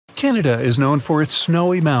Canada is known for its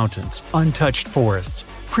snowy mountains, untouched forests,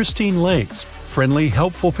 pristine lakes, friendly,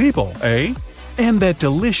 helpful people, eh? And that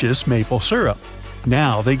delicious maple syrup.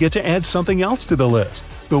 Now they get to add something else to the list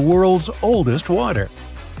 – the world's oldest water.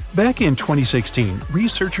 Back in 2016,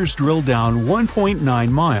 researchers drilled down 1.9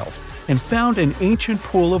 miles and found an ancient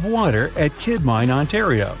pool of water at Kidmine,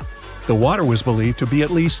 Ontario. The water was believed to be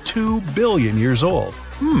at least 2 billion years old.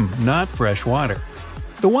 Not fresh water.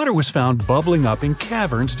 The water was found bubbling up in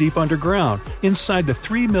caverns deep underground, inside the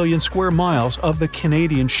 3 million square miles of the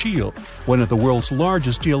Canadian Shield, one of the world's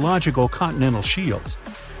largest geological continental shields.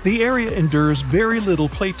 The area endures very little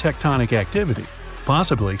plate tectonic activity,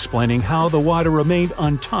 possibly explaining how the water remained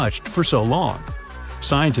untouched for so long.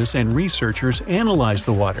 Scientists and researchers analyzed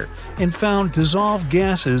the water and found dissolved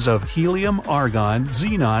gases of helium, argon,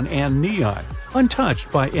 xenon, and neon,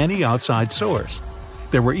 untouched by any outside source.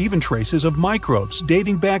 There were even traces of microbes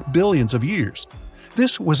dating back billions of years.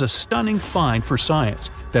 This was a stunning find for science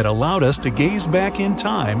that allowed us to gaze back in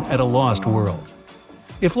time at a lost world.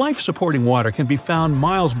 If life-supporting water can be found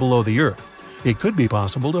miles below the Earth, it could be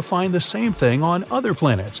possible to find the same thing on other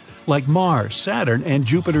planets, like Mars, Saturn, and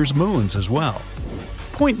Jupiter's moons as well.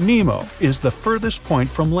 Point Nemo is the furthest point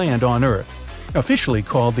from land on Earth, officially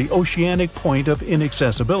called the Oceanic Point of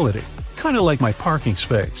Inaccessibility, kind of like my parking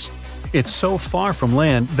space. It's so far from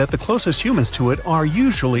land that the closest humans to it are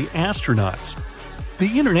usually astronauts.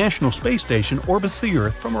 The International Space Station orbits the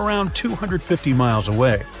Earth from around 250 miles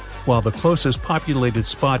away, while the closest populated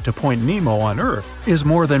spot to Point Nemo on Earth is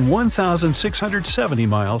more than 1,670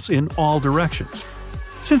 miles in all directions.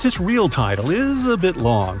 Since its real title is a bit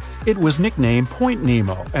long, it was nicknamed Point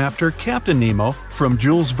Nemo after Captain Nemo from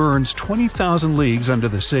Jules Verne's 20,000 Leagues Under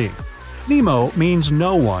the Sea. Nemo means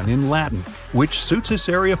no one in Latin, which suits this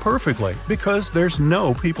area perfectly because there's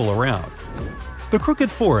no people around. The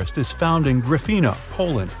Crooked Forest is found in Gryfino,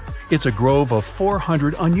 Poland. It's a grove of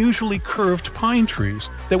 400 unusually curved pine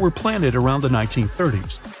trees that were planted around the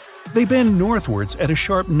 1930s. They bend northwards at a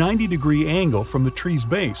sharp 90-degree angle from the tree's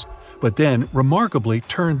base, but then remarkably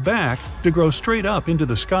turn back to grow straight up into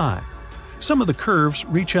the sky. Some of the curves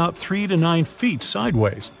reach out 3 to 9 feet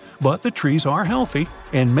sideways, but the trees are healthy,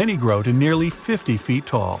 and many grow to nearly 50 feet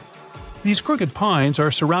tall. These crooked pines are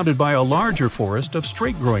surrounded by a larger forest of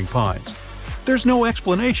straight-growing pines. There's no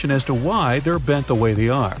explanation as to why they're bent the way they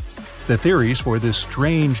are. The theories for this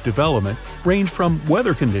strange development range from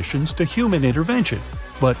weather conditions to human intervention,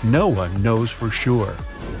 but no one knows for sure.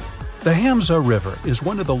 The Hamza River is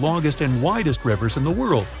one of the longest and widest rivers in the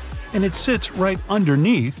world, and it sits right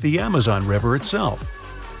underneath the Amazon River itself.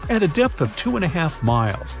 At a depth of 2.5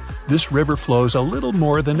 miles, this river flows a little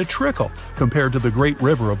more than a trickle compared to the Great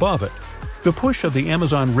River above it. The push of the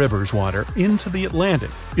Amazon River's water into the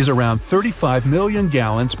Atlantic is around 35 million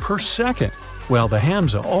gallons per second, while the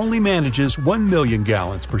Hamza only manages 1 million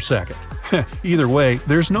gallons per second. Either way,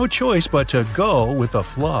 there's no choice but to go with the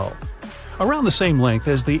flow. Around the same length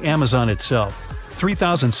as the Amazon itself,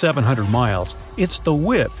 3,700 miles, it's the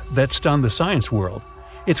width that stunned the science world.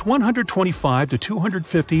 It's 125 to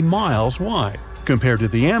 250 miles wide, compared to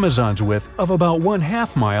the Amazon's width of about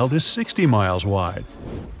 1/2 mile to 60 miles wide.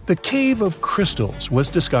 The Cave of Crystals was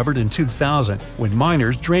discovered in 2000 when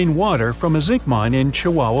miners drained water from a zinc mine in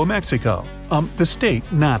Chihuahua, Mexico. The state,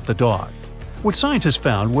 not the dog. What scientists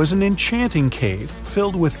found was an enchanting cave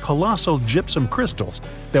filled with colossal gypsum crystals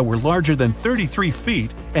that were larger than 33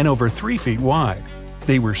 feet and over 3 feet wide.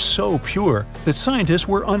 They were so pure that scientists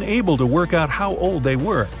were unable to work out how old they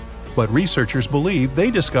were, but researchers believe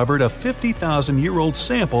they discovered a 50,000-year-old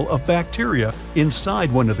sample of bacteria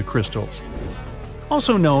inside one of the crystals.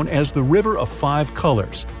 Also known as the River of Five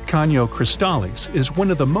Colors, Caño Cristales is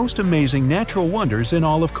one of the most amazing natural wonders in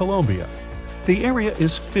all of Colombia. The area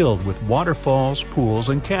is filled with waterfalls, pools,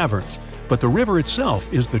 and caverns, but the river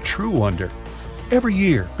itself is the true wonder. Every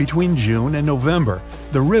year, between June and November,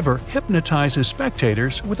 the river hypnotizes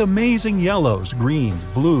spectators with amazing yellows, greens,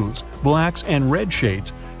 blues, blacks, and red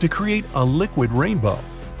shades to create a liquid rainbow.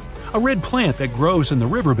 A red plant that grows in the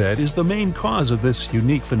riverbed is the main cause of this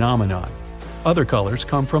unique phenomenon. Other colors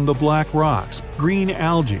come from the black rocks, green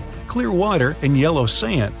algae, clear water, and yellow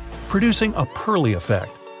sand, producing a pearly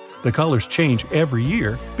effect. The colors change every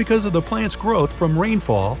year because of the plant's growth from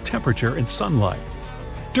rainfall, temperature, and sunlight.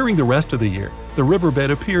 During the rest of the year, the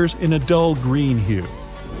riverbed appears in a dull green hue.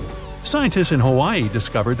 Scientists in Hawaii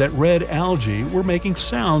discovered that red algae were making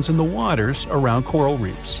sounds in the waters around coral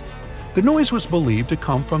reefs. The noise was believed to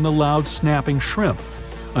come from the loud snapping shrimp,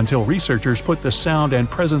 until researchers put the sound and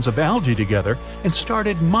presence of algae together and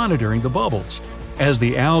started monitoring the bubbles. As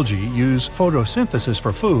the algae use photosynthesis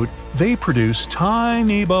for food, they produce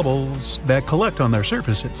tiny bubbles that collect on their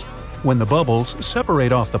surfaces. When the bubbles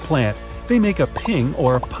separate off the plant, they make a ping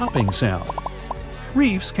or popping sound.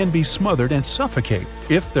 Reefs can be smothered and suffocate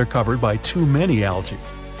if they're covered by too many algae.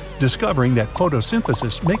 Discovering that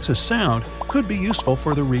photosynthesis makes a sound could be useful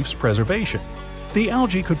for the reef's preservation. The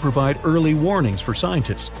algae could provide early warnings for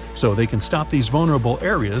scientists, so they can stop these vulnerable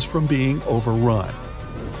areas from being overrun.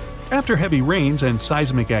 After heavy rains and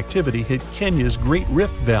seismic activity hit Kenya's Great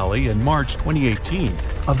Rift Valley in March 2018,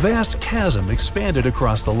 a vast chasm expanded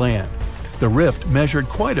across the land. The rift measured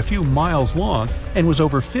quite a few miles long and was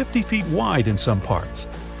over 50 feet wide in some parts.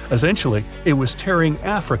 Essentially, it was tearing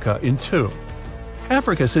Africa in two.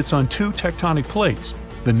 Africa sits on two tectonic plates,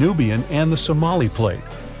 the Nubian and the Somali plate.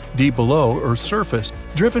 Deep below Earth's surface,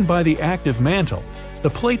 driven by the active mantle, the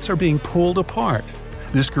plates are being pulled apart.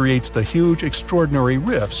 This creates the huge, extraordinary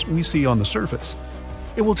rifts we see on the surface.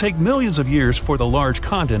 It will take millions of years for the large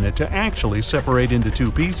continent to actually separate into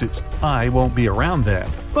two pieces. I won't be around then.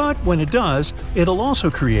 But when it does, it'll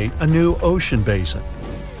also create a new ocean basin.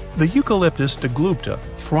 The Eucalyptus deglupta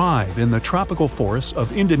thrive in the tropical forests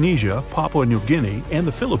of Indonesia, Papua New Guinea, and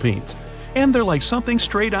the Philippines, and they're like something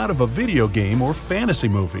straight out of a video game or fantasy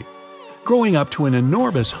movie. Growing up to an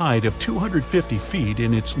enormous height of 250 feet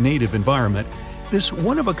in its native environment, this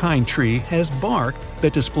one-of-a-kind tree has bark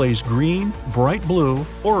that displays green, bright blue,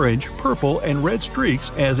 orange, purple, and red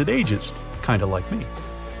streaks as it ages, kinda like me.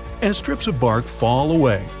 As strips of bark fall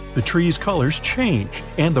away, the tree's colors change,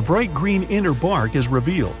 and the bright green inner bark is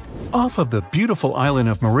revealed. Off of the beautiful island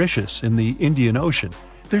of Mauritius in the Indian Ocean,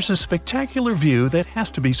 there's a spectacular view that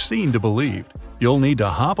has to be seen to believe. You'll need to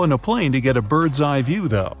hop on a plane to get a bird's-eye view,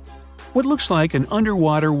 though. What looks like an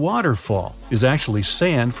underwater waterfall is actually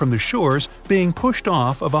sand from the shores being pushed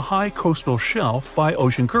off of a high coastal shelf by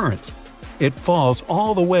ocean currents. It falls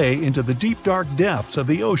all the way into the deep dark depths of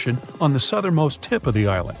the ocean on the southernmost tip of the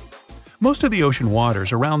island. Most of the ocean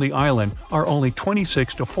waters around the island are only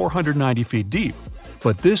 26 to 490 feet deep,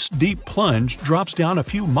 but this deep plunge drops down a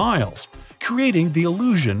few miles, creating the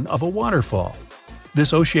illusion of a waterfall.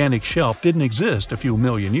 This oceanic shelf didn't exist a few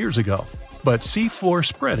million years ago, but seafloor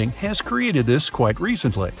spreading has created this quite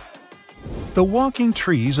recently. The walking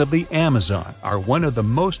trees of the Amazon are one of the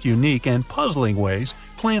most unique and puzzling ways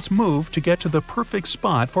plants move to get to the perfect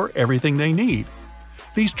spot for everything they need.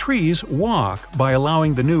 These trees walk by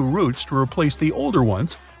allowing the new roots to replace the older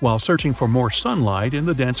ones while searching for more sunlight in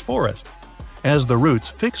the dense forest. As the roots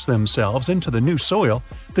fix themselves into the new soil,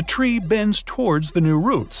 the tree bends towards the new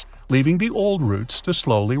roots, leaving the old roots to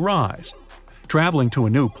slowly rise. Traveling to a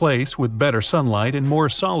new place with better sunlight and more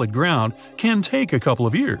solid ground can take a couple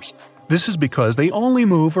of years. This is because they only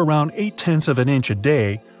move around 0.8 of an inch a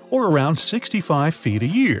day, or around 65 feet a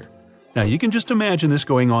year. Now you can just imagine this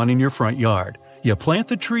going on in your front yard. You plant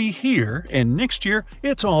the tree here, and next year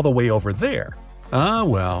it's all the way over there. Ah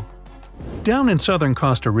well. Down in southern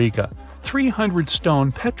Costa Rica, 300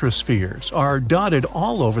 stone petrospheres are dotted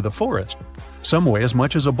all over the forest. Some weigh as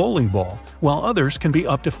much as a bowling ball, while others can be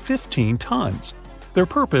up to 15 tons. Their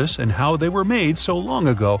purpose and how they were made so long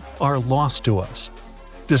ago are lost to us.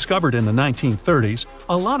 Discovered in the 1930s,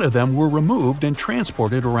 a lot of them were removed and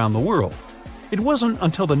transported around the world. It wasn't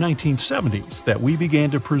until the 1970s that we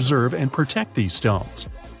began to preserve and protect these stones.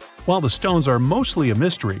 While the stones are mostly a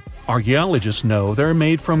mystery, archaeologists know they're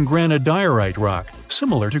made from granodiorite rock,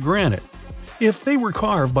 similar to granite. If they were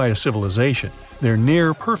carved by a civilization, their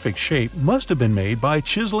near-perfect shape must have been made by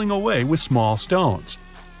chiseling away with small stones.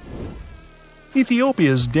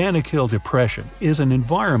 Ethiopia's Danakil Depression is an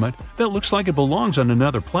environment that looks like it belongs on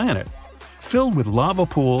another planet. Filled with lava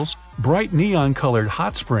pools, bright neon-colored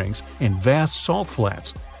hot springs, and vast salt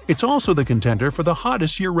flats, it's also the contender for the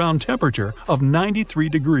hottest year-round temperature of 93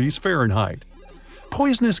 degrees Fahrenheit.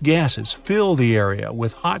 Poisonous gases fill the area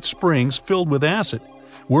with hot springs filled with acid.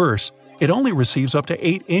 Worse, it only receives up to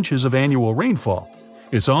 8 inches of annual rainfall.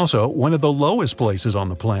 It's also one of the lowest places on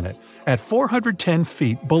the planet, at 410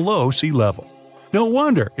 feet below sea level. No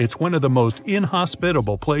wonder it's one of the most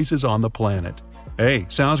inhospitable places on the planet. Hey,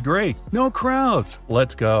 sounds great. No crowds.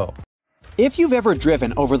 Let's go. If you've ever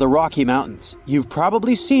driven over the Rocky Mountains, you've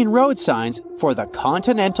probably seen road signs for the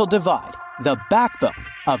Continental Divide, the backbone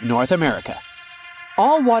of North America.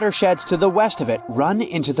 All watersheds to the west of it run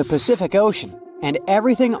into the Pacific Ocean, and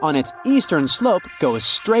everything on its eastern slope goes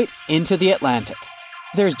straight into the Atlantic.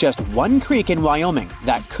 There's just one creek in Wyoming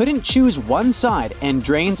that couldn't choose one side and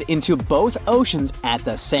drains into both oceans at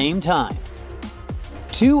the same time.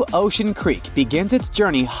 Two Ocean Creek begins its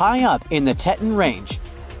journey high up in the Teton Range.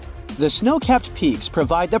 The snow-capped peaks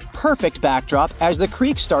provide the perfect backdrop as the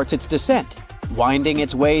creek starts its descent. winding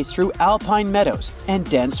its way through alpine meadows and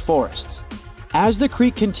dense forests. As the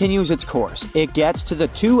creek continues its course, it gets to the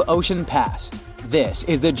Two-Ocean Pass. This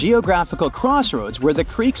is the geographical crossroads where the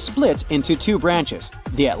creek splits into two branches,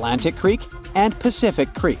 the Atlantic Creek and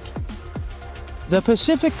Pacific Creek. The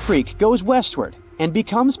Pacific Creek goes westward and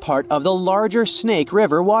becomes part of the larger Snake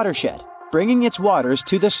River watershed, bringing its waters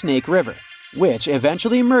to the Snake River, which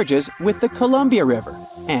eventually merges with the Columbia River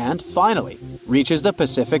and, finally, reaches the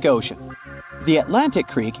Pacific Ocean. The Atlantic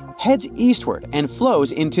Creek heads eastward and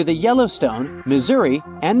flows into the Yellowstone, Missouri,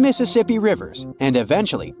 and Mississippi rivers and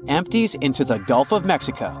eventually empties into the Gulf of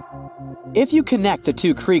Mexico. If you connect the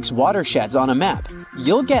two creeks' watersheds on a map,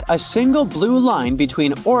 you'll get a single blue line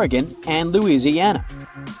between Oregon and Louisiana.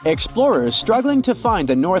 Explorers struggling to find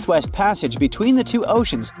the Northwest Passage between the two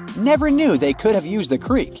oceans never knew they could have used the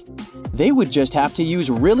creek. They would just have to use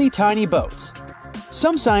really tiny boats.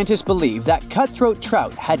 Some scientists believe that cutthroat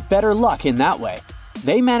trout had better luck in that way.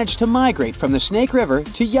 They managed to migrate from the Snake River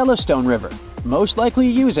to Yellowstone River, most likely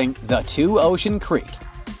using the Two-Ocean Creek.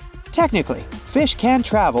 Technically, fish can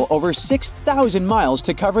travel over 6,000 miles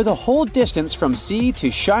to cover the whole distance from sea to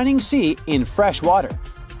shining sea in fresh water.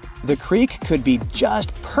 The creek could be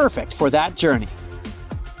just perfect for that journey.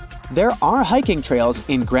 There are hiking trails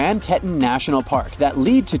in Grand Teton National Park that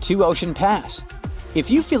lead to Two-Ocean Pass. If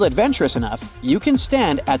you feel adventurous enough, you can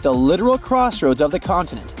stand at the literal crossroads of the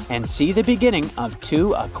continent and see the beginning of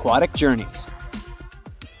two aquatic journeys.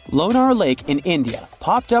 Lonar Lake in India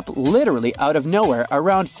popped up literally out of nowhere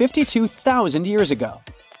around 52,000 years ago.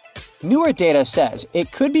 Newer data says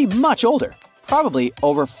it could be much older, probably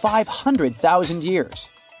over 500,000 years.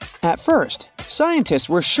 At first, scientists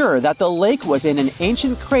were sure that the lake was in an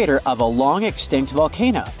ancient crater of a long-extinct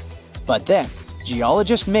volcano. But then,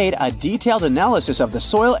 geologists made a detailed analysis of the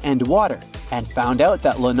soil and water and found out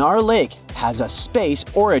that Lonar Lake has a space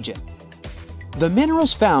origin. The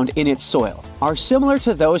minerals found in its soil are similar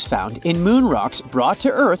to those found in moon rocks brought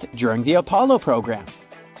to Earth during the Apollo program.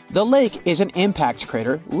 The lake is an impact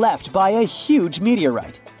crater left by a huge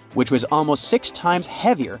meteorite, which was almost 6 times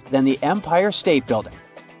heavier than the Empire State Building.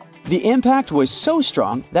 The impact was so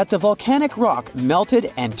strong that the volcanic rock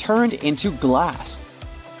melted and turned into glass.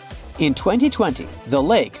 In 2020, the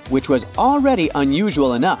lake, which was already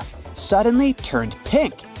unusual enough, suddenly turned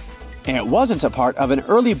pink. It wasn't a part of an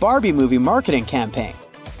early Barbie movie marketing campaign.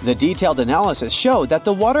 The detailed analysis showed that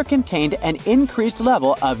the water contained an increased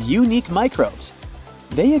level of unique microbes.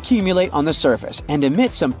 They accumulate on the surface and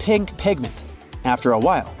emit some pink pigment. After a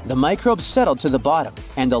while, the microbes settled to the bottom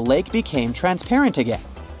and the lake became transparent again.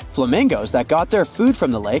 Flamingos that got their food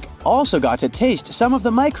from the lake also got to taste some of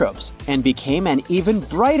the microbes and became an even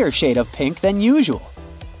brighter shade of pink than usual.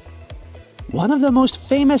 One of the most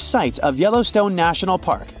famous sights of Yellowstone National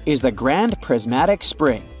Park is the Grand Prismatic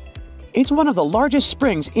Spring. It's one of the largest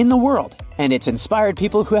springs in the world, and it's inspired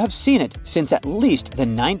people who have seen it since at least the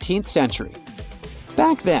 19th century.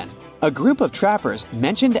 Back then, a group of trappers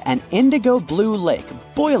mentioned an indigo blue lake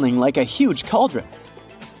boiling like a huge cauldron.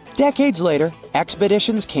 Decades later,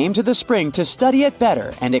 expeditions came to the spring to study it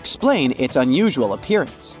better and explain its unusual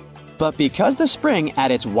appearance. But because the spring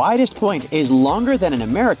at its widest point is longer than an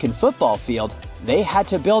American football field, they had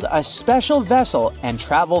to build a special vessel and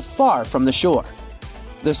travel far from the shore.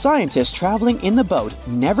 The scientists traveling in the boat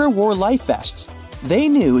never wore life vests. They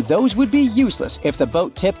knew those would be useless if the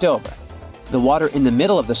boat tipped over. The water in the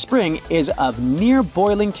middle of the spring is of near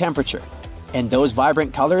boiling temperature, and those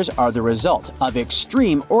vibrant colors are the result of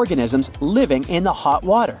extreme organisms living in the hot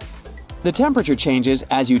water. The temperature changes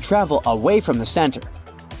as you travel away from the center.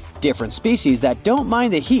 Different species that don't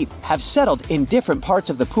mind the heat have settled in different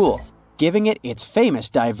parts of the pool, giving it its famous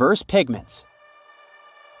diverse pigments.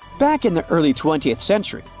 Back in the early 20th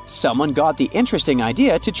century, someone got the interesting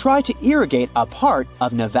idea to try to irrigate a part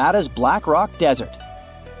of Nevada's Black Rock Desert.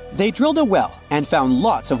 They drilled a well and found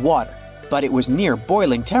lots of water, but it was near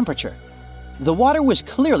boiling temperature. The water was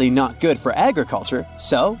clearly not good for agriculture,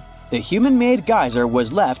 so the human-made geyser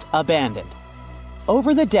was left abandoned.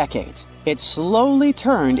 Over the decades, it slowly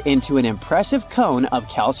turned into an impressive cone of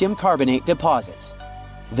calcium carbonate deposits.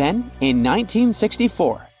 Then, in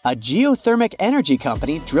 1964, a geothermal energy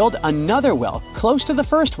company drilled another well close to the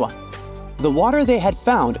first one. The water they had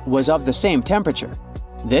found was of the same temperature.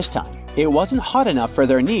 This time, it wasn't hot enough for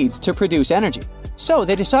their needs to produce energy, so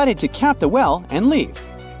they decided to cap the well and leave.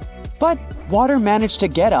 But water managed to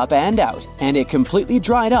get up and out, and it completely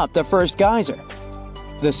dried up the first geyser.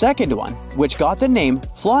 The second one, which got the name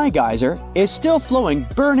Fly Geyser, is still flowing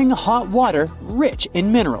burning hot water rich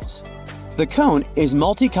in minerals. The cone is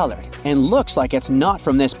multicolored and looks like it's not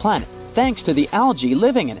from this planet, thanks to the algae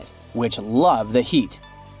living in it, which love the heat.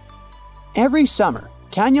 Every summer,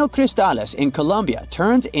 Caño Cristales in Colombia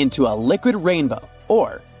turns into a liquid rainbow,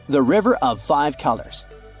 or the River of Five Colors.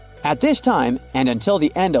 At this time, and until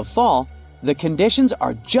the end of fall, the conditions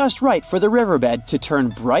are just right for the riverbed to turn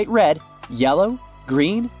bright red, yellow,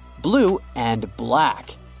 green, blue, and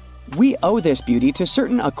black. We owe this beauty to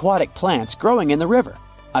certain aquatic plants growing in the river,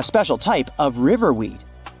 a special type of riverweed.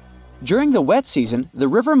 During the wet season, the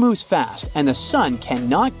river moves fast and the sun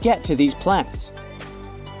cannot get to these plants.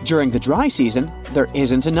 During the dry season, there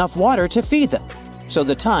isn't enough water to feed them, so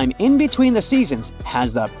the time in between the seasons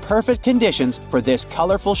has the perfect conditions for this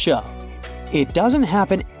colorful show. It doesn't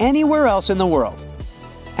happen anywhere else in the world.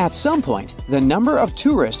 At some point, the number of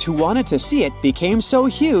tourists who wanted to see it became so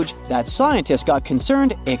huge that scientists got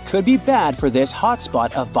concerned it could be bad for this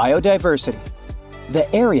hotspot of biodiversity.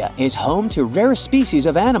 The area is home to rare species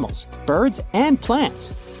of animals, birds, and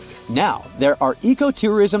plants. Now, there are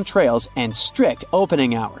ecotourism trails and strict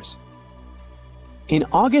opening hours. In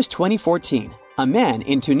August 2014, a man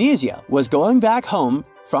in Tunisia was going back home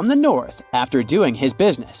from the north after doing his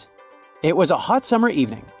business. It was a hot summer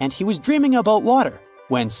evening and he was dreaming about water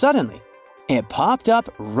when suddenly, it popped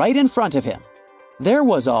up right in front of him. There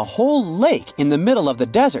was a whole lake in the middle of the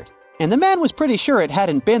desert, and the man was pretty sure it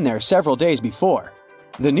hadn't been there several days before.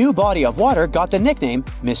 The new body of water got the nickname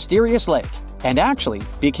Mysterious Lake and actually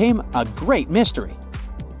became a great mystery.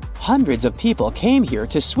 Hundreds of people came here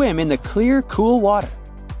to swim in the clear, cool water.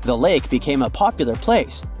 The lake became a popular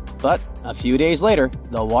place, but a few days later,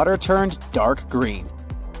 the water turned dark green.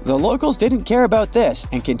 The locals didn't care about this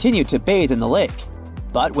and continued to bathe in the lake.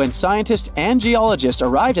 But when scientists and geologists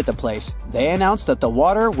arrived at the place, they announced that the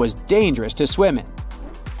water was dangerous to swim in.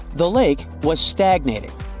 The lake was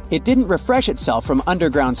stagnating. It didn't refresh itself from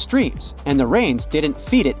underground streams, and the rains didn't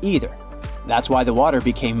feed it either. That's why the water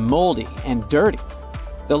became moldy and dirty.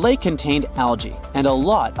 The lake contained algae and a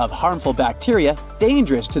lot of harmful bacteria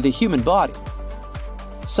dangerous to the human body.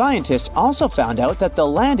 Scientists also found out that the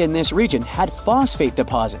land in this region had phosphate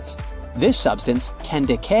deposits. This substance can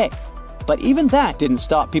decay. But even that didn't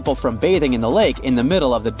stop people from bathing in the lake in the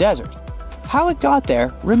middle of the desert. How it got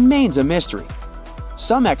there remains a mystery.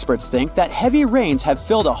 Some experts think that heavy rains have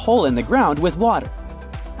filled a hole in the ground with water.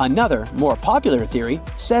 Another, more popular theory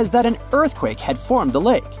says that an earthquake had formed the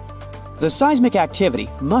lake. The seismic activity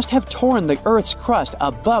must have torn the Earth's crust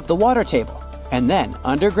above the water table, and then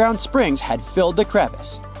underground springs had filled the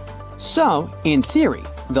crevice. So, in theory,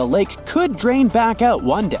 the lake could drain back out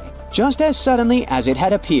one day, just as suddenly as it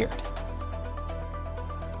had appeared.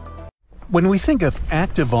 When we think of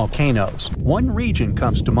active volcanoes, one region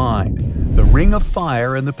comes to mind: the Ring of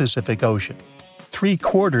Fire in the Pacific Ocean.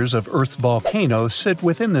 3/4 of Earth's volcanoes sit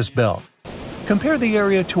within this belt. Compare the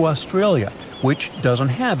area to Australia, which doesn't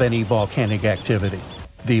have any volcanic activity.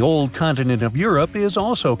 The old continent of Europe is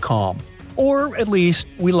also calm, or at least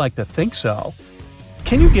we like to think so.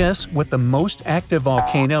 Can you guess what the most active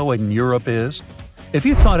volcano in Europe is? If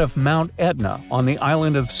you thought of Mount Etna on the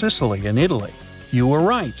island of Sicily in Italy, you were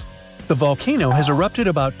right. The volcano has erupted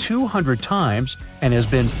about 200 times and has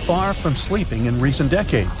been far from sleeping in recent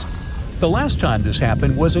decades. The last time this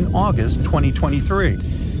happened was in August 2023.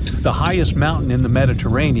 The highest mountain in the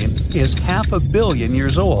Mediterranean is 500 million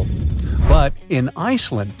years old. But in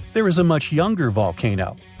Iceland, there is a much younger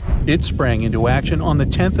volcano. It sprang into action on the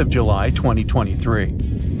 10th of July 2023.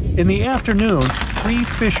 In the afternoon, 3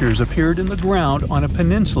 fissures appeared in the ground on a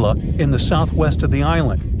peninsula in the southwest of the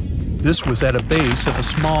island. This was at a base of a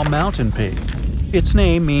small mountain peak. Its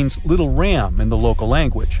name means Little Ram in the local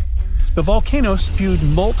language. The volcano spewed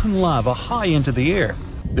molten lava high into the air.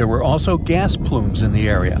 There were also gas plumes in the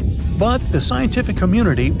area. But the scientific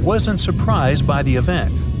community wasn't surprised by the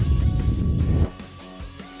event.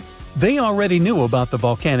 They already knew about the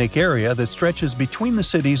volcanic area that stretches between the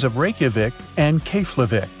cities of Reykjavik and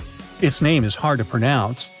Keflavik. Its name is hard to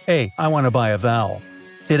pronounce. Hey, I want to buy a vowel.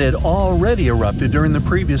 It had already erupted during the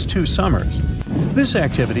previous 2 summers. This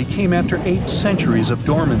activity came after 8 centuries of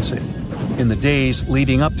dormancy. In the days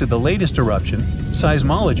leading up to the latest eruption,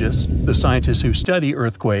 seismologists, the scientists who study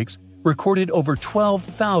earthquakes, recorded over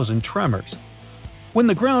 12,000 tremors. When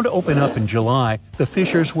the ground opened up in July, the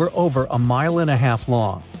fissures were over 1.5 miles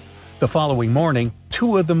long. The following morning,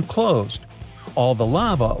 2 of them closed. All the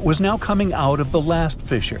lava was now coming out of the last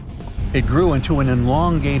fissure. It grew into an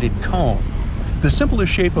elongated cone, the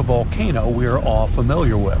simplest shape of volcano we are all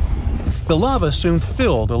familiar with. The lava soon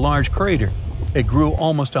filled a large crater. It grew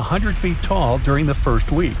almost 100 feet tall during the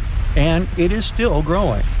first week, and it is still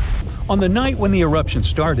growing. On the night when the eruption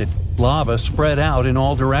started, lava spread out in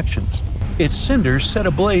all directions. Its cinders set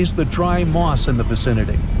ablaze the dry moss in the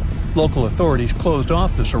vicinity. Local authorities closed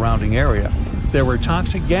off the surrounding area. There were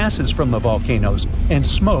toxic gases from the volcanoes and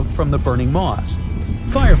smoke from the burning moss.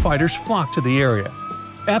 Firefighters flocked to the area.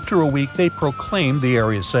 After a week, they proclaimed the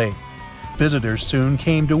area safe. Visitors soon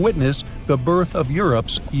came to witness the birth of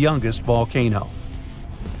Europe's youngest volcano.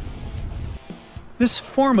 This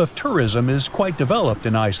form of tourism is quite developed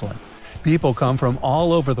in Iceland. People come from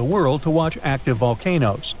all over the world to watch active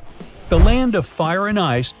volcanoes. The land of fire and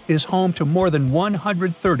ice is home to more than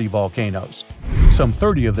 130 volcanoes. Some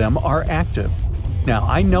 30 of them are active. Now,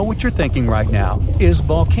 I know what you're thinking right now. Is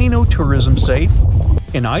volcano tourism safe?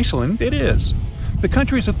 In Iceland, it is. The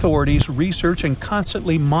country's authorities research and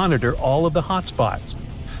constantly monitor all of the hotspots.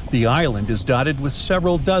 The island is dotted with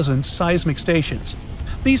several dozen seismic stations.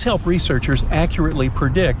 These help researchers accurately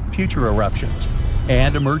predict future eruptions,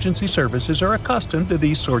 and emergency services are accustomed to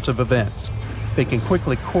these sorts of events. They can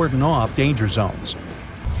quickly cordon off danger zones.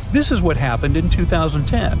 This is what happened in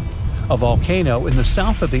 2010. A volcano in the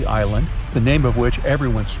south of the island, the name of which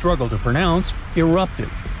everyone struggled to pronounce, erupted.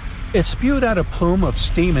 It spewed out a plume of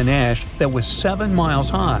steam and ash that was 7 miles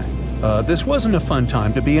high. This wasn't a fun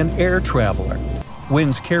time to be an air traveler.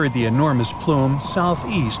 Winds carried the enormous plume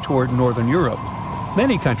southeast toward northern Europe.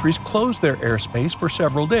 Many countries closed their airspace for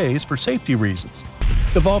several days for safety reasons.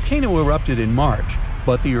 The volcano erupted in March,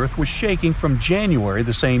 but the Earth was shaking from January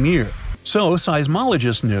the same year, so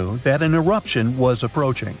seismologists knew that an eruption was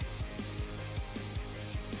approaching.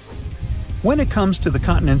 When it comes to the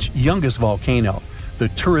continent's youngest volcano, the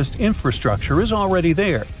tourist infrastructure is already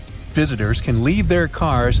there. Visitors can leave their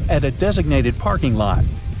cars at a designated parking lot.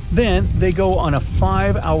 Then they go on a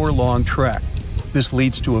 5-hour-long trek. This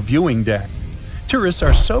leads to a viewing deck. Tourists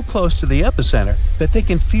are so close to the epicenter that they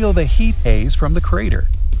can feel the heat haze from the crater.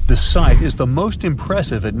 The sight is the most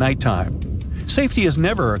impressive at nighttime. Safety is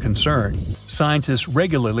never a concern. Scientists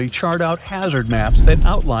regularly chart out hazard maps that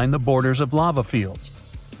outline the borders of lava fields.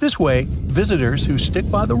 This way, visitors who stick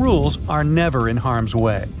by the rules are never in harm's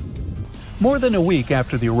way. More than a week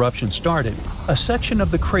after the eruption started, a section of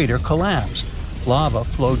the crater collapsed. Lava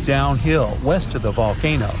flowed downhill west of the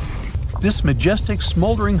volcano. This majestic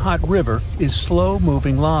smoldering hot river is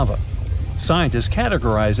slow-moving lava. Scientists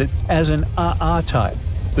categorize it as an AA type.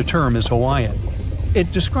 The term is Hawaiian.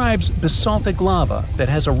 It describes basaltic lava that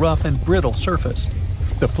has a rough and brittle surface.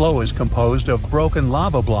 The flow is composed of broken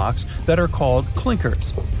lava blocks that are called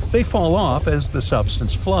clinkers. They fall off as the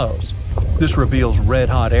substance flows. This reveals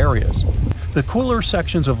red-hot areas. The cooler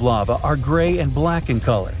sections of lava are gray and black in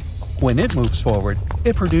color. When it moves forward,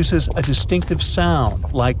 it produces a distinctive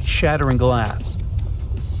sound like shattering glass.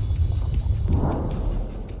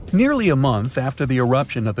 Nearly a month after the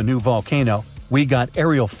eruption of the new volcano, we got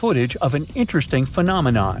aerial footage of an interesting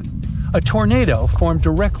phenomenon. A tornado formed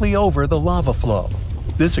directly over the lava flow.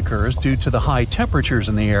 This occurs due to the high temperatures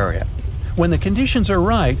in the area. When the conditions are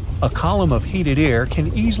right, a column of heated air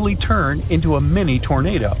can easily turn into a mini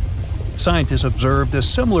tornado. Scientists observed a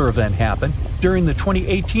similar event happen during the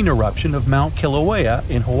 2018 eruption of Mount Kilauea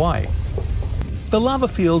in Hawaii. The lava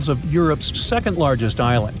fields of Europe's second-largest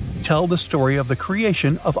island tell the story of the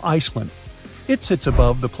creation of Iceland. It sits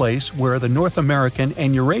above the place where the North American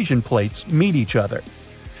and Eurasian plates meet each other.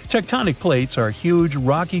 Tectonic plates are huge,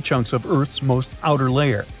 rocky chunks of Earth's most outer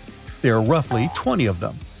layer. There are roughly 20 of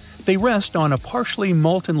them. They rest on a partially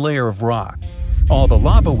molten layer of rock. All the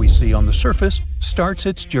lava we see on the surface starts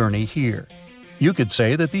its journey here. You could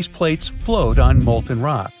say that these plates float on molten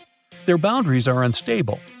rock. Their boundaries are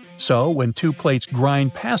unstable, so when two plates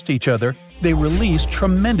grind past each other, they release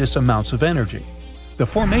tremendous amounts of energy. The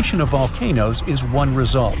formation of volcanoes is one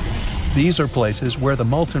result. These are places where the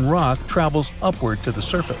molten rock travels upward to the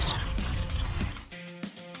surface.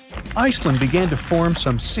 Iceland began to form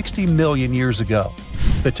some 60 million years ago.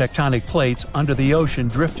 The tectonic plates under the ocean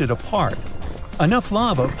drifted apart. Enough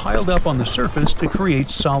lava piled up on the surface to create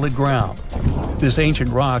solid ground. This ancient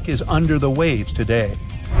rock is under the waves today.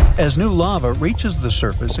 As new lava reaches the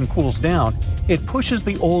surface and cools down, it pushes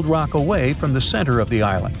the old rock away from the center of the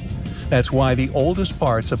island. That's why the oldest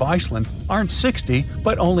parts of Iceland aren't 60,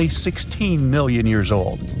 but only 16 million years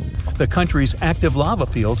old. The country's active lava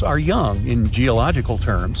fields are young in geological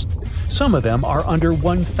terms. Some of them are under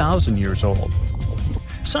 1,000 years old.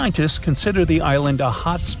 Scientists consider the island a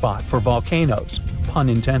hot spot for volcanoes, pun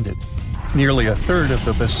intended. Nearly a third of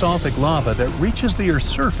the basaltic lava that reaches the Earth's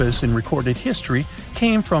surface in recorded history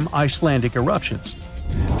came from Icelandic eruptions.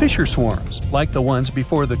 Fissure swarms, like the ones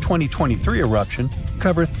before the 2023 eruption,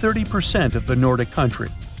 cover 30% of the Nordic country.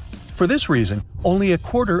 For this reason, only a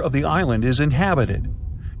quarter of the island is inhabited.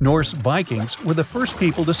 Norse Vikings were the first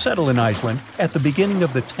people to settle in Iceland at the beginning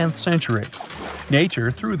of the 10th century.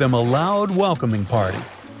 Nature threw them a loud welcoming party.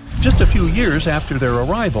 Just a few years after their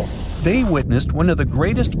arrival, They witnessed one of the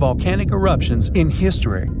greatest volcanic eruptions in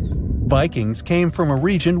history. Vikings came from a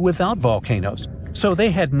region without volcanoes, so they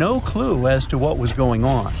had no clue as to what was going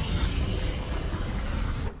on.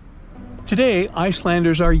 Today,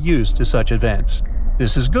 Icelanders are used to such events.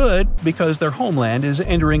 This is good because their homeland is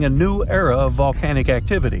entering a new era of volcanic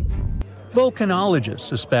activity. Volcanologists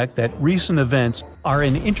suspect that recent events are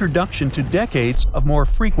an introduction to decades of more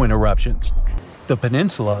frequent eruptions. The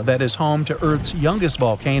peninsula that is home to Earth's youngest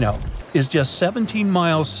volcano is just 17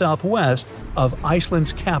 miles southwest of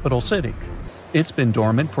Iceland's capital city. It's been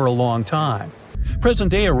dormant for a long time.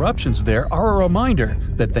 Present-day eruptions there are a reminder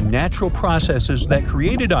that the natural processes that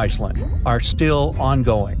created Iceland are still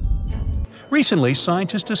ongoing. Recently,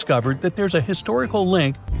 scientists discovered that there's a historical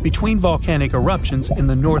link between volcanic eruptions in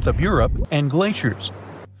the north of Europe and glaciers.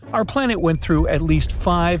 Our planet went through at least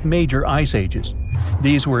 5 major ice ages.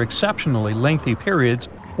 These were exceptionally lengthy periods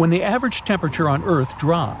when the average temperature on Earth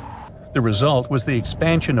dropped. The result was the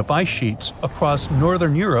expansion of ice sheets across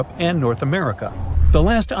northern Europe and North America. The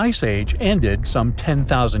last ice age ended some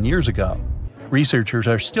 10,000 years ago. Researchers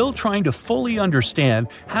are still trying to fully understand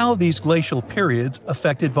how these glacial periods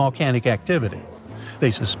affected volcanic activity.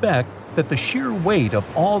 They suspect that the sheer weight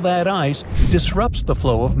of all that ice disrupts the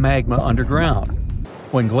flow of magma underground.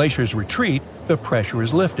 When glaciers retreat, the pressure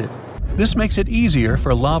is lifted. This makes it easier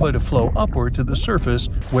for lava to flow upward to the surface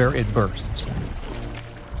where it bursts.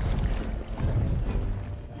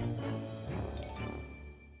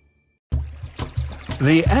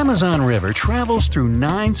 The Amazon River travels through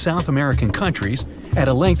 9 South American countries at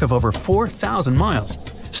a length of over 4,000 miles.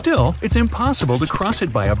 Still, it's impossible to cross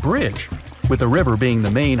it by a bridge. With the river being the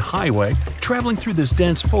main highway, traveling through this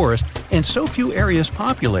dense forest, and so few areas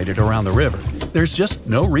populated around the river, there's just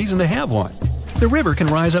no reason to have one. The river can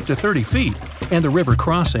rise up to 30 feet, and the river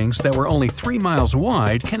crossings that were only 3 miles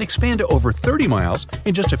wide can expand to over 30 miles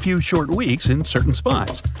in just a few short weeks in certain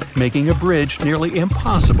spots, making a bridge nearly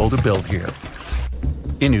impossible to build here.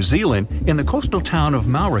 In New Zealand, in the coastal town of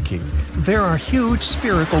Mauriki, there are huge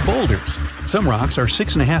spherical boulders. Some rocks are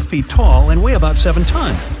 6.5 feet tall and weigh about 7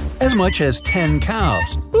 tons, as much as 10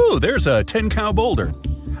 cows. Ooh, there's a 10-cow boulder.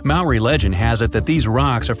 Maori legend has it that these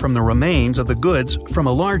rocks are from the remains of the goods from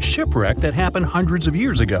a large shipwreck that happened hundreds of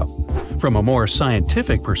years ago. From a more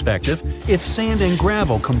scientific perspective, it's sand and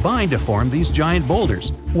gravel combined to form these giant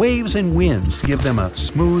boulders. Waves and winds give them a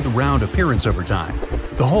smooth, round appearance over time.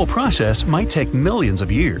 The whole process might take millions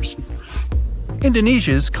of years.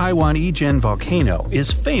 Indonesia's Kaiwan Ijen volcano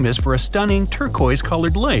is famous for a stunning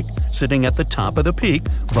turquoise-colored lake sitting at the top of the peak,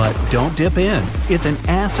 but don't dip in. It's an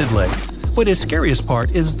acid lake. But its scariest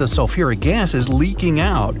part is the sulfuric gases leaking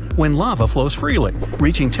out when lava flows freely,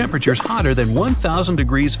 reaching temperatures hotter than 1,000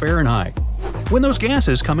 degrees Fahrenheit. When those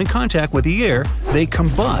gases come in contact with the air, they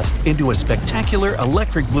combust into a spectacular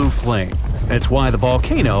electric blue flame. That's why the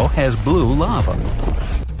volcano has blue lava.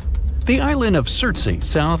 The island of Surtsey,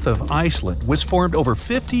 south of Iceland, was formed over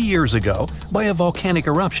 50 years ago by a volcanic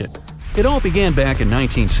eruption. It all began back in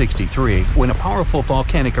 1963 when a powerful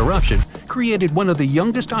volcanic eruption created one of the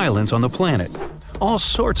youngest islands on the planet. All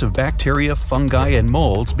sorts of bacteria, fungi, and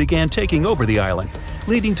molds began taking over the island,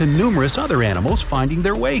 leading to numerous other animals finding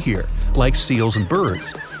their way here, like seals and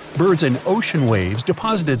birds. Birds and ocean waves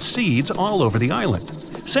deposited seeds all over the island.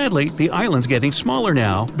 Sadly, the island's getting smaller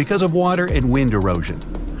now because of water and wind erosion.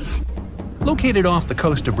 Located off the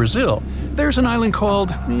coast of Brazil, there's an island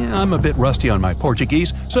called… I'm a bit rusty on my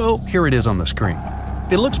Portuguese, so here it is on the screen.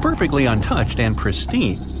 It looks perfectly untouched and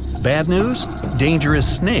pristine. Bad news?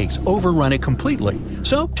 Dangerous snakes overrun it completely,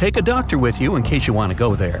 so take a doctor with you in case you want to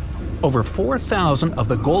go there. Over 4,000 of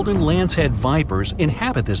the golden lancehead vipers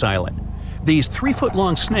inhabit this island. These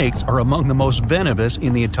 3-foot-long snakes are among the most venomous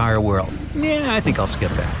in the entire world. I think I'll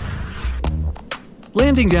skip that.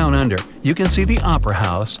 Landing down under, you can see the Opera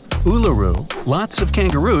House, Uluru, lots of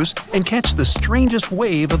kangaroos, and catch the strangest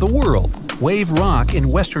wave of the world, Wave Rock in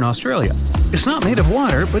Western Australia. It's not made of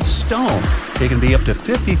water, but stone. It can be up to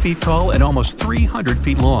 50 feet tall and almost 300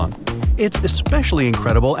 feet long. It's especially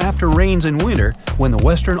incredible after rains in winter when the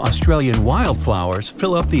Western Australian wildflowers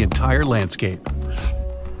fill up the entire landscape.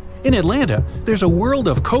 In Atlanta, there's a World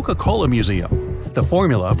of Coca-Cola museum. The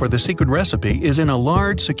formula for the secret recipe is in a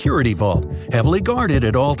large security vault, heavily guarded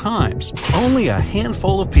at all times. Only a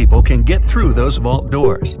handful of people can get through those vault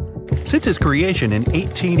doors. Since its creation in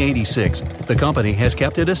 1886, the company has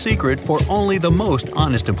kept it a secret for only the most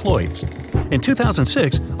honest employees. In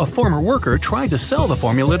 2006, a former worker tried to sell the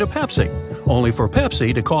formula to Pepsi, only for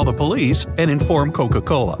Pepsi to call the police and inform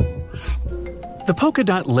Coca-Cola. The Polka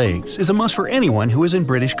Dot Lakes is a must for anyone who is in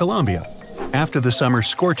British Columbia. After the summer's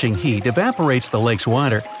scorching heat evaporates the lake's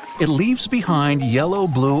water, it leaves behind yellow,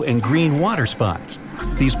 blue, and green water spots.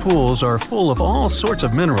 These pools are full of all sorts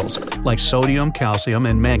of minerals, like sodium, calcium,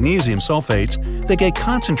 and magnesium sulfates that get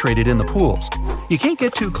concentrated in the pools. You can't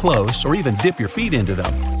get too close or even dip your feet into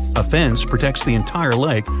them. A fence protects the entire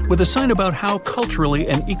lake with a sign about how culturally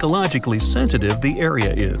and ecologically sensitive the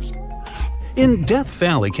area is. In Death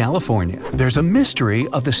Valley, California, there's a mystery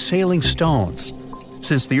of the sailing stones.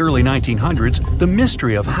 Since the early 1900s, the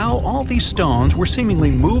mystery of how all these stones were seemingly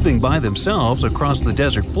moving by themselves across the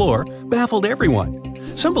desert floor baffled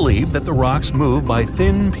everyone. Some believe that the rocks move by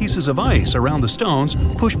thin pieces of ice around the stones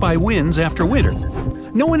pushed by winds after winter.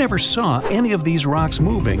 No one ever saw any of these rocks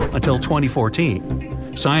moving until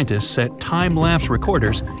 2014. Scientists set time-lapse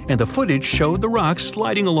recorders, and the footage showed the rocks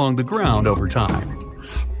sliding along the ground over time.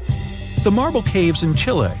 The marble caves in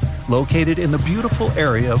Chile, located in the beautiful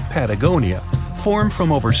area of Patagonia, formed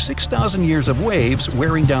from over 6,000 years of waves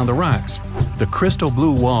wearing down the rocks. The crystal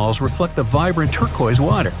blue walls reflect the vibrant turquoise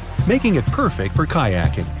water, making it perfect for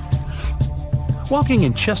kayaking. Walking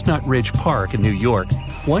in Chestnut Ridge Park in New York,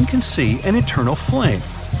 one can see an eternal flame.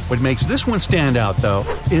 What makes this one stand out, though,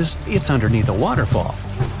 is it's underneath a waterfall.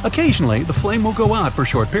 Occasionally, the flame will go out for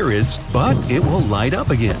short periods, but it will light up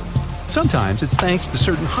again. Sometimes it's thanks to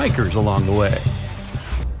certain hikers along the way.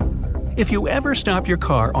 If you ever stop your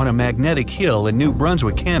car on a magnetic hill in New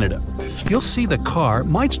Brunswick, Canada, you'll see the car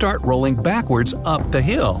might start rolling backwards up the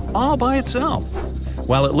hill, all by itself.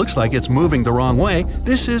 While it looks like it's moving the wrong way,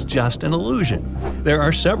 this is just an illusion. There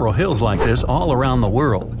are several hills like this all around the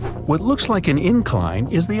world. What looks like an incline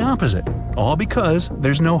is the opposite, all because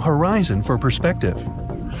there's no horizon for perspective.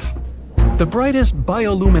 The brightest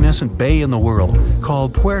bioluminescent bay in the world,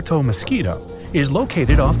 called Puerto Mosquito, is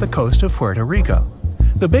located off the coast of Puerto Rico.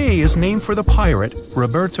 The bay is named for the pirate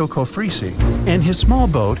Roberto Cofresi and his small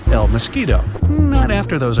boat El Mosquito, not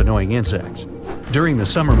after those annoying insects. During the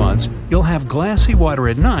summer months, you'll have glassy water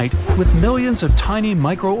at night with millions of tiny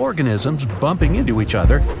microorganisms bumping into each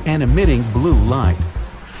other and emitting blue light.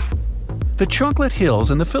 The Chocolate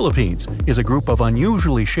Hills in the Philippines is a group of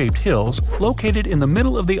unusually shaped hills located in the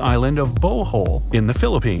middle of the island of Bohol in the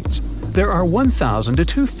Philippines. There are 1,000 to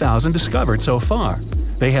 2,000 discovered so far.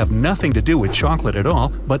 They have nothing to do with chocolate at all,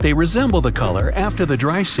 but they resemble the color after the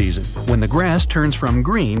dry season, when the grass turns from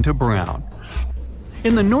green to brown.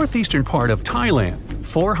 In the northeastern part of Thailand,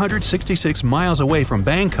 466 miles away from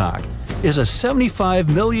Bangkok, is a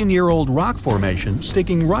 75-million-year-old rock formation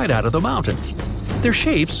sticking right out of the mountains. Their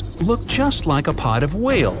shapes look just like a pod of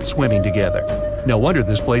whales swimming together. No wonder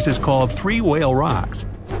this place is called Three Whale Rocks.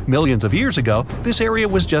 Millions of years ago, this area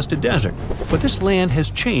was just a desert, but this land has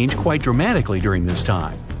changed quite dramatically during this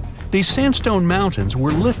time. These sandstone mountains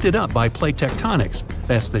were lifted up by plate tectonics,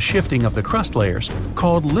 that's the shifting of the crust layers,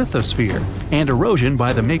 called lithosphere, and erosion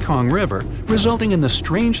by the Mekong River, resulting in the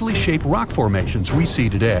strangely shaped rock formations we see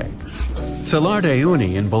today. Salar de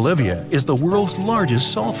Uyuni in Bolivia is the world's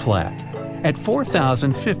largest salt flat. At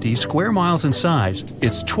 4,050 square miles in size,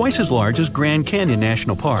 it's twice as large as Grand Canyon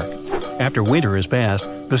National Park. After winter has passed,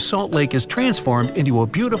 the salt lake is transformed into a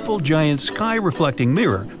beautiful giant sky-reflecting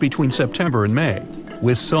mirror between September and May.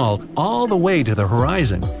 With salt all the way to the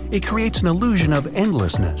horizon, it creates an illusion of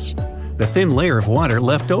endlessness. The thin layer of water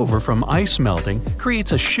left over from ice melting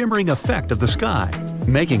creates a shimmering effect of the sky,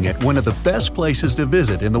 making it one of the best places to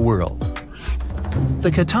visit in the world.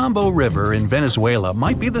 The Catambo River in Venezuela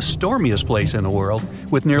might be the stormiest place in the world,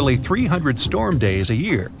 with nearly 300 storm days a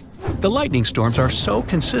year. The lightning storms are so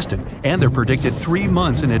consistent, and they're predicted 3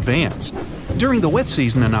 months in advance. During the wet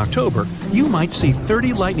season in October, you might see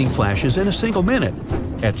 30 lightning flashes in a single minute.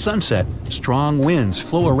 At sunset, strong winds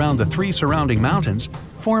flow around the 3 surrounding mountains,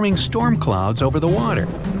 forming storm clouds over the water.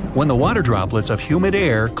 When the water droplets of humid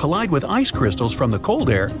air collide with ice crystals from the cold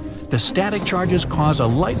air, the static charges cause a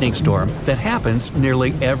lightning storm that happens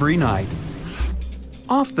nearly every night.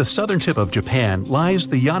 Off the southern tip of Japan lies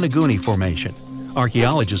the Yonaguni Formation.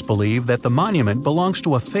 Archaeologists believe that the monument belongs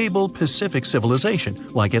to a fabled Pacific civilization,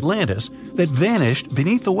 like Atlantis, that vanished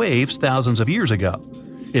beneath the waves thousands of years ago.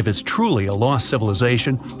 If it's truly a lost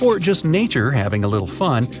civilization, or just nature having a little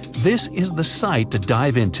fun, this is the site to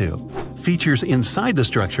dive into. Features inside the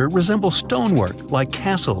structure resemble stonework like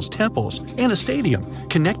castles, temples, and a stadium,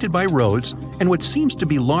 connected by roads and what seems to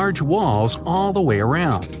be large walls all the way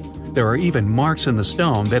around. There are even marks in the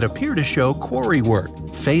stone that appear to show quarry work,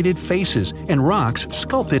 faded faces, and rocks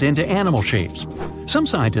sculpted into animal shapes. Some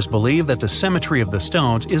scientists believe that the symmetry of the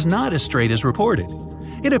stones is not as straight as reported.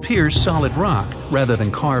 It appears solid rock rather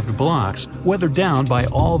than carved blocks weathered down by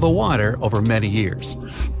all the water over many years.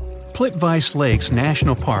 Plitvice Lakes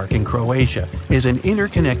National Park in Croatia is an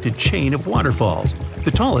interconnected chain of waterfalls, the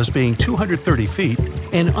tallest being 230 feet,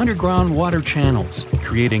 and underground water channels,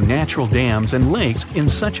 creating natural dams and lakes in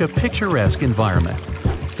such a picturesque environment.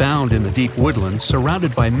 Found in the deep woodlands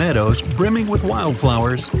surrounded by meadows brimming with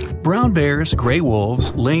wildflowers, brown bears, gray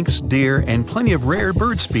wolves, lynx, deer, and plenty of rare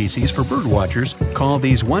bird species for birdwatchers call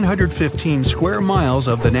these 115 square miles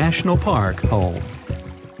of the national park home.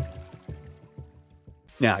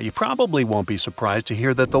 Now, you probably won't be surprised to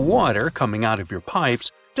hear that the water coming out of your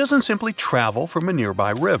pipes doesn't simply travel from a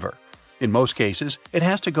nearby river. In most cases, it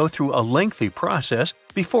has to go through a lengthy process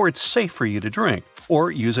before it's safe for you to drink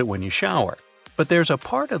or use it when you shower. But there's a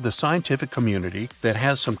part of the scientific community that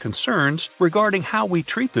has some concerns regarding how we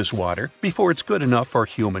treat this water before it's good enough for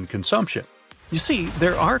human consumption. You see,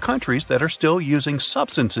 there are countries that are still using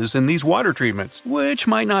substances in these water treatments, which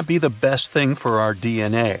might not be the best thing for our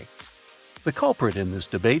DNA. The culprit in this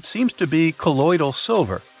debate seems to be colloidal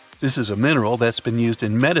silver. This is a mineral that's been used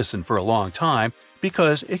in medicine for a long time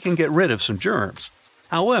because it can get rid of some germs.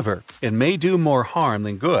 However, it may do more harm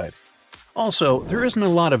than good. Also, there isn't a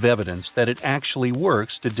lot of evidence that it actually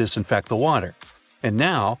works to disinfect the water. And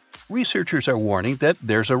now, researchers are warning that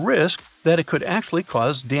there's a risk that it could actually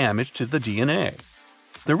cause damage to the DNA.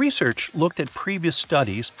 The research looked at previous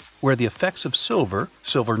studies where the effects of silver,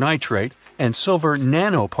 silver nitrate, and silver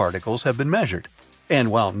nanoparticles have been measured.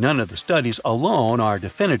 And while none of the studies alone are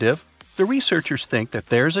definitive, the researchers think that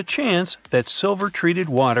there's a chance that silver-treated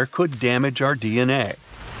water could damage our DNA.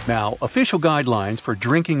 Now, official guidelines for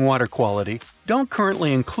drinking water quality don't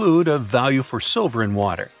currently include a value for silver in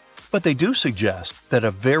water, but they do suggest that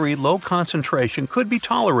a very low concentration could be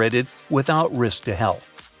tolerated without risk to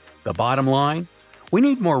health. The bottom line? We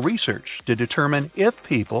need more research to determine if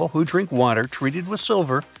people who drink water treated with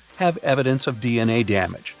silver have evidence of DNA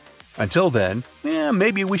damage. Until then,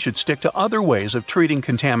 maybe we should stick to other ways of treating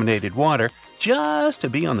contaminated water just to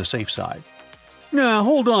be on the safe side. Now,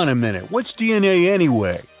 hold on a minute. What's DNA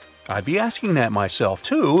anyway? I'd be asking that myself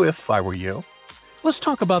too if I were you. Let's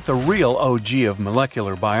talk about the real OG of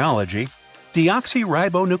molecular biology,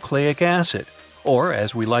 deoxyribonucleic acid, or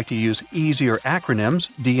as we like to use easier acronyms,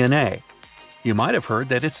 DNA. You might have heard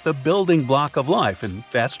that it's the building block of life, and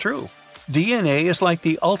that's true. DNA is like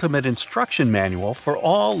the ultimate instruction manual for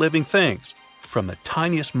all living things, from the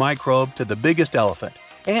tiniest microbe to the biggest elephant,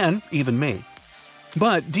 and even me.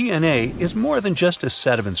 But DNA is more than just a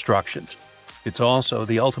set of instructions. It's also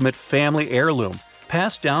the ultimate family heirloom,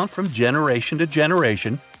 passed down from generation to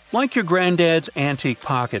generation, like your granddad's antique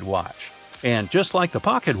pocket watch. And just like the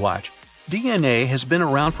pocket watch, DNA has been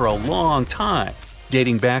around for a long time,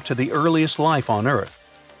 dating back to the earliest life on Earth.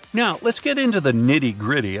 Now, let's get into the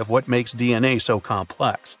nitty-gritty of what makes DNA so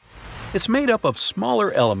complex. It's made up of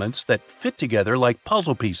smaller elements that fit together like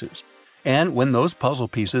puzzle pieces. And when those puzzle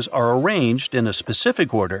pieces are arranged in a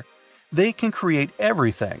specific order, they can create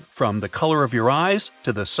everything from the color of your eyes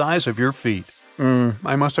to the size of your feet.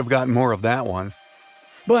 I must have gotten more of that one.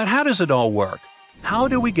 But how does it all work? How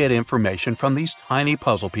do we get information from these tiny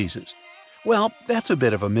puzzle pieces? Well, that's a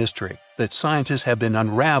bit of a mystery that scientists have been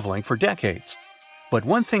unraveling for decades. But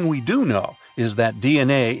one thing we do know is that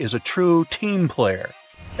DNA is a true team player.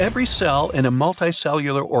 Every cell in a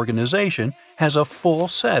multicellular organization has a full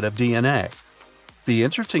set of DNA. The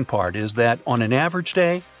interesting part is that on an average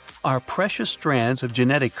day, our precious strands of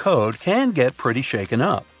genetic code can get pretty shaken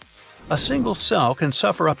up. A single cell can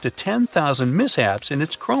suffer up to 10,000 mishaps in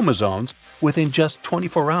its chromosomes within just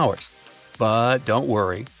 24 hours. But don't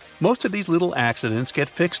worry, most of these little accidents get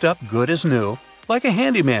fixed up good as new, like a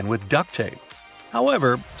handyman with duct tape.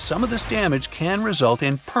 However, some of this damage can result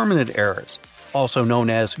in permanent errors, also known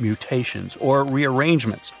as mutations or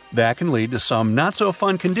rearrangements, that can lead to some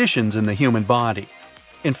not-so-fun conditions in the human body.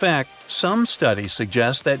 In fact, some studies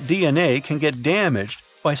suggest that DNA can get damaged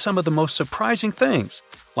by some of the most surprising things,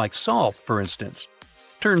 like salt, for instance.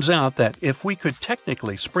 Turns out that if we could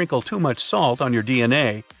technically sprinkle too much salt on your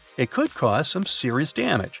DNA, it could cause some serious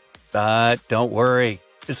damage. But don't worry,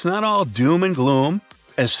 it's not all doom and gloom.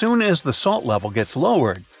 As soon as the salt level gets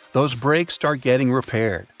lowered, those breaks start getting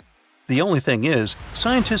repaired. The only thing is,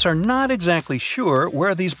 scientists are not exactly sure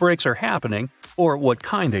where these breaks are happening or what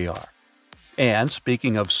kind they are. And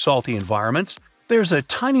speaking of salty environments, there's a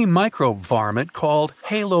tiny microbe varmint called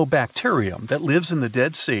halobacterium that lives in the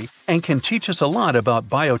Dead Sea and can teach us a lot about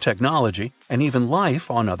biotechnology and even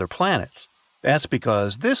life on other planets. That's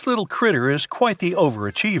because this little critter is quite the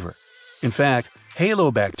overachiever. In fact,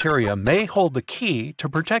 halobacteria may hold the key to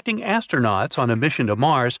protecting astronauts on a mission to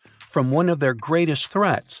Mars from one of their greatest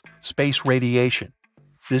threats, space radiation.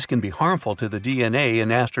 This can be harmful to the DNA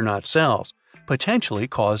in astronaut cells, potentially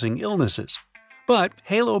causing illnesses. But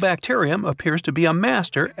Halobacterium appears to be a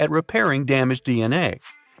master at repairing damaged DNA,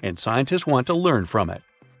 and scientists want to learn from it.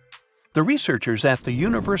 The researchers at the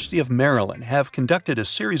University of Maryland have conducted a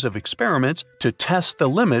series of experiments to test the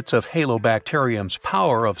limits of Halobacterium's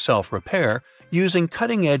power of self-repair using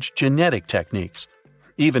cutting-edge genetic techniques.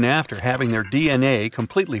 Even after having their DNA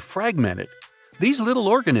completely fragmented, these little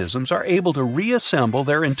organisms are able to reassemble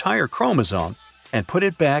their entire chromosome and put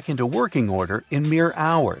it back into working order in mere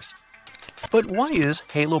hours. But why is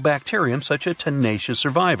Halobacterium such a tenacious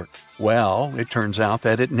survivor? Well, it turns out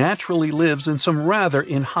that it naturally lives in some rather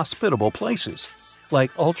inhospitable places,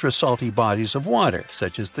 like ultra-salty bodies of water,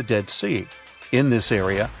 such as the Dead Sea. In this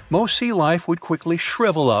area, most sea life would quickly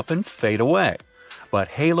shrivel up and fade away. But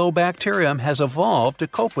Halobacterium has evolved to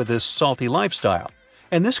cope with this salty lifestyle,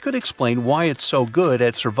 and this could explain why it's so good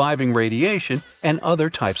at surviving radiation and other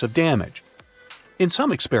types of damage. In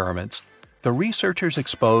some experiments, the researchers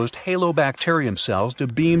exposed Halobacterium cells to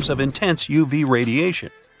beams of intense UV radiation,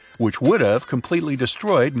 which would have completely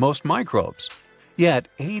destroyed most microbes. Yet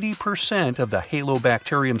 80% of the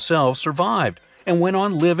Halobacterium cells survived and went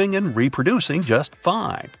on living and reproducing just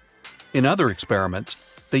fine. In other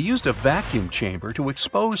experiments, they used a vacuum chamber to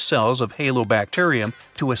expose cells of Halobacterium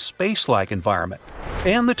to a space-like environment,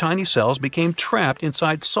 and the tiny cells became trapped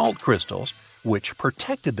inside salt crystals, which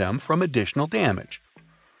protected them from additional damage.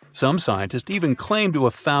 Some scientists even claim to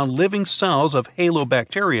have found living cells of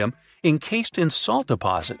Halobacterium encased in salt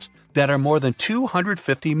deposits that are more than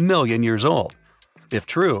 250 million years old. If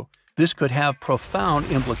true, this could have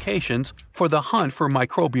profound implications for the hunt for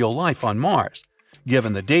microbial life on Mars,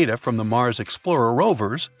 given the data from the Mars Explorer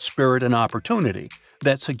rovers Spirit and Opportunity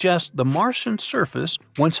that suggest the Martian surface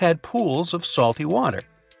once had pools of salty water.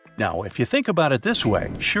 Now, if you think about it this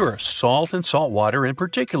way, sure, salt and salt water in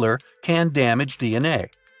particular can damage DNA.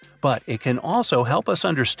 But it can also help us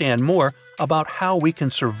understand more about how we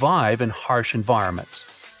can survive in harsh environments.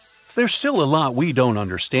 There's still a lot we don't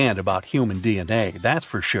understand about human DNA, that's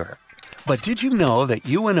for sure. But did you know that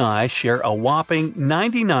you and I share a whopping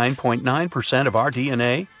 99.9% of our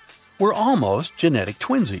DNA? We're almost genetic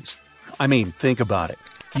twinsies. I mean, think about it.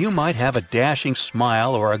 You might have a dashing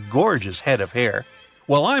smile or a gorgeous head of hair,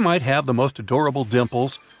 while I might have the most adorable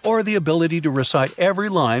dimples or the ability to recite every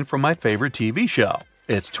line from my favorite TV show.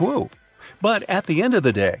 It's true. But at the end of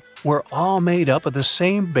the day, we're all made up of the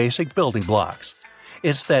same basic building blocks.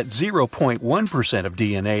 It's that 0.1% of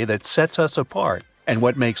DNA that sets us apart and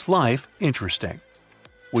what makes life interesting.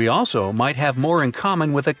 We also might have more in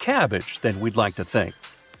common with a cabbage than we'd like to think.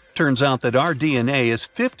 Turns out that our DNA is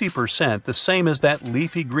 50% the same as that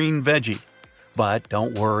leafy green veggie. But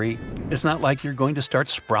don't worry, it's not like you're going to start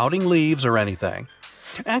sprouting leaves or anything.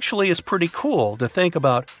 Actually, it's pretty cool to think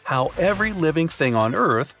about how every living thing on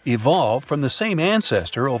Earth evolved from the same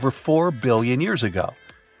ancestor over 4 billion years ago.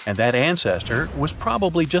 And that ancestor was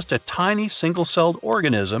probably just a tiny single-celled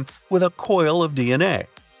organism with a coil of DNA.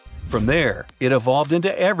 From there, it evolved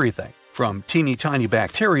into everything, from teeny-tiny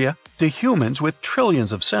bacteria to humans with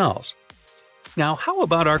trillions of cells. Now, how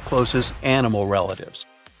about our closest animal relatives?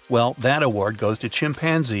 Well, that award goes to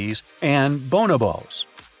chimpanzees and bonobos.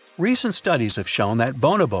 Recent studies have shown that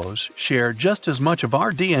bonobos share just as much of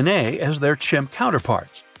our DNA as their chimp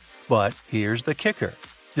counterparts. But here's the kicker.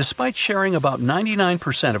 Despite sharing about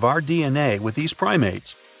 99% of our DNA with these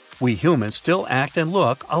primates, we humans still act and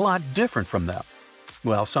look a lot different from them.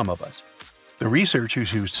 Well, some of us. The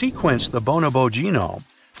researchers who sequenced the bonobo genome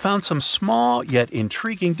found some small yet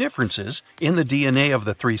intriguing differences in the DNA of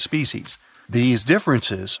the three species. These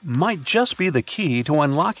differences might just be the key to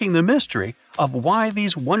unlocking the mystery of why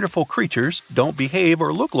these wonderful creatures don't behave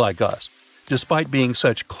or look like us, despite being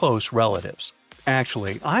such close relatives.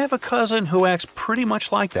 Actually, I have a cousin who acts pretty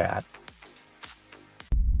much like that.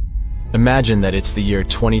 Imagine that it's the year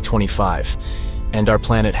 2025, and our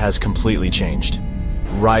planet has completely changed.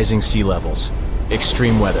 Rising sea levels,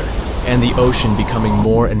 extreme weather, and the ocean becoming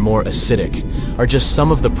more and more acidic are just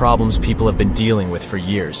some of the problems people have been dealing with for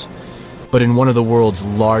years. But in one of the world's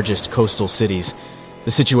largest coastal cities,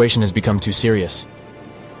 the situation has become too serious.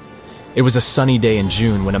 It was a sunny day in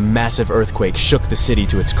June when a massive earthquake shook the city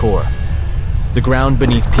to its core. The ground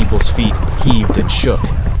beneath people's feet heaved and shook,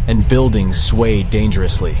 and buildings swayed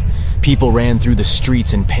dangerously. People ran through the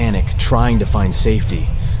streets in panic, trying to find safety.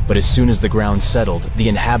 But as soon as the ground settled, the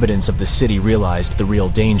inhabitants of the city realized the real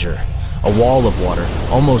danger. A wall of water,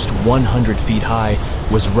 almost 100 feet high,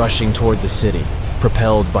 was rushing toward the city,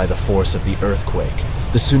 propelled by the force of the earthquake.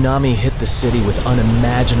 The tsunami hit the city with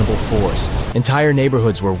unimaginable force. Entire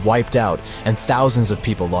neighborhoods were wiped out, and thousands of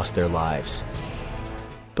people lost their lives.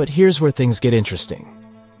 But here's where things get interesting.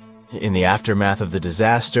 In the aftermath of the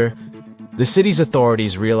disaster, the city's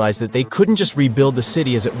authorities realized that they couldn't just rebuild the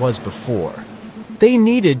city as it was before. They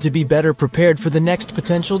needed to be better prepared for the next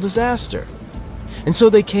potential disaster. And so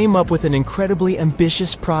they came up with an incredibly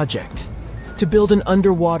ambitious project to build an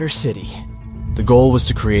underwater city. The goal was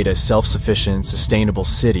to create a self-sufficient, sustainable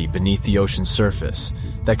city beneath the ocean's surface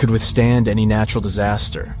that could withstand any natural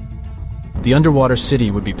disaster. The underwater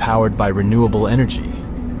city would be powered by renewable energy,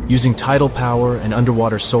 using tidal power and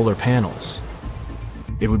underwater solar panels.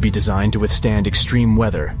 It would be designed to withstand extreme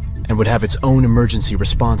weather and would have its own emergency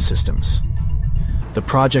response systems. The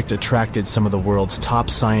project attracted some of the world's top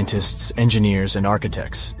scientists, engineers, and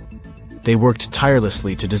architects. They worked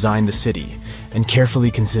tirelessly to design the city and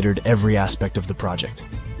carefully considered every aspect of the project.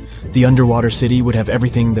 The underwater city would have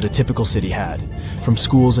everything that a typical city had, from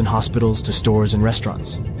schools and hospitals to stores and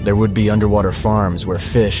restaurants. There would be underwater farms where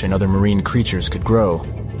fish and other marine creatures could grow.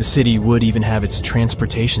 The city would even have its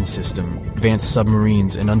transportation system, advanced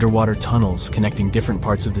submarines, and underwater tunnels connecting different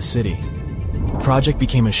parts of the city. The project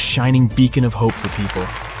became a shining beacon of hope for people.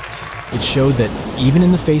 It showed that even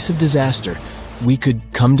in the face of disaster, we could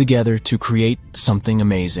come together to create something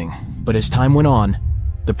amazing. But as time went on,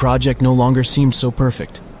 the project no longer seemed so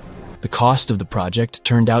perfect. The cost of the project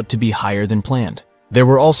turned out to be higher than planned. There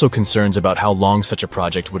were also concerns about how long such a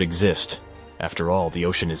project would exist. After all, the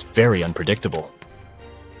ocean is very unpredictable.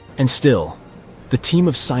 And still, the team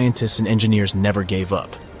of scientists and engineers never gave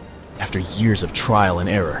up. After years of trial and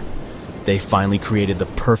error, they finally created the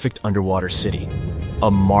perfect underwater city,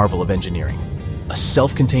 a marvel of engineering, a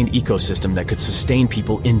self-contained ecosystem that could sustain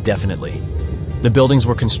people indefinitely. The buildings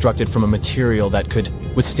were constructed from a material that could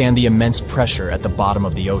withstand the immense pressure at the bottom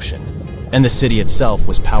of the ocean, and the city itself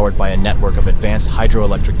was powered by a network of advanced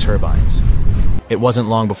hydroelectric turbines. It wasn't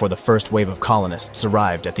long before the first wave of colonists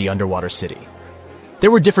arrived at the underwater city.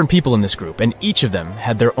 There were different people in this group, and each of them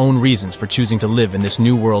had their own reasons for choosing to live in this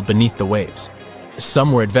new world beneath the waves.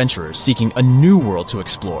 Some were adventurers seeking a new world to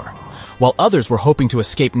explore, while others were hoping to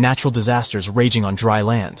escape natural disasters raging on dry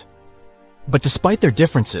land. But despite their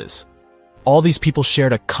differences, all these people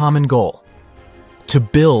shared a common goal: to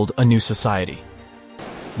build a new society,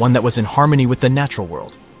 one that was in harmony with the natural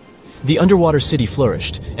world. The underwater city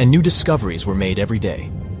flourished, and new discoveries were made every day.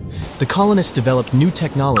 The colonists developed new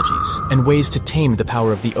technologies and ways to tame the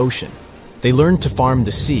power of the ocean. They learned to farm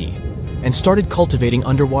the sea and started cultivating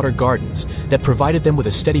underwater gardens that provided them with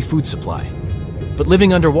a steady food supply. But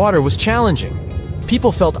living underwater was challenging.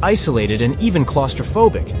 People felt isolated and even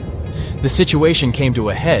claustrophobic. The situation came to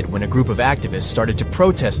a head when a group of activists started to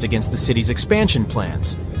protest against the city's expansion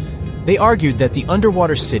plans. They argued that the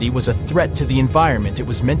underwater city was a threat to the environment it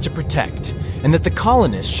was meant to protect, and that the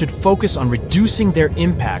colonists should focus on reducing their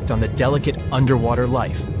impact on the delicate underwater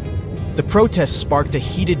life. The protests sparked a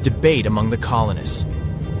heated debate among the colonists.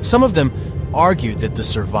 Some of them argued that the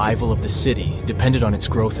survival of the city depended on its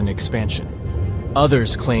growth and expansion.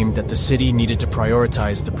 Others claimed that the city needed to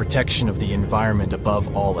prioritize the protection of the environment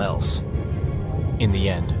above all else. In the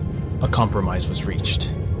end, a compromise was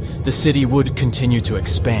reached. The city would continue to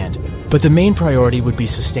expand, but the main priority would be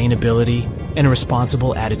sustainability and a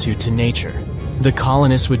responsible attitude to nature. The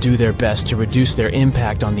colonists would do their best to reduce their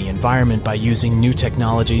impact on the environment by using new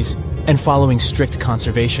technologies and following strict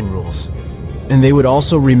conservation rules. And they would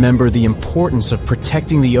also remember the importance of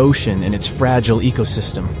protecting the ocean and its fragile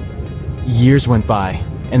ecosystem. Years went by,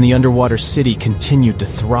 and the underwater city continued to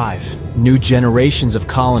thrive. New generations of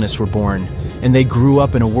colonists were born, and they grew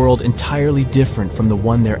up in a world entirely different from the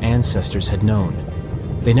one their ancestors had known.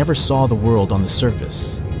 They never saw the world on the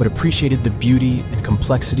surface, but appreciated the beauty and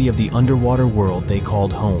complexity of the underwater world they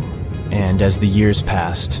called home. And as the years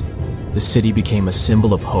passed, the city became a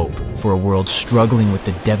symbol of hope for a world struggling with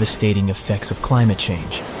the devastating effects of climate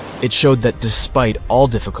change. It showed that despite all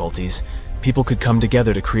difficulties, people could come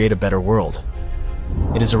together to create a better world.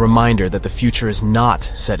 It is a reminder that the future is not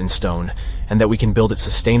set in stone, and that we can build it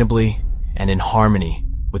sustainably and in harmony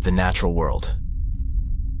with the natural world.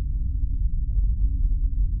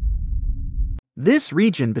 This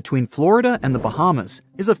region between Florida and the Bahamas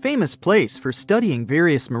is a famous place for studying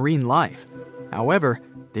various marine life. However,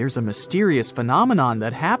 there's a mysterious phenomenon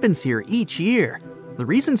that happens here each year, the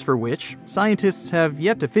reasons for which scientists have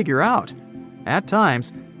yet to figure out. At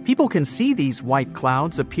times, people can see these white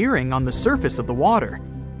clouds appearing on the surface of the water.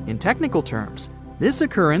 In technical terms, this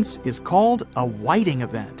occurrence is called a whiting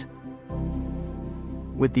event.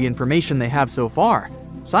 With the information they have so far,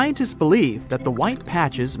 scientists believe that the white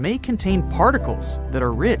patches may contain particles that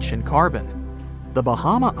are rich in carbon. The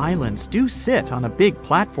Bahama Islands do sit on a big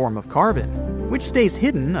platform of carbon, which stays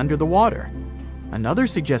hidden under the water. Another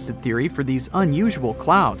suggested theory for these unusual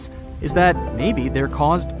clouds is that maybe they're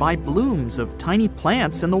caused by blooms of tiny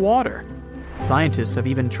plants in the water. Scientists have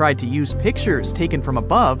even tried to use pictures taken from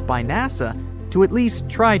above by NASA to at least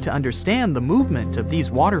try to understand the movement of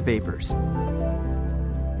these water vapors.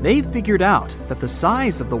 They've figured out that the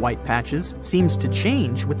size of the white patches seems to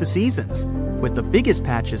change with the seasons, with the biggest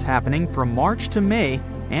patches happening from March to May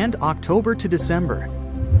and October to December.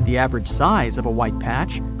 The average size of a white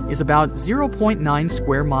patch is about 0.9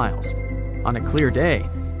 square miles. On a clear day,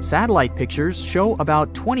 satellite pictures show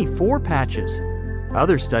about 24 patches.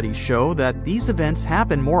 Other studies show that these events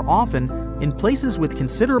happen more often in places with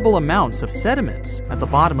considerable amounts of sediments at the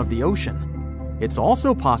bottom of the ocean. It's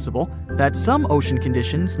also possible that some ocean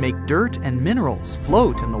conditions make dirt and minerals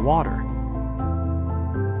float in the water.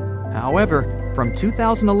 However, from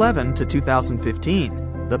 2011 to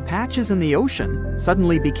 2015, the patches in the ocean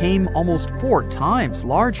suddenly became almost 4 times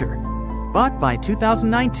larger. But by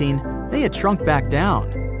 2019, they had shrunk back down.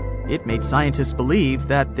 It made scientists believe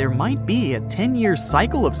that there might be a 10-year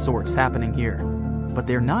cycle of sorts happening here, but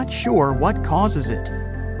they're not sure what causes it.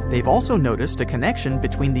 They've also noticed a connection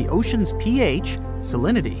between the ocean's pH,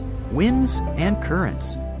 salinity, winds, and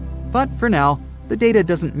currents. But for now, the data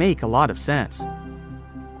doesn't make a lot of sense.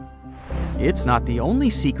 It's not the only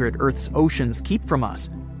secret Earth's oceans keep from us.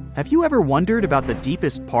 Have you ever wondered about the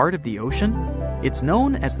deepest part of the ocean? It's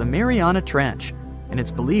known as the Mariana Trench, and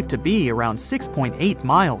it's believed to be around 6.8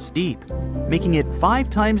 miles deep, making it 5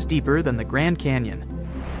 times deeper than the Grand Canyon.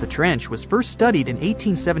 The trench was first studied in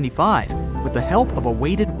 1875 with the help of a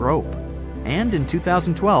weighted rope. And in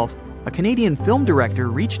 2012, a Canadian film director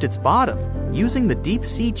reached its bottom using the Deep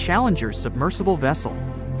Sea Challenger submersible vessel.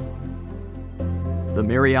 The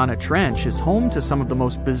Mariana Trench is home to some of the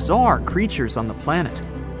most bizarre creatures on the planet,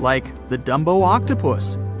 like the Dumbo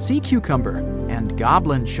octopus, sea cucumber, and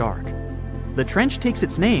goblin shark. The trench takes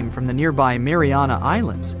its name from the nearby Mariana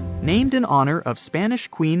Islands, named in honor of Spanish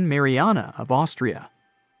Queen Mariana of Austria.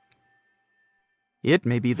 It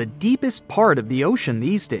may be the deepest part of the ocean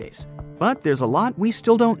these days, but there's a lot we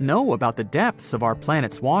still don't know about the depths of our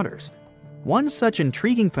planet's waters. One such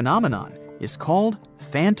intriguing phenomenon is called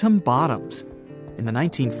phantom bottoms. In the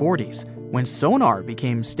 1940s, when sonar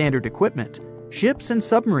became standard equipment, ships and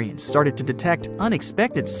submarines started to detect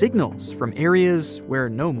unexpected signals from areas where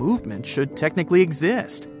no movement should technically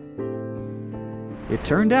exist. It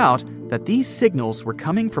turned out that these signals were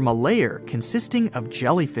coming from a layer consisting of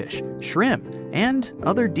jellyfish, shrimp, and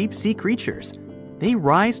other deep-sea creatures. They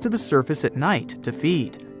rise to the surface at night to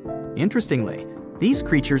feed. Interestingly, these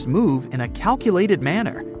creatures move in a calculated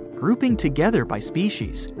manner, grouping together by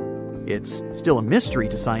species. It's still a mystery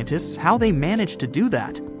to scientists how they manage to do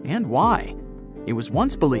that and why. It was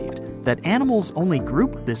once believed that animals only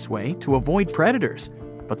grouped this way to avoid predators,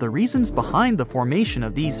 but the reasons behind the formation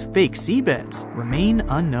of these fake seabeds remain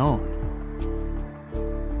unknown.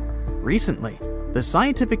 Recently, the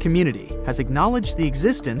scientific community has acknowledged the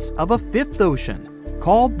existence of a 5th ocean,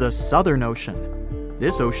 called the Southern Ocean.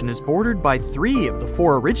 This ocean is bordered by 3 of the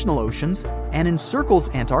 4 original oceans and encircles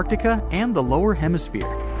Antarctica and the lower hemisphere,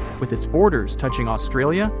 with its borders touching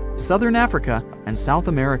Australia, Southern Africa, and South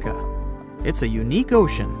America. It's a unique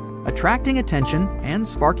ocean, attracting attention and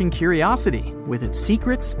sparking curiosity with its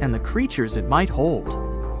secrets and the creatures it might hold.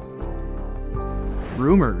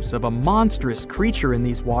 Rumors of a monstrous creature in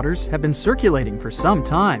these waters have been circulating for some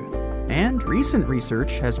time, and recent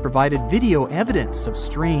research has provided video evidence of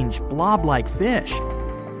strange blob-like fish.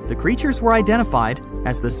 The creatures were identified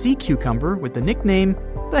as the sea cucumber with the nickname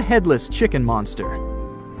the headless chicken monster.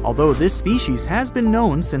 Although this species has been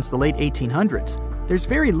known since the late 1800s, there's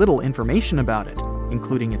very little information about it,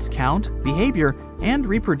 including its count, behavior, and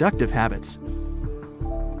reproductive habits.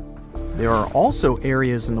 There are also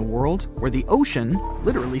areas in the world where the ocean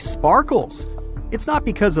literally sparkles. It's not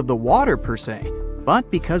because of the water per se, but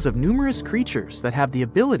because of numerous creatures that have the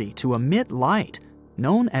ability to emit light,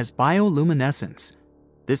 known as bioluminescence.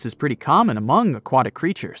 This is pretty common among aquatic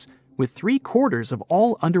creatures, with 3/4 of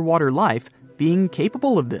all underwater life being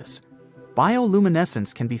capable of this.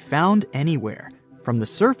 Bioluminescence can be found anywhere, from the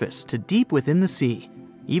surface to deep within the sea,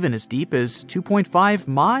 even as deep as 2.5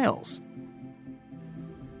 miles.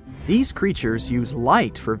 These creatures use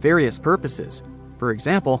light for various purposes, for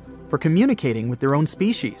example, for communicating with their own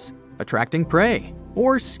species, attracting prey,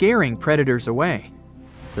 or scaring predators away.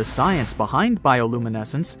 The science behind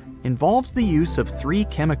bioluminescence involves the use of 3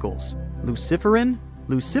 chemicals: luciferin,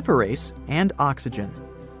 luciferase, and oxygen.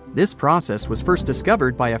 This process was first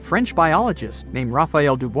discovered by a French biologist named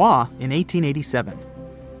Raphael Dubois in 1887.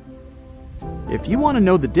 If you want to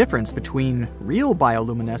know the difference between real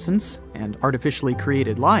bioluminescence and artificially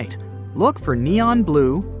created light, Look for neon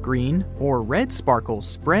blue, green, or red sparkles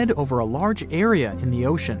spread over a large area in the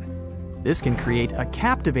ocean. This can create a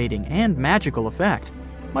captivating and magical effect,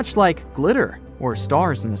 much like glitter or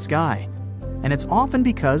stars in the sky. And it's often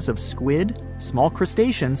because of squid, small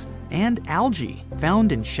crustaceans, and algae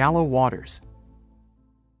found in shallow waters.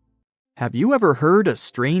 Have you ever heard a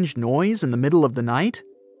strange noise in the middle of the night?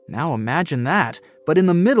 Now imagine that, but in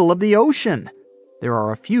the middle of the ocean. There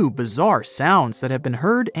are a few bizarre sounds that have been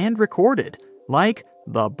heard and recorded, like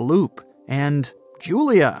the bloop and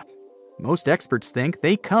Julia. Most experts think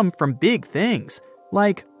they come from big things,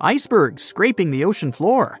 like icebergs scraping the ocean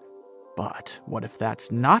floor. But what if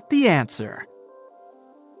that's not the answer?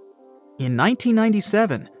 In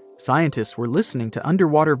 1997, scientists were listening to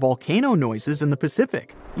underwater volcano noises in the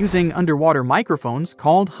Pacific using underwater microphones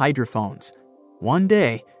called hydrophones. One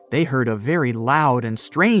day, they heard a very loud and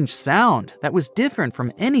strange sound that was different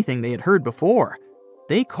from anything they had heard before.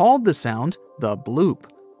 They called the sound the bloop.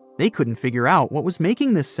 They couldn't figure out what was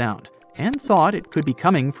making this sound and thought it could be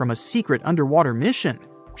coming from a secret underwater mission,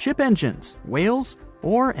 ship engines, whales,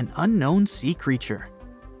 or an unknown sea creature.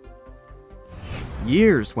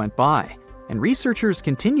 Years went by, and researchers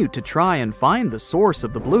continued to try and find the source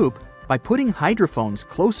of the bloop by putting hydrophones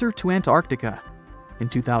closer to Antarctica. In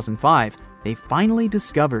 2005, they finally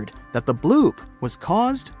discovered that the bloop was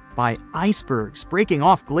caused by icebergs breaking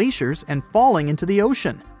off glaciers and falling into the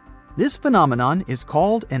ocean. This phenomenon is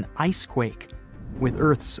called an icequake. With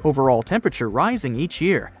Earth's overall temperature rising each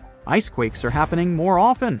year, icequakes are happening more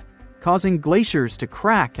often, causing glaciers to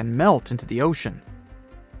crack and melt into the ocean.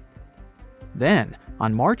 Then,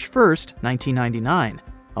 on March 1, 1999,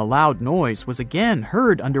 a loud noise was again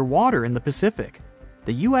heard underwater in the Pacific.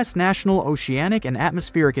 The U.S. National Oceanic and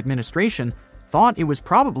Atmospheric Administration thought it was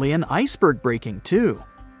probably an iceberg breaking too.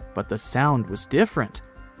 But the sound was different.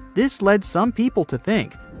 This led some people to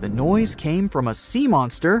think the noise came from a sea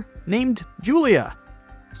monster named Julia.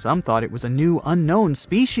 Some thought it was a new unknown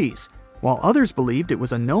species, while others believed it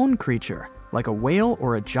was a known creature, like a whale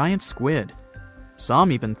or a giant squid.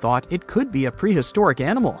 Some even thought it could be a prehistoric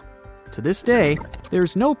animal. To this day,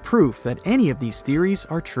 there's no proof that any of these theories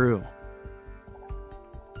are true.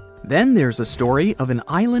 Then there's a story of an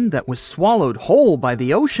island that was swallowed whole by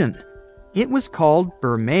the ocean. It was called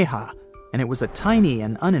Bermeja, and it was a tiny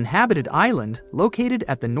and uninhabited island located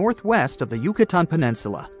at the northwest of the Yucatan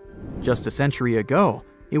Peninsula. Just a century ago,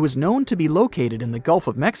 it was known to be located in the Gulf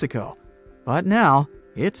of Mexico, but now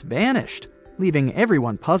it's vanished, leaving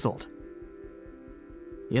everyone puzzled.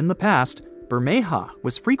 In the past, Bermeja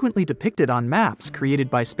was frequently depicted on maps created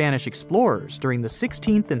by Spanish explorers during the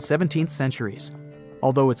 16th and 17th centuries.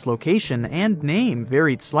 Although its location and name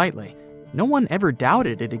varied slightly, no one ever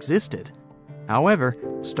doubted it existed. However,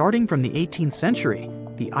 starting from the 18th century,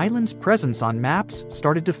 the island's presence on maps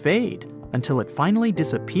started to fade until it finally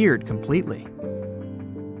disappeared completely.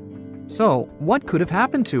 So, what could have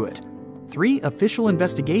happened to it? 3 official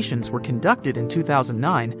investigations were conducted in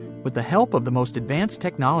 2009 with the help of the most advanced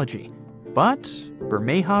technology. But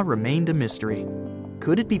Bermeja remained a mystery.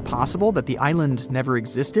 Could it be possible that the island never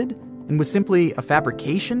existed and was simply a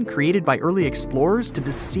fabrication created by early explorers to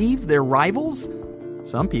deceive their rivals?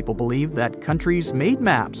 Some people believe that countries made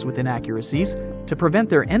maps with inaccuracies to prevent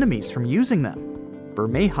their enemies from using them.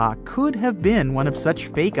 Bermeja could have been one of such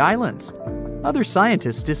fake islands. Other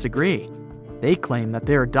scientists disagree. They claim that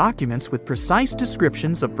there are documents with precise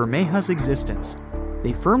descriptions of Bermeja's existence.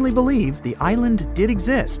 They firmly believe the island did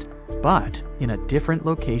exist, but in a different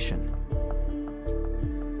location.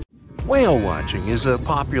 Whale watching is a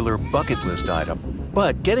popular bucket list item,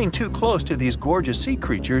 but getting too close to these gorgeous sea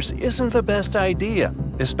creatures isn't the best idea,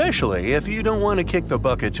 especially if you don't want to kick the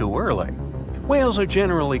bucket too early. Whales are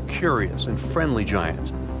generally curious and friendly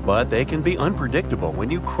giants, but they can be unpredictable when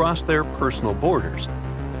you cross their personal borders.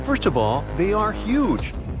 First of all, they are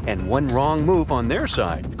huge, and one wrong move on their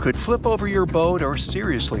side could flip over your boat or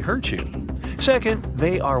seriously hurt you. Second,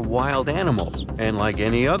 they are wild animals, and like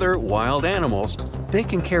any other wild animals, they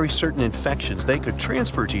can carry certain infections they could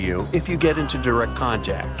transfer to you if you get into direct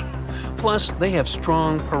contact. Plus, they have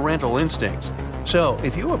strong parental instincts, so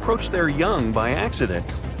if you approach their young by accident,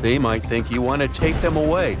 they might think you want to take them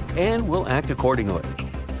away and will act accordingly.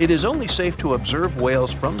 It is only safe to observe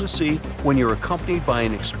whales from the sea when you're accompanied by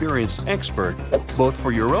an experienced expert, both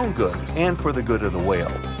for your own good and for the good of the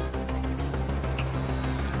whale.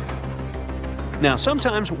 Now,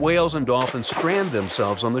 sometimes whales and dolphins strand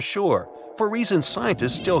themselves on the shore for reasons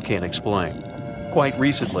scientists still can't explain. Quite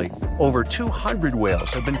recently, over 200 whales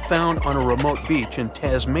have been found on a remote beach in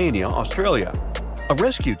Tasmania, Australia. A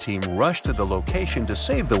rescue team rushed to the location to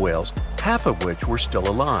save the whales, half of which were still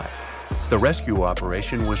alive. The rescue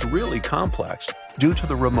operation was really complex due to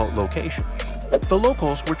the remote location. The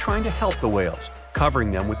locals were trying to help the whales,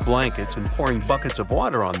 covering them with blankets and pouring buckets of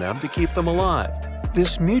water on them to keep them alive.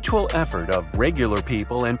 This mutual effort of regular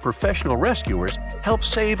people and professional rescuers helped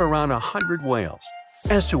save around 100 whales.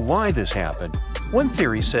 As to why this happened, one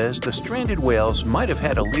theory says the stranded whales might have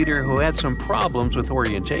had a leader who had some problems with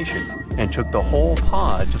orientation and took the whole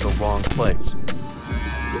pod to the wrong place.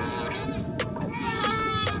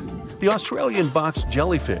 The Australian box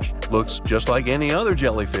jellyfish looks just like any other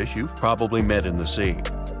jellyfish you've probably met in the sea.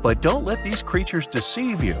 But don't let these creatures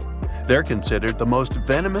deceive you. They're considered the most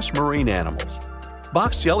venomous marine animals.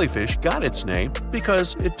 Box jellyfish got its name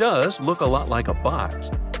because it does look a lot like a box.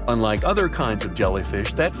 Unlike other kinds of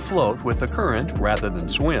jellyfish that float with the current rather than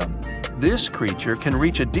swim, this creature can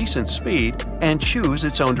reach a decent speed and choose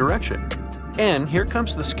its own direction. And here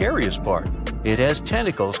comes the scariest part. It has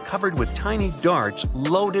tentacles covered with tiny darts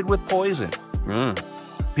loaded with poison.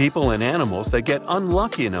 People and animals that get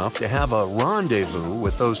unlucky enough to have a rendezvous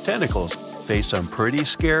with those tentacles face some pretty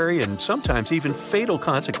scary and sometimes even fatal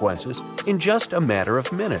consequences in just a matter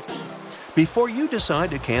of minutes. Before you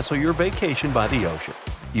decide to cancel your vacation by the ocean,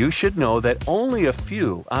 you should know that only a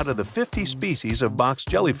few out of the 50 species of box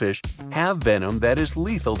jellyfish have venom that is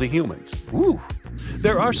lethal to humans. Woo!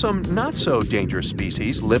 There are some not-so-dangerous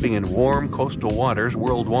species living in warm coastal waters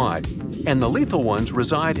worldwide, and the lethal ones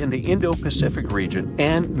reside in the Indo-Pacific region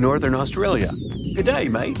and northern Australia. Good day,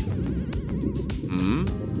 mate.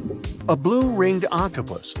 A blue-ringed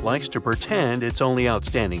octopus likes to pretend its only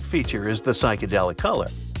outstanding feature is the psychedelic color,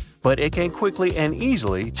 but it can quickly and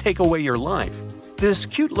easily take away your life. This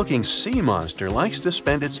cute-looking sea monster likes to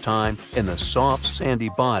spend its time in the soft, sandy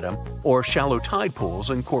bottom or shallow tide pools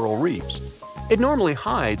and coral reefs. It normally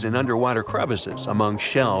hides in underwater crevices among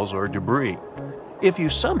shells or debris. If you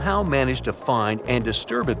somehow manage to find and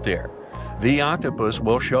disturb it there, the octopus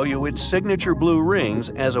will show you its signature blue rings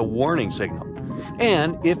as a warning signal.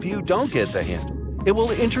 And if you don't get the hint, it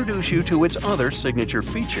will introduce you to its other signature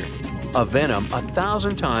feature, a venom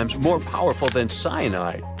 1,000 times more powerful than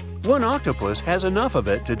cyanide. One octopus has enough of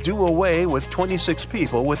it to do away with 26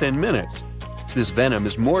 people within minutes. This venom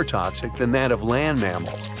is more toxic than that of land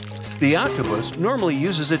mammals. The octopus normally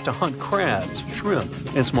uses it to hunt crabs, shrimp,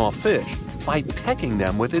 and small fish by pecking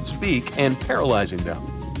them with its beak and paralyzing them.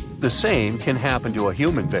 The same can happen to a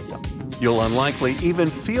human victim. You'll unlikely even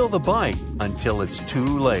feel the bite until it's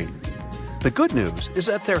too late. The good news is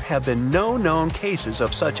that there have been no known cases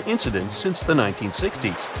of such incidents since the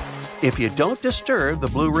 1960s. If you don't disturb the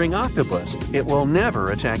blue ring octopus, it will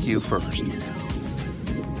never attack you first.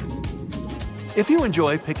 If you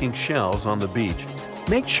enjoy picking shells on the beach,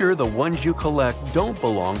 make sure the ones you collect don't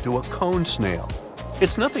belong to a cone snail.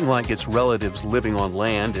 It's nothing like its relatives living on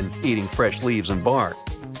land and eating fresh leaves and bark.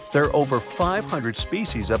 There are over 500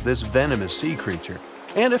 species of this venomous sea creature,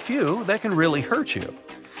 and a few that can really hurt you.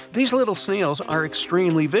 These little snails are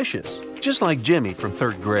extremely vicious, just like Jimmy from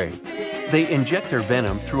 3rd grade. They inject their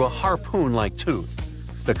venom through a harpoon-like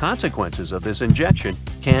tooth. The consequences of this injection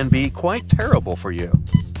can be quite terrible for you.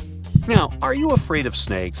 Now, are you afraid of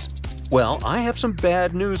snakes? Well, I have some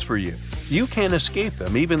bad news for you. You can't escape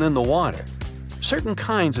them even in the water. Certain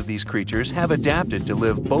kinds of these creatures have adapted to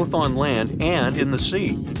live both on land and in the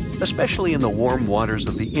sea, especially in the warm waters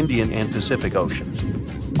of the Indian and Pacific Oceans.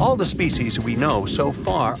 All the species we know so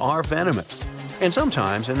far are venomous, and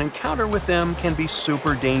sometimes an encounter with them can be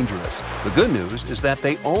super dangerous. The good news is that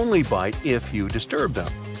they only bite if you disturb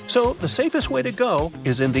them. So the safest way to go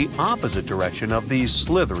is in the opposite direction of these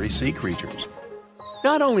slithery sea creatures.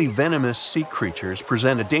 Not only venomous sea creatures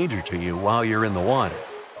present a danger to you while you're in the water,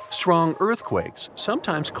 strong earthquakes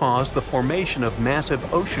sometimes cause the formation of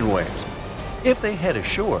massive ocean waves. If they head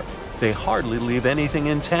ashore, they hardly leave anything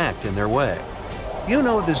intact in their way. You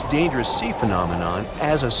know this dangerous sea phenomenon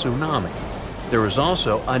as a tsunami. There is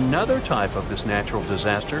also another type of this natural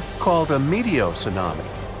disaster called a meteotsunami.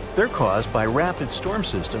 They're caused by rapid storm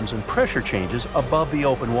systems and pressure changes above the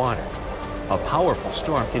open water. A powerful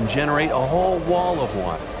storm can generate a whole wall of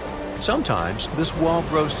water. Sometimes this wall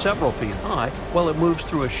grows several feet high while it moves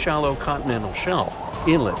through a shallow continental shelf,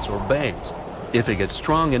 inlets, or bays. If it gets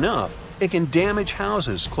strong enough, it can damage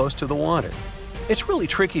houses close to the water. It's really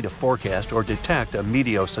tricky to forecast or detect a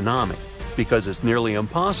meteotsunami because it's nearly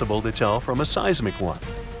impossible to tell from a seismic one.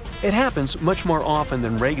 It happens much more often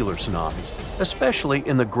than regular tsunamis, especially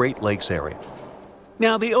in the Great Lakes area.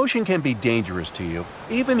 Now, the ocean can be dangerous to you,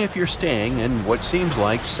 even if you're staying in what seems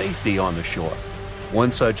like safety on the shore.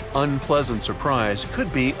 One such unpleasant surprise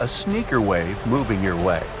could be a sneaker wave moving your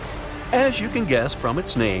way. As you can guess from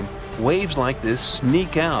its name, waves like this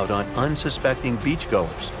sneak out on unsuspecting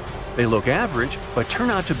beachgoers. They look average, but turn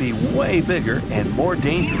out to be way bigger and more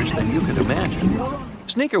dangerous than you could imagine.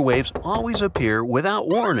 Sneaker waves always appear without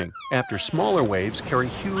warning after smaller waves carry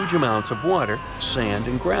huge amounts of water, sand,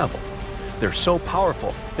 and gravel. They're so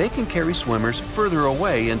powerful, they can carry swimmers further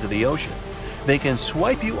away into the ocean. They can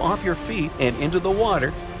swipe you off your feet and into the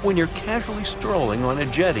water when you're casually strolling on a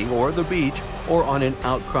jetty or the beach or on an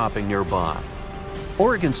outcropping nearby.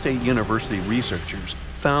 Oregon State University researchers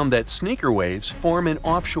found that sneaker waves form in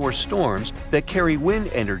offshore storms that carry wind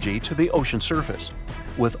energy to the ocean surface.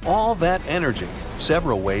 With all that energy,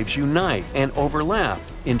 several waves unite and overlap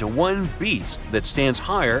into one beast that stands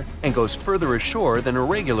higher and goes further ashore than a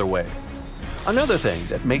regular wave. Another thing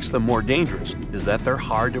that makes them more dangerous is that they're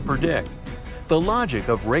hard to predict. The logic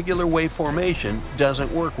of regular wave formation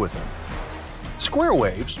doesn't work with them. Square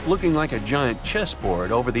waves, looking like a giant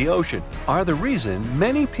chessboard over the ocean, are the reason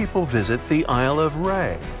many people visit the Isle of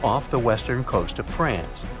Ré off the western coast of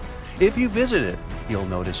France. If you visit it, you'll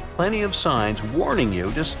notice plenty of signs warning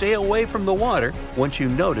you to stay away from the water once you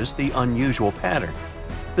notice the unusual pattern.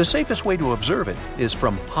 The safest way to observe it is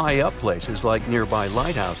from high up places like nearby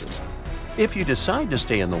lighthouses. If you decide to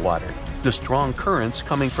stay in the water, the strong currents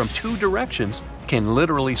coming from two directions can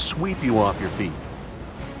literally sweep you off your feet.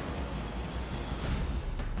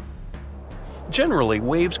 Generally,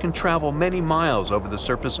 waves can travel many miles over the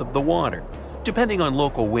surface of the water, depending on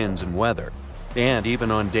local winds and weather. And even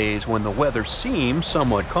on days when the weather seems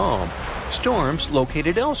somewhat calm, storms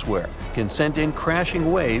located elsewhere can send in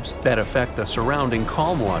crashing waves that affect the surrounding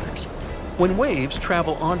calm waters. When waves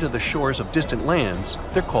travel onto the shores of distant lands,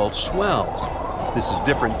 they're called swells. This is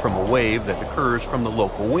different from a wave that occurs from the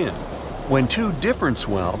local wind. When two different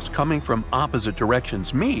swells coming from opposite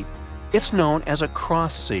directions meet, it's known as a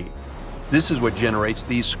cross sea. This is what generates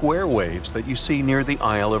these square waves that you see near the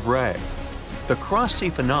Isle of Ré. The cross-sea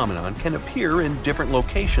phenomenon can appear in different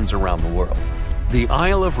locations around the world. The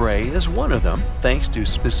Isle of Ré is one of them, thanks to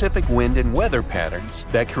specific wind and weather patterns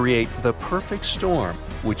that create the perfect storm,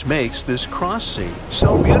 which makes this cross-sea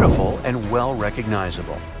so beautiful and well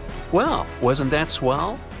recognizable. Well, wasn't that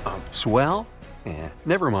swell? Swell?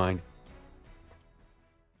 Never mind.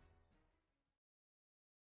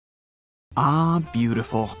 Ah,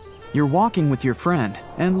 beautiful. You're walking with your friend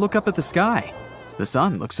and look up at the sky. The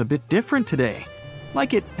sun looks a bit different today,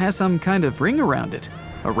 like it has some kind of ring around it,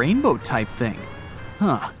 a rainbow type thing.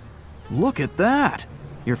 Huh, look at that.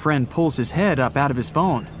 Your friend pulls his head up out of his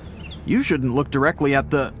phone. You shouldn't look directly at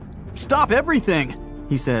the... Stop everything,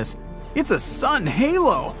 he says. It's a sun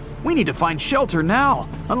halo. We need to find shelter now,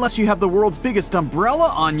 unless you have the world's biggest umbrella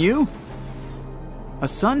on you. A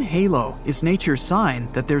sun halo is nature's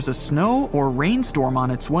sign that there's a snow or rainstorm on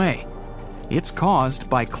its way. It's caused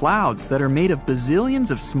by clouds that are made of bazillions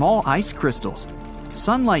of small ice crystals.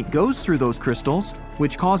 Sunlight goes through those crystals,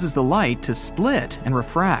 which causes the light to split and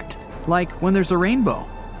refract, like when there's a rainbow.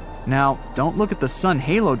 Now, don't look at the sun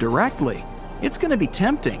halo directly. It's going to be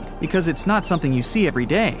tempting because it's not something you see every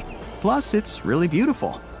day. Plus, it's really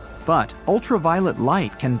beautiful. But ultraviolet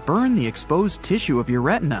light can burn the exposed tissue of your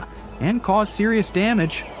retina and cause serious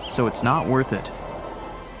damage, so it's not worth it.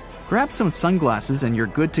 Grab some sunglasses and you're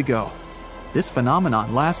good to go. This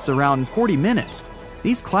phenomenon lasts around 40 minutes.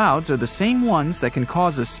 These clouds are the same ones that can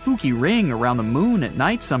cause a spooky ring around the moon at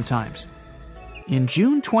night sometimes. In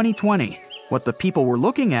June 2020, what the people were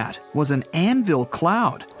looking at was an anvil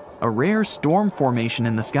cloud, a rare storm formation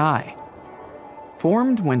in the sky.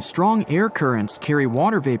 Formed when strong air currents carry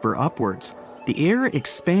water vapor upwards, the air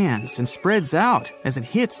expands and spreads out as it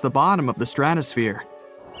hits the bottom of the stratosphere.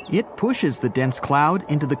 It pushes the dense cloud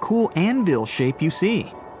into the cool anvil shape you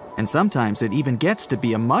see, and sometimes it even gets to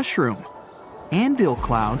be a mushroom. Anvil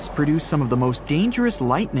clouds produce some of the most dangerous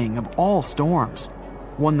lightning of all storms,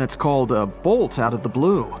 one that's called a bolt out of the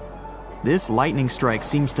blue. This lightning strike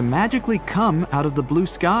seems to magically come out of the blue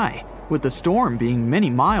sky, with the storm being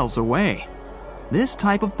many miles away. This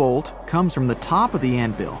type of bolt comes from the top of the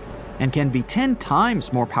anvil and can be 10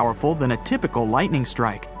 times more powerful than a typical lightning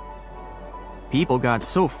strike. People got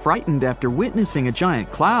so frightened after witnessing a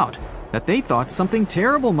giant cloud that they thought something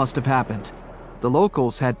terrible must have happened. The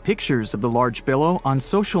locals had pictures of the large billow on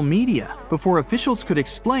social media before officials could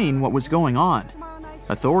explain what was going on.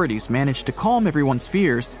 Authorities managed to calm everyone's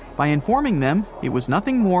fears by informing them it was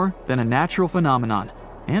nothing more than a natural phenomenon,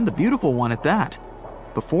 and a beautiful one at that.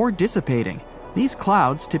 Before dissipating, these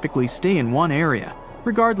clouds typically stay in one area,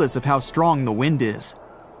 regardless of how strong the wind is.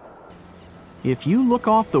 If you look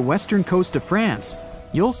off the western coast of France,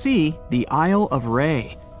 you'll see the Isle of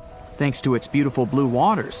Ré. Thanks to its beautiful blue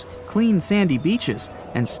waters, clean sandy beaches,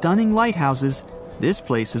 and stunning lighthouses, this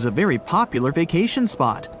place is a very popular vacation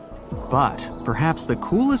spot. But perhaps the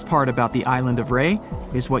coolest part about the island of Ré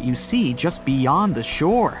is what you see just beyond the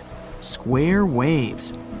shore: square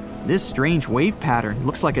waves. This strange wave pattern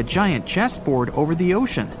looks like a giant chessboard over the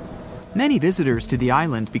ocean. Many visitors to the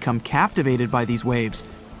island become captivated by these waves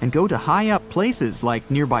and go to high-up places like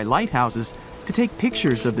nearby lighthouses to take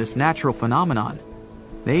pictures of this natural phenomenon.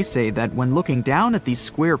 They say that when looking down at these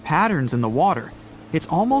square patterns in the water, it's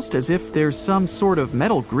almost as if there's some sort of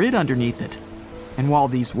metal grid underneath it. And while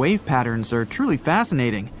these wave patterns are truly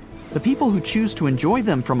fascinating, the people who choose to enjoy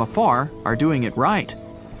them from afar are doing it right.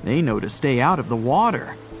 They know to stay out of the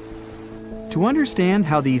water. To understand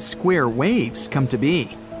how these square waves come to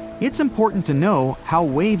be, it's important to know how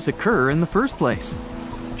waves occur in the first place.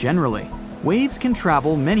 Generally, waves can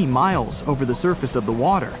travel many miles over the surface of the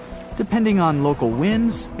water, depending on local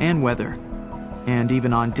winds and weather. And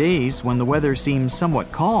even on days when the weather seems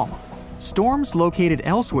somewhat calm, storms located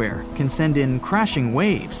elsewhere can send in crashing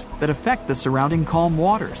waves that affect the surrounding calm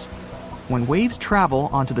waters. When waves travel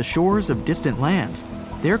onto the shores of distant lands,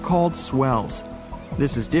 they're called swells.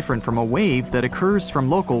 This is different from a wave that occurs from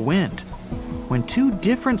local wind. When two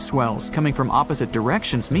different swells coming from opposite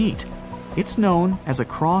directions meet, it's known as a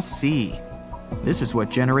cross sea. This is what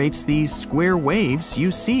generates these square waves you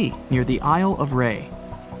see near the Isle of Ré.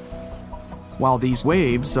 While these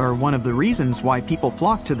waves are one of the reasons why people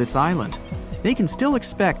flock to this island, they can still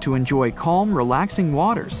expect to enjoy calm, relaxing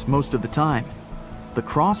waters most of the time. The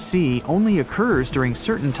cross sea only occurs during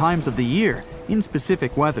certain times of the year in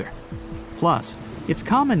specific weather. Plus, it's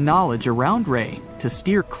common knowledge around Ré to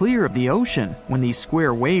steer clear of the ocean when these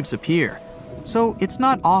square waves appear. So it's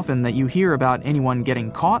not often that you hear about anyone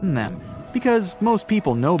getting caught in them, because most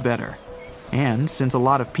people know better. And since a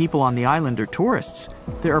lot of people on the island are tourists,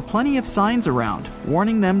 there are plenty of signs around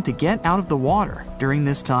warning them to get out of the water during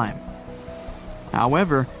this time.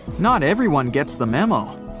 However, not everyone gets the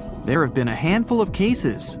memo. There have been a handful of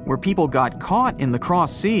cases where people got caught in the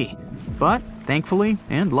cross sea, but thankfully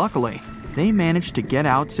and luckily, they managed to get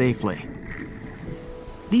out safely.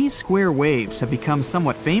 These square waves have become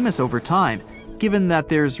somewhat famous over time, given that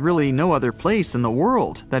there's really no other place in the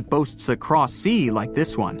world that boasts a cross sea like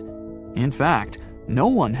this one. In fact, no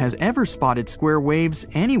one has ever spotted square waves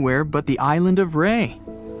anywhere but the island of Ré.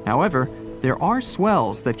 However, there are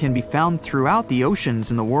swells that can be found throughout the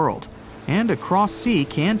oceans in the world, and a cross sea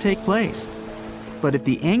can take place. But if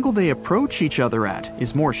the angle they approach each other at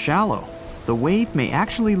is more shallow, the wave may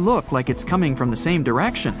actually look like it's coming from the same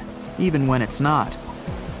direction, even when it's not.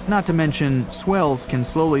 Not to mention, swells can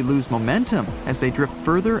slowly lose momentum as they drift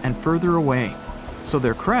further and further away, so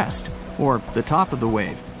their crest, or the top of the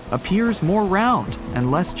wave, appears more round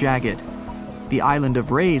and less jagged. The island of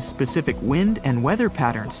Ré's specific wind and weather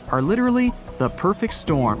patterns are literally the perfect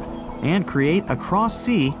storm and create a cross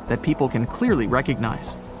sea that people can clearly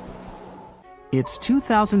recognize. It's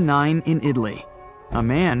 2009 in Italy. A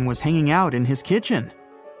man was hanging out in his kitchen.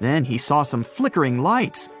 Then he saw some flickering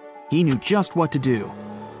lights. He knew just what to do.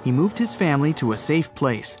 He moved his family to a safe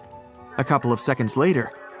place. A couple of seconds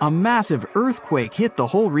later, a massive earthquake hit the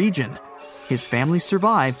whole region. His family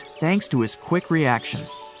survived thanks to his quick reaction.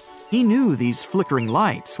 He knew these flickering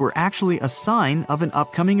lights were actually a sign of an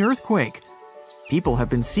upcoming earthquake. People have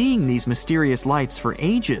been seeing these mysterious lights for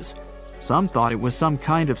ages. Some thought it was some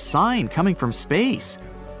kind of sign coming from space.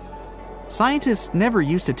 Scientists never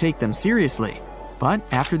used to take them seriously, but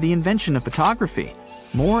after the invention of photography,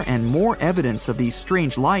 more and more evidence of these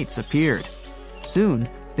strange lights appeared. Soon,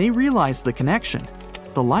 they realized the connection.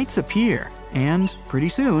 The lights appear, and pretty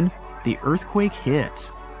soon, the earthquake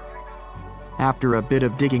hits. After a bit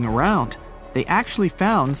of digging around, they actually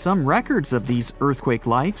found some records of these earthquake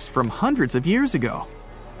lights from hundreds of years ago.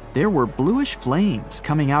 There were bluish flames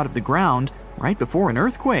coming out of the ground right before an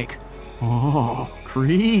earthquake. Oh,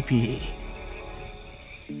 creepy.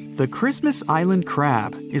 The Christmas Island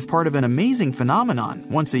crab is part of an amazing phenomenon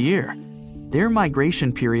once a year. Their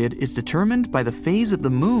migration period is determined by the phase of the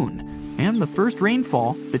moon and the first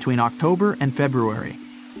rainfall between October and February,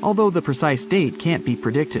 although the precise date can't be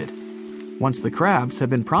predicted. Once the crabs have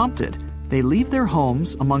been prompted, they leave their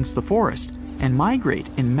homes amongst the forest and migrate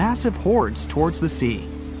in massive hordes towards the sea.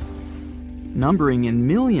 Numbering in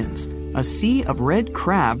millions, a sea of red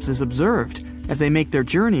crabs is observed as they make their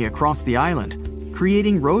journey across the island,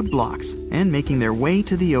 creating roadblocks and making their way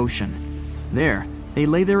to the ocean. There, they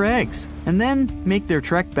lay their eggs and then make their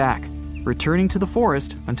trek back, returning to the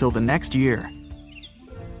forest until the next year.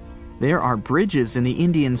 There are bridges in the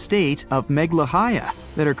Indian state of Meghalaya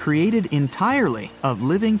that are created entirely of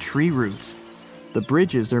living tree roots. The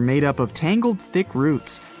bridges are made up of tangled, thick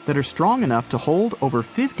roots that are strong enough to hold over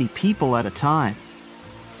 50 people at a time.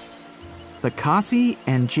 The Khasi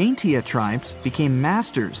and Jaintia tribes became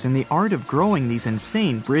masters in the art of growing these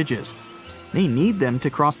insane bridges. They need them to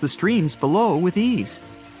cross the streams below with ease.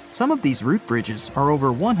 Some of these root bridges are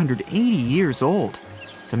over 180 years old.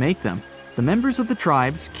 To make them, the members of the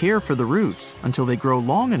tribes care for the roots until they grow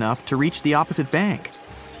long enough to reach the opposite bank.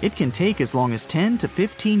 It can take as long as 10 to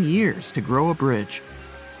 15 years to grow a bridge.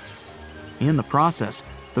 In the process,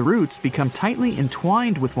 the roots become tightly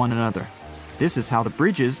entwined with one another. This is how the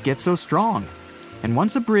bridges get so strong. And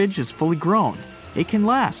once a bridge is fully grown, it can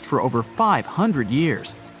last for over 500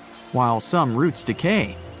 years. While some roots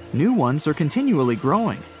decay, new ones are continually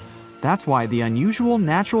growing. That's why the unusual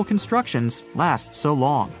natural constructions last so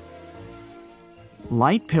long.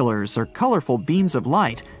 Light pillars are colorful beams of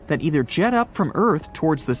light that either jet up from Earth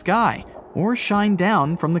towards the sky or shine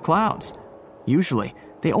down from the clouds. Usually,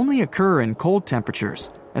 they only occur in cold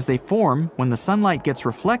temperatures, as they form when the sunlight gets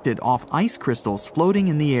reflected off ice crystals floating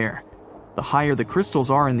in the air. The higher the crystals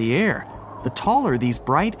are in the air, the taller these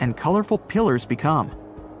bright and colorful pillars become.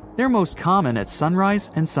 They're most common at sunrise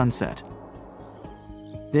and sunset.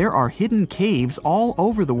 There are hidden caves all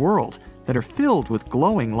over the world that are filled with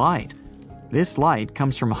glowing light. This light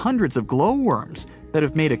comes from hundreds of glowworms that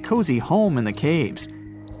have made a cozy home in the caves.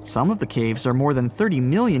 Some of the caves are more than 30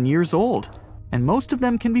 million years old, and most of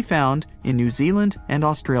them can be found in New Zealand and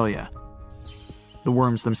Australia. The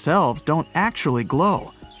worms themselves don't actually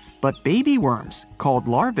glow, but baby worms, called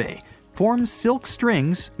larvae, form silk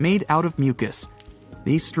strings made out of mucus.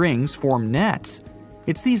 These strings form nets.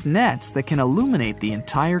 It's these nets that can illuminate the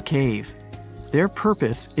entire cave. Their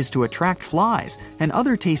purpose is to attract flies and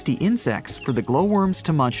other tasty insects for the glowworms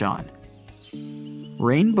to munch on.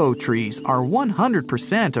 Rainbow trees are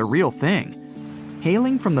 100% a real thing.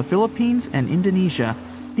 Hailing from the Philippines and Indonesia,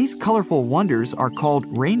 these colorful wonders are called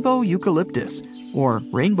rainbow eucalyptus, or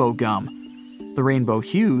rainbow gum. The rainbow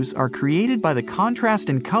hues are created by the contrast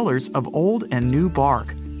in colors of old and new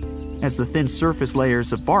bark. As the thin surface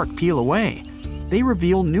layers of bark peel away, they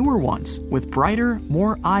reveal newer ones with brighter,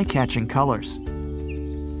 more eye-catching colors.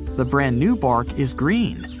 The brand new bark is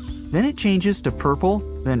green. Then it changes to purple,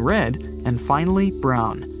 then red, and finally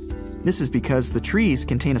brown. This is because the trees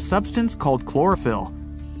contain a substance called chlorophyll.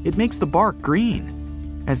 It makes the bark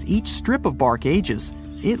green. As each strip of bark ages,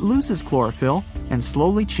 it loses chlorophyll and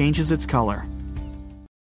slowly changes its color.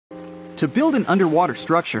 To build an underwater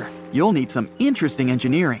structure, you'll need some interesting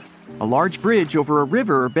engineering. A large bridge over a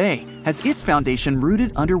river or bay has its foundation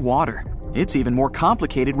rooted underwater. It's even more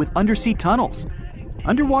complicated with undersea tunnels.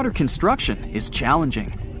 Underwater construction is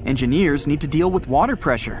challenging. Engineers need to deal with water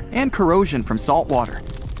pressure and corrosion from salt water.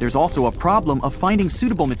 There's also a problem of finding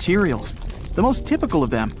suitable materials. The most typical of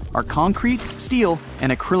them are concrete, steel,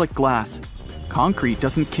 and acrylic glass. Concrete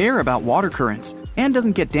doesn't care about water currents and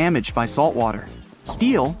doesn't get damaged by salt water.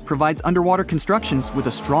 Steel provides underwater constructions with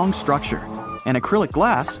a strong structure. And acrylic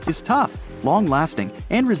glass is tough, long-lasting,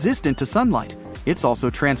 and resistant to sunlight. It's also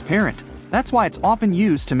transparent. That's why it's often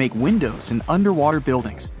used to make windows in underwater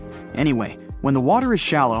buildings. Anyway, when the water is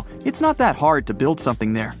shallow, it's not that hard to build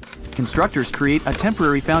something there. Constructors create a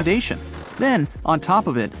temporary foundation. Then, on top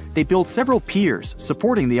of it, they build several piers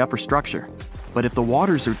supporting the upper structure. But if the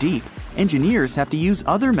waters are deep, engineers have to use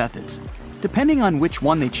other methods. Depending on which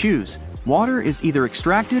one they choose, water is either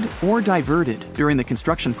extracted or diverted during the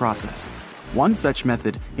construction process. One such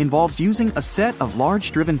method involves using a set of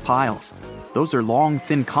large driven piles. Those are long,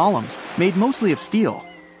 thin columns made mostly of steel,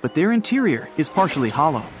 but their interior is partially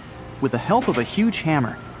hollow. With the help of a huge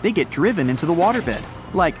hammer, they get driven into the waterbed,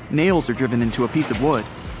 like nails are driven into a piece of wood.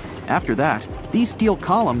 After that, these steel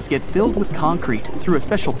columns get filled with concrete through a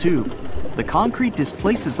special tube. The concrete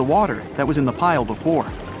displaces the water that was in the pile before.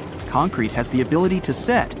 Concrete has the ability to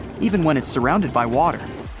set even when it's surrounded by water.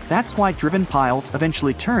 That's why driven piles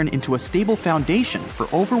eventually turn into a stable foundation for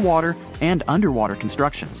overwater and underwater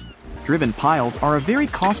constructions. Driven piles are a very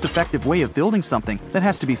cost-effective way of building something that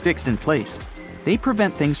has to be fixed in place. They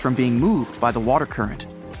prevent things from being moved by the water current.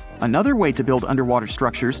 Another way to build underwater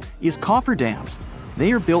structures is cofferdams.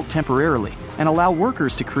 They are built temporarily and allow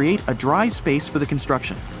workers to create a dry space for the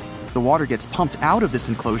construction. The water gets pumped out of this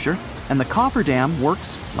enclosure, and the cofferdam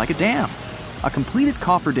works like a dam. A completed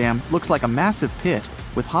cofferdam looks like a massive pit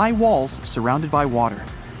with high walls surrounded by water.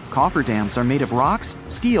 Cofferdams are made of rocks,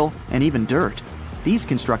 steel, and even dirt. These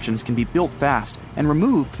constructions can be built fast and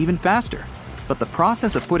removed even faster. But the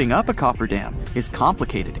process of putting up a cofferdam is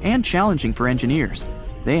complicated and challenging for engineers.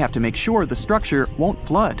 They have to make sure the structure won't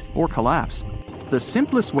flood or collapse. The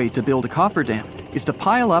simplest way to build a cofferdam is to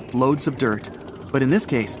pile up loads of dirt. But in this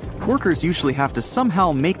case, workers usually have to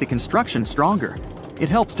somehow make the construction stronger. It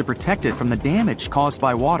helps to protect it from the damage caused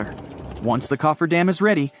by water. Once the cofferdam is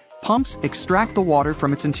ready, Pumps extract the water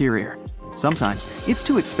from its interior. Sometimes it's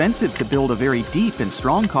too expensive to build a very deep and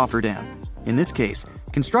strong cofferdam. In this case,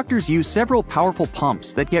 constructors use several powerful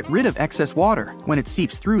pumps that get rid of excess water when it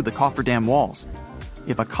seeps through the cofferdam walls.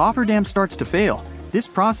 If a cofferdam starts to fail, this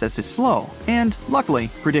process is slow and,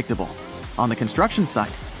 luckily, predictable. On the construction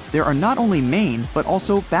site, there are not only main but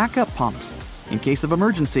also backup pumps. In case of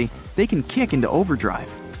emergency, they can kick into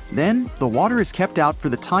overdrive. Then, the water is kept out for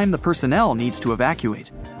the time the personnel needs to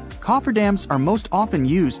evacuate. Cofferdams are most often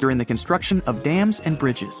used during the construction of dams and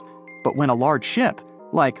bridges. But when a large ship,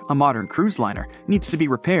 like a modern cruise liner, needs to be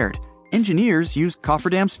repaired, engineers use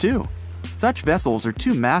cofferdams too. Such vessels are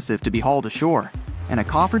too massive to be hauled ashore, and a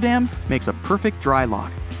cofferdam makes a perfect dry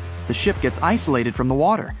lock. The ship gets isolated from the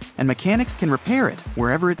water, and mechanics can repair it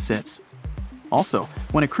wherever it sits. Also,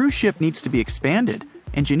 when a cruise ship needs to be expanded,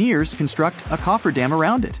 engineers construct a cofferdam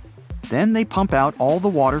around it. Then they pump out all the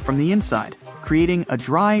water from the inside, creating a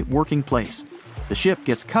dry working place. The ship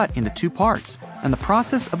gets cut into two parts, and the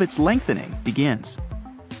process of its lengthening begins.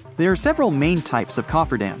 There are several main types of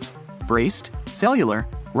cofferdams: braced, cellular,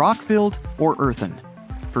 rock-filled, or earthen.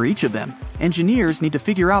 For each of them, engineers need to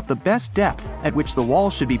figure out the best depth at which the wall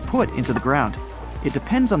should be put into the ground. It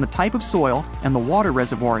depends on the type of soil and the water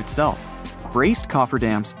reservoir itself. Braced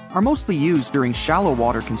cofferdams are mostly used during shallow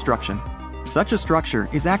water construction. Such a structure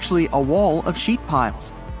is actually a wall of sheet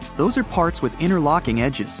piles. Those are parts with interlocking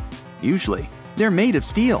edges. Usually, they're made of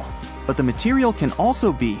steel, but the material can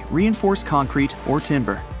also be reinforced concrete or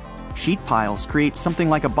timber. Sheet piles create something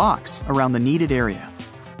like a box around the needed area.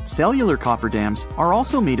 Cellular cofferdams are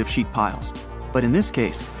also made of sheet piles, but in this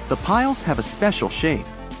case, the piles have a special shape.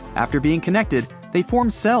 After being connected, they form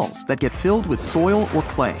cells that get filled with soil or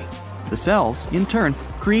clay. The cells, in turn,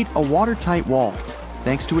 create a watertight wall.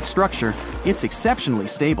 Thanks to its structure, it's exceptionally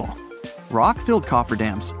stable. Rock-filled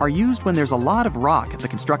cofferdams are used when there's a lot of rock at the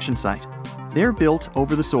construction site. They're built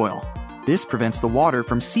over the soil. This prevents the water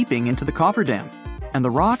from seeping into the cofferdam, and the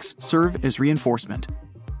rocks serve as reinforcement.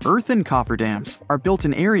 Earthen cofferdams are built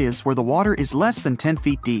in areas where the water is less than 10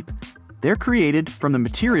 feet deep. They're created from the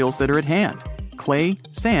materials that are at hand: clay,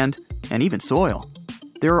 sand, and even soil.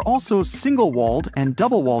 There are also single-walled and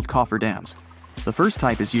double-walled cofferdams. The first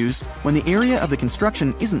type is used when the area of the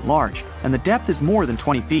construction isn't large and the depth is more than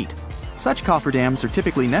 20 feet. Such cofferdams are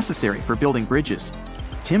typically necessary for building bridges.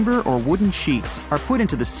 Timber or wooden sheets are put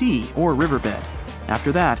into the sea or riverbed.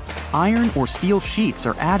 After that, iron or steel sheets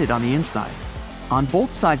are added on the inside. On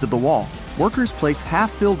both sides of the wall, workers place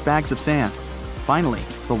half-filled bags of sand. Finally,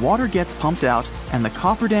 the water gets pumped out and the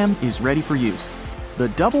cofferdam is ready for use. The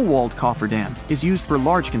double-walled cofferdam is used for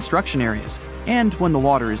large construction areas and when the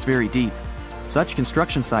water is very deep. Such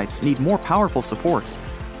construction sites need more powerful supports.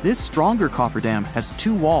 This stronger cofferdam has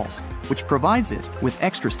two walls, which provides it with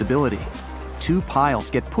extra stability. Two piles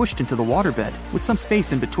get pushed into the waterbed with some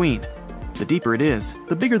space in between. The deeper it is,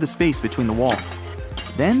 the bigger the space between the walls.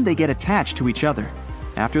 Then they get attached to each other.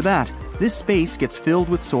 After that, this space gets filled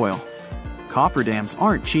with soil. Cofferdams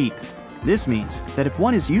aren't cheap. This means that if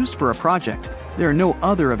one is used for a project, there are no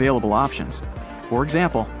other available options. For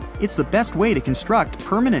example, it's the best way to construct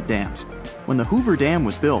permanent dams. When the Hoover Dam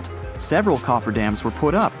was built, several cofferdams were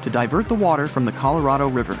put up to divert the water from the Colorado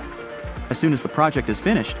River. As soon as the project is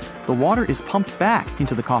finished, the water is pumped back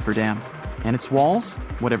into the cofferdam, and its walls,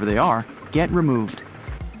 whatever they are, get removed.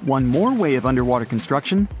 One more way of underwater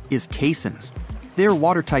construction is caissons. They're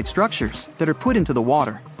watertight structures that are put into the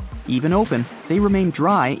water. Even open, they remain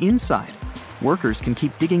dry inside. Workers can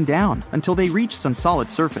keep digging down until they reach some solid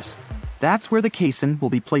surface. That's where the caisson will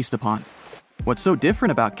be placed upon. What's so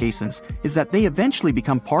different about caissons is that they eventually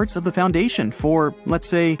become parts of the foundation for, let's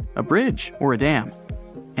say, a bridge or a dam.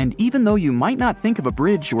 And even though you might not think of a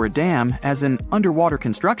bridge or a dam as an underwater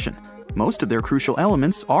construction, most of their crucial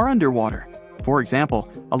elements are underwater. For example,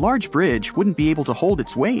 a large bridge wouldn't be able to hold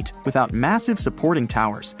its weight without massive supporting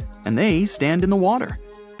towers, and they stand in the water.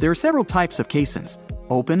 There are several types of caissons: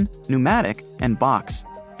 open, pneumatic, and box.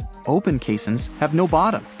 Open caissons have no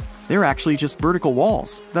bottom. They're actually just vertical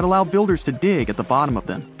walls that allow builders to dig at the bottom of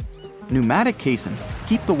them. Pneumatic caissons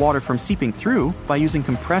keep the water from seeping through by using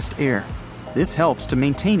compressed air. This helps to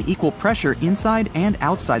maintain equal pressure inside and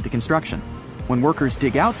outside the construction. When workers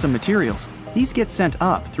dig out some materials, these get sent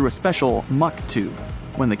up through a special muck tube.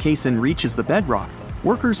 When the caisson reaches the bedrock,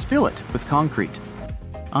 workers fill it with concrete.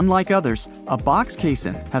 Unlike others, a box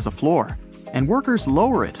caisson has a floor, and workers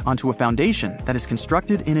lower it onto a foundation that is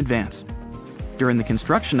constructed in advance. During the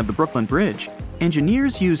construction of the Brooklyn Bridge,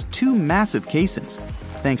 engineers used two massive caissons.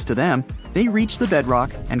 Thanks to them, they reached the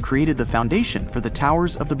bedrock and created the foundation for the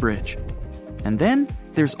towers of the bridge. And then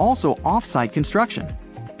there's also off-site construction.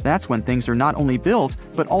 That's when things are not only built,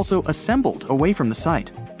 but also assembled away from the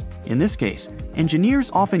site. In this case,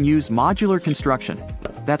 engineers often use modular construction.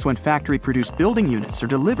 That's when factory-produced building units are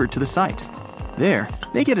delivered to the site. There,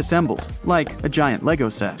 they get assembled, like a giant Lego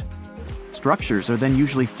set. Structures are then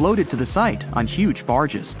usually floated to the site on huge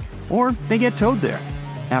barges, or they get towed there.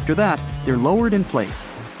 After that, they're lowered in place.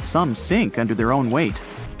 Some sink under their own weight.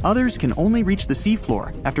 Others can only reach the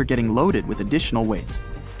seafloor after getting loaded with additional weights.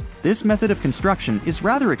 This method of construction is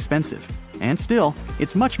rather expensive, and still,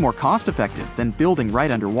 it's much more cost-effective than building right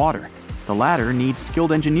underwater. The latter needs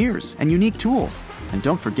skilled engineers and unique tools, and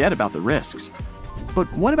don't forget about the risks.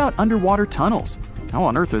 But what about underwater tunnels? How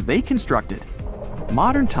on earth are they constructed?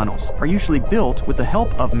 Modern tunnels are usually built with the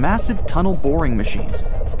help of massive tunnel boring machines.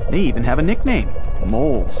 They even have a nickname,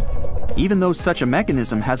 moles. Even though such a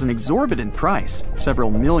mechanism has an exorbitant price,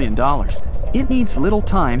 several $1 million, it needs little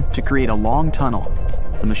time to create a long tunnel.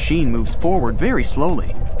 The machine moves forward very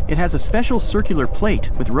slowly. It has a special circular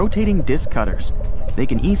plate with rotating disc cutters. They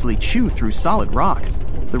can easily chew through solid rock.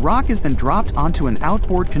 The rock is then dropped onto an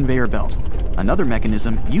outboard conveyor belt. Another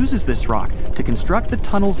mechanism uses this rock to construct the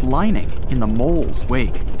tunnel's lining in the mole's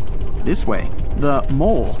wake. This way, the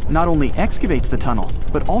mole not only excavates the tunnel,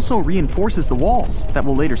 but also reinforces the walls that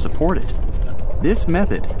will later support it. This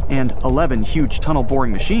method, and 11 huge tunnel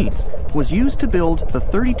boring machines, was used to build the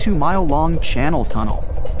 32-mile-long Channel Tunnel,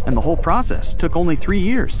 and the whole process took only 3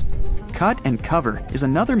 years. Cut and cover is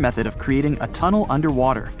another method of creating a tunnel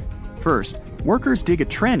underwater. First, workers dig a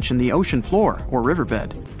trench in the ocean floor or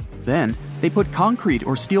riverbed. Then, they put concrete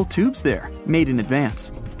or steel tubes there, made in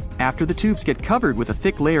advance. After the tubes get covered with a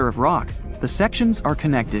thick layer of rock, the sections are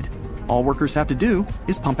connected. All workers have to do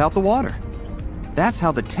is pump out the water. That's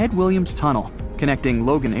how the Ted Williams Tunnel, connecting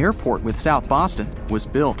Logan Airport with South Boston, was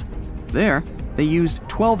built. There, they used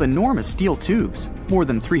 12 enormous steel tubes, more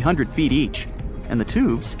than 300 feet each, and the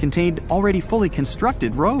tubes contained already fully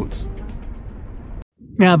constructed roads.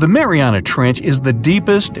 Now, the Mariana Trench is the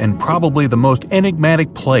deepest and probably the most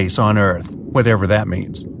enigmatic place on Earth, whatever that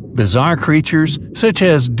means. Bizarre creatures, such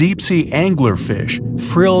as deep-sea anglerfish,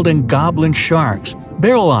 frilled and goblin sharks,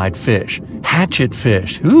 barrel-eyed fish, hatchet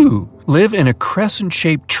fish, live in a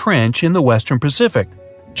crescent-shaped trench in the Western Pacific.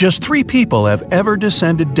 Just 3 people have ever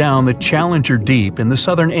descended down the Challenger Deep in the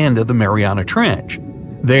southern end of the Mariana Trench.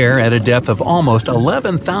 There, at a depth of almost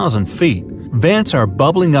 11,000 feet, vents are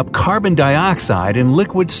bubbling up carbon dioxide and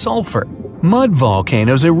liquid sulfur. Mud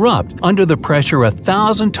volcanoes erupt under the pressure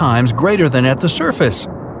 1,000 times greater than at the surface.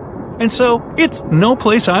 And so, it's no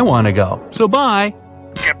place I want to go. So bye!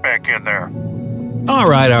 Get back in there.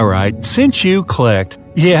 Alright, since you clicked,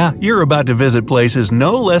 yeah, you're about to visit places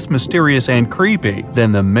no less mysterious and creepy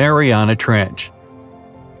than the Mariana Trench.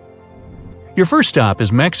 Your first stop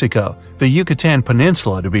is Mexico, the Yucatan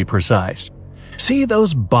Peninsula to be precise. See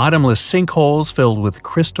those bottomless sinkholes filled with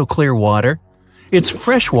crystal clear water? It's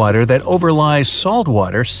fresh water that overlies salt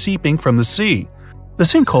water seeping from the sea. The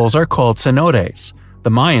sinkholes are called cenotes. The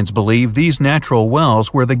Mayans believed these natural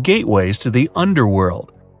wells were the gateways to the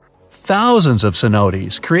underworld. Thousands of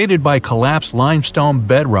cenotes, created by collapsed limestone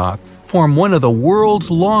bedrock, form one of the world's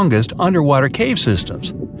longest underwater cave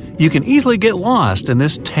systems. You can easily get lost in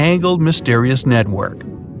this tangled, mysterious network.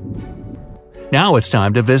 Now it's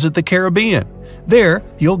time to visit the Caribbean. There,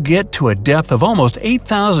 you'll get to a depth of almost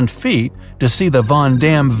 8,000 feet to see the Von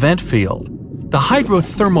Dam vent field. The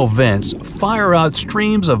hydrothermal vents fire out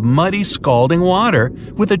streams of muddy, scalding water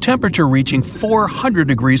with a temperature reaching 400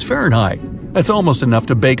 degrees Fahrenheit. That's almost enough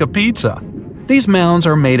to bake a pizza. These mounds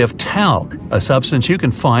are made of talc, a substance you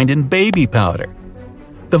can find in baby powder.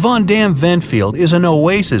 The Von Dam vent field is an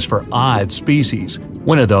oasis for odd species.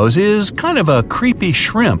 One of those is kind of a creepy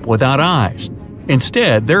shrimp without eyes.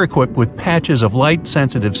 Instead, they're equipped with patches of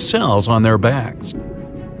light-sensitive cells on their backs.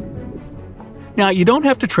 Now, you don't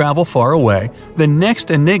have to travel far away. The next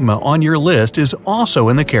enigma on your list is also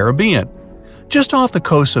in the Caribbean. Just off the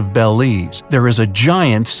coast of Belize, there is a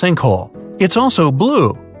giant sinkhole. It's also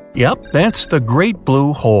blue. Yep, that's the Great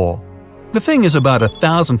Blue Hole. The thing is about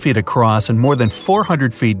 1,000 feet across and more than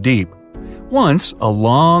 400 feet deep. Once, a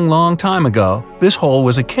long time ago, this hole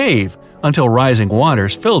was a cave until rising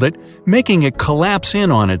waters filled it, making it collapse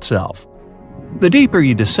in on itself. The deeper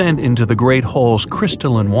you descend into the Great Hole's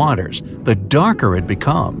crystalline waters, the darker it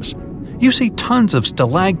becomes. You see tons of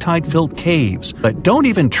stalactite-filled caves, but don't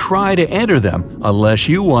even try to enter them unless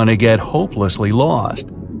you want to get hopelessly lost.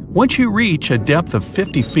 Once you reach a depth of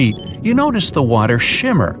 50 feet, you notice the water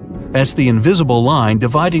shimmer. That's the invisible line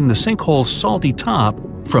dividing the sinkhole's salty top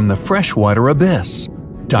from the freshwater abyss.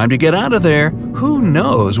 Time to get out of there. Who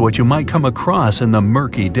knows what you might come across in the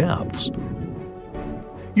murky depths?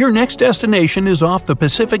 Your next destination is off the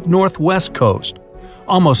Pacific Northwest coast.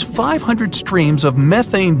 Almost 500 streams of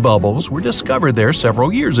methane bubbles were discovered there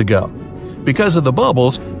several years ago. Because of the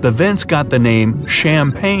bubbles, the vents got the name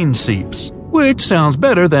champagne seeps, which sounds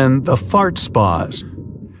better than the fart spas.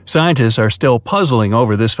 Scientists are still puzzling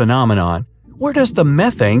over this phenomenon. Where does the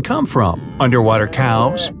methane come from? Underwater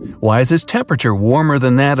cows? Why is its temperature warmer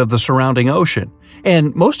than that of the surrounding ocean?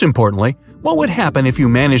 And most importantly, what would happen if you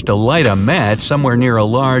managed to light a match somewhere near a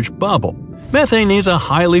large bubble? Methane is a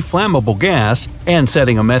highly flammable gas, and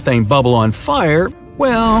setting a methane bubble on fire,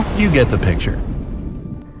 well, you get the picture.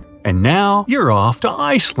 And now you're off to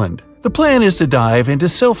Iceland. The plan is to dive into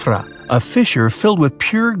Silfra, a fissure filled with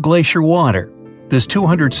pure glacier water. This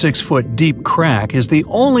 206-foot deep crack is the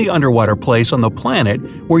only underwater place on the planet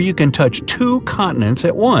where you can touch 2 continents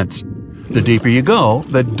at once. The deeper you go,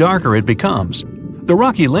 the darker it becomes. The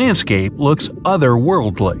rocky landscape looks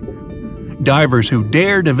otherworldly. Divers who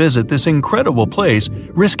dare to visit this incredible place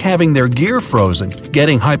risk having their gear frozen,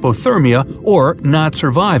 getting hypothermia, or not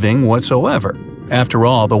surviving whatsoever. After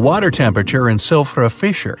all, the water temperature in Silfra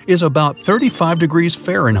Fissure is about 35 degrees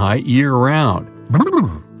Fahrenheit year-round.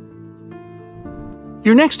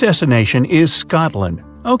 Your next destination is Scotland.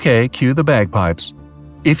 Okay, cue the bagpipes.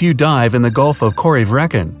 If you dive in the Gulf of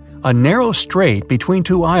Corryvreckan, a narrow strait between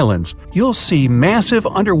 2 islands, you'll see massive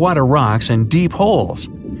underwater rocks and deep holes.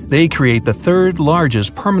 They create the 3rd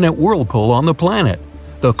largest permanent whirlpool on the planet,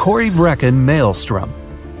 the Corryvreckan Maelstrom.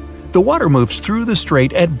 The water moves through the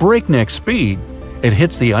strait at breakneck speed. It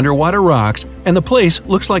hits the underwater rocks, and the place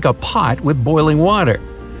looks like a pot with boiling water.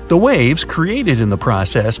 The waves, created in the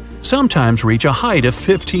process, sometimes reach a height of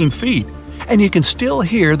 15 feet, and you can still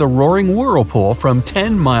hear the roaring whirlpool from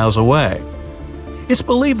 10 miles away. It's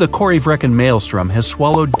believed the Corryvreckan Maelstrom has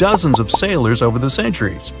swallowed dozens of sailors over the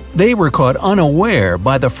centuries. They were caught unaware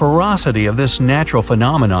by the ferocity of this natural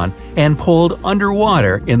phenomenon and pulled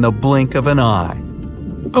underwater in the blink of an eye.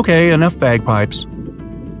 Okay, enough bagpipes.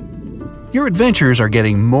 Your adventures are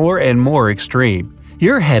getting more and more extreme.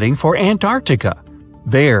 You're heading for Antarctica.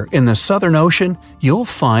 There, in the Southern Ocean, you'll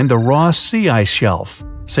find the Ross Sea Ice Shelf.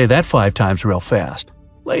 Say that 5 times real fast.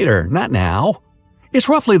 Later, not now. It's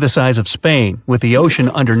roughly the size of Spain, with the ocean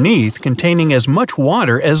underneath containing as much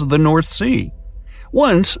water as the North Sea.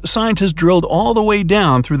 Once, scientists drilled all the way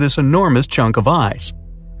down through this enormous chunk of ice.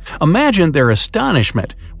 Imagine their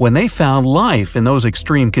astonishment when they found life in those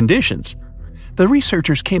extreme conditions. The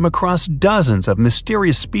researchers came across dozens of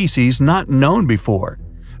mysterious species not known before.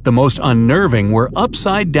 The most unnerving were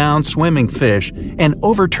upside-down swimming fish and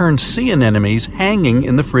overturned sea anemones hanging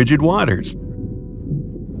in the frigid waters.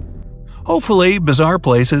 Hopefully, bizarre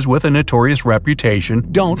places with a notorious reputation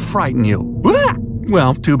don't frighten you.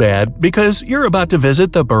 Well, too bad, because you're about to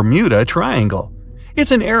visit the Bermuda Triangle.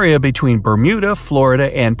 It's an area between Bermuda,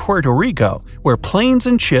 Florida, and Puerto Rico where planes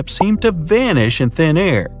and ships seem to vanish in thin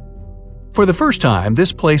air. For the first time,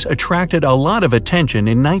 this place attracted a lot of attention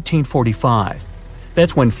in 1945.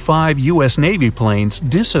 That's when 5 U.S. Navy planes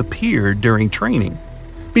disappeared during training.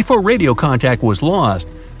 Before radio contact was lost,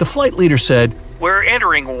 the flight leader said, "We're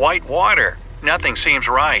entering white water. Nothing seems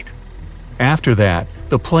right." After that,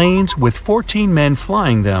 the planes with 14 men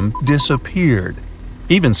flying them disappeared.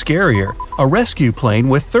 Even scarier, a rescue plane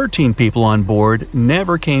with 13 people on board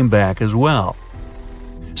never came back as well.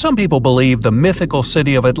 Some people believe the mythical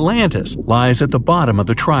city of Atlantis lies at the bottom of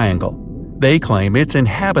the triangle. They claim its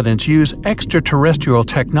inhabitants use extraterrestrial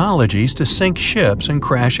technologies to sink ships and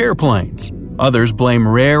crash airplanes. Others blame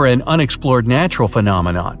rare and unexplored natural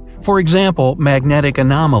phenomenon, for example magnetic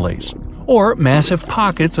anomalies, or massive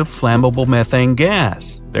pockets of flammable methane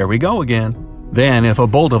gas. There we go again. Then, if a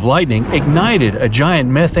bolt of lightning ignited a giant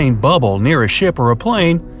methane bubble near a ship or a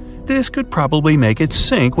plane, this could probably make it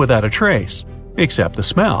sink without a trace, except the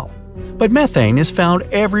smell. But methane is found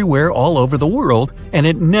everywhere all over the world, and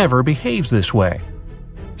it never behaves this way.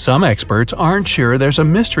 Some experts aren't sure there's a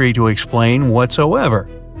mystery to explain whatsoever.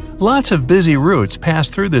 Lots of busy routes pass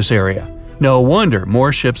through this area. No wonder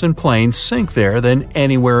more ships and planes sink there than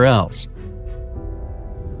anywhere else.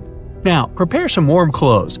 Now, prepare some warm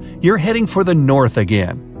clothes. You're heading for the north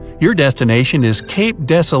again. Your destination is Cape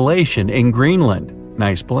Desolation in Greenland.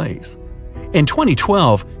 Nice place. In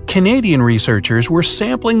 2012, Canadian researchers were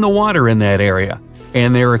sampling the water in that area,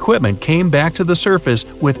 and their equipment came back to the surface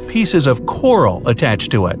with pieces of coral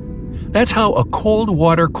attached to it. That's how a cold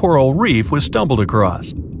water coral reef was stumbled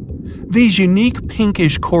across. These unique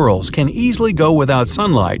pinkish corals can easily go without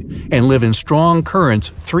sunlight and live in strong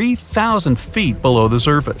currents 3,000 feet below the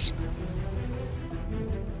surface.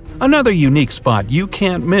 Another unique spot you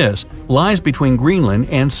can't miss lies between Greenland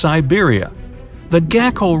and Siberia. The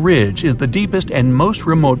Gackel Ridge is the deepest and most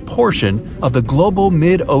remote portion of the global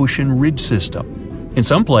mid-ocean ridge system. In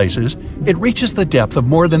some places, it reaches the depth of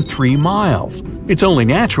more than 3 miles. It's only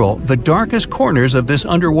natural the darkest corners of this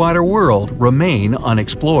underwater world remain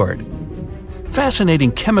unexplored.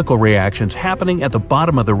 Fascinating chemical reactions happening at the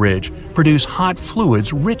bottom of the ridge produce hot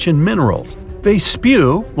fluids rich in minerals. They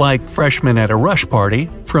spew, like freshmen at a rush party,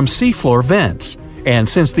 from seafloor vents. And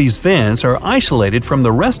since these vents are isolated from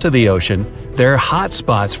the rest of the ocean, they're hot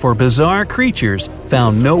spots for bizarre creatures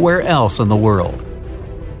found nowhere else in the world.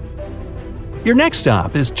 Your next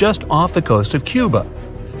stop is just off the coast of Cuba.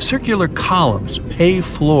 Circular columns, paved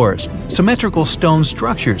floors, symmetrical stone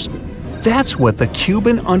structures. That's what the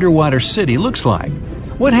Cuban underwater city looks like.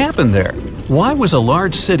 What happened there? Why was a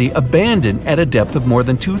large city abandoned at a depth of more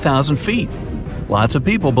than 2,000 feet? Lots of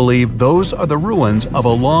people believe those are the ruins of a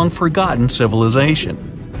long-forgotten civilization.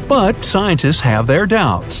 But scientists have their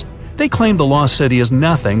doubts. They claim the lost city is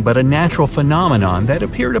nothing but a natural phenomenon that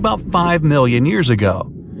appeared about 5 million years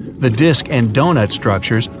ago. The disc and donut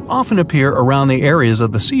structures often appear around the areas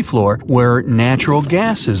of the seafloor where natural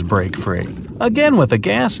gases break free. Again with the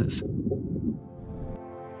gases.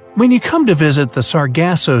 When you come to visit the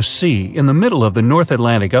Sargasso Sea in the middle of the North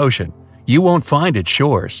Atlantic Ocean, you won't find its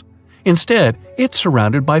shores. Instead, it's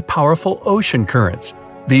surrounded by powerful ocean currents.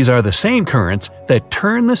 These are the same currents that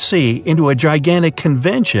turn the sea into a gigantic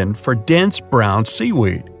convention for dense brown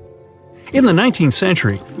seaweed. In the 19th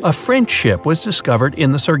century, a French ship was discovered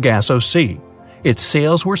in the Sargasso Sea. Its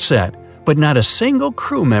sails were set, but not a single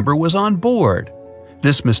crew member was on board.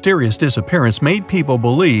 This mysterious disappearance made people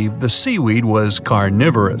believe the seaweed was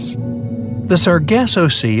carnivorous. The Sargasso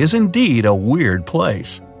Sea is indeed a weird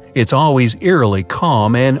place. It's always eerily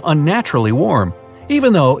calm and unnaturally warm,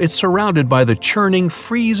 even though it's surrounded by the churning,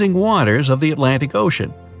 freezing waters of the Atlantic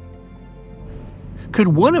Ocean. Could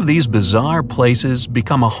one of these bizarre places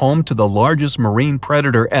become a home to the largest marine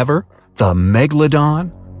predator ever, the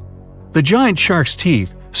megalodon? The giant shark's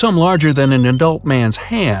teeth, some larger than an adult man's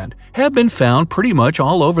hand, have been found pretty much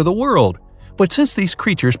all over the world. But since these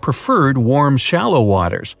creatures preferred warm, shallow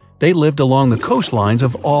waters, they lived along the coastlines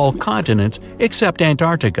of all continents except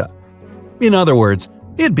Antarctica. In other words,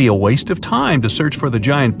 it'd be a waste of time to search for the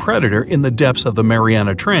giant predator in the depths of the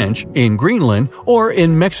Mariana Trench, in Greenland, or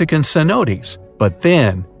in Mexican cenotes. But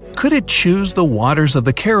then, could it choose the waters of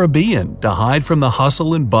the Caribbean to hide from the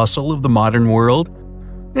hustle and bustle of the modern world?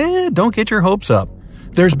 Don't get your hopes up.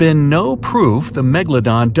 There's been no proof the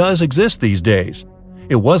megalodon does exist these days.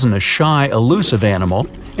 It wasn't a shy, elusive animal,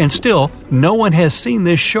 and still, no one has seen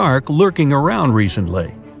this shark lurking around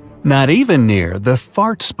recently. Not even near the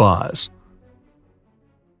fart spas.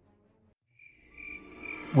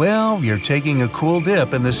 Well, you're taking a cool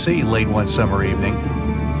dip in the sea late one summer evening,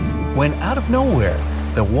 when out of nowhere,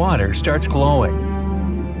 the water starts glowing.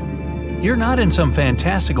 You're not in some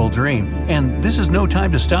fantastical dream, and this is no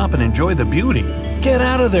time to stop and enjoy the beauty. Get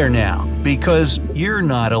out of there now, because you're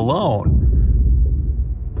not alone.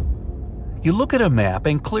 You look at a map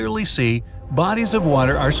and clearly see bodies of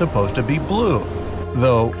water are supposed to be blue.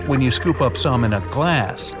 Though, when you scoop up some in a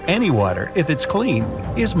glass, any water, if it's clean,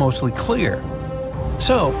 is mostly clear.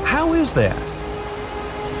 So, how is that?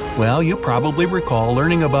 Well, you probably recall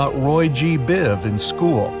learning about Roy G. Biv in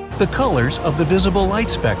school. The colors of the visible light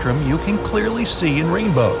spectrum you can clearly see in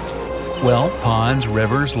rainbows. Well, ponds,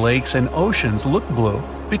 rivers, lakes, and oceans look blue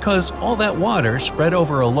because all that water spread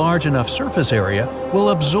over a large enough surface area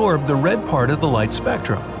will absorb the red part of the light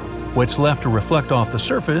spectrum. What's left to reflect off the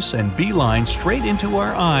surface and beeline straight into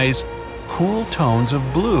our eyes, cool tones of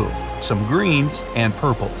blue, some greens, and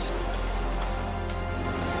purples.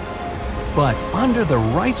 But under the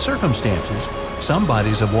right circumstances, some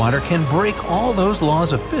bodies of water can break all those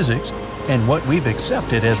laws of physics and what we've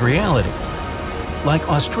accepted as reality. Like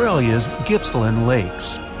Australia's Gippsland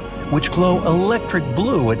Lakes, which glow electric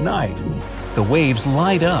blue at night. The waves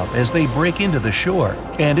light up as they break into the shore,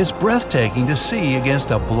 and it's breathtaking to see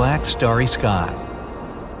against a black, starry sky.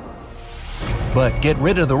 But get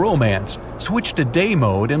rid of the romance, switch to day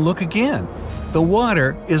mode and look again. The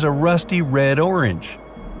water is a rusty red-orange.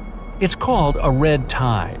 It's called a red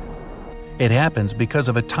tide. It happens because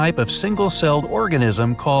of a type of single-celled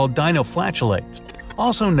organism called dinoflagellates,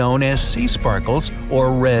 also known as sea sparkles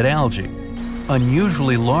or red algae.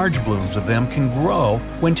 Unusually large blooms of them can grow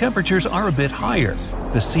when temperatures are a bit higher,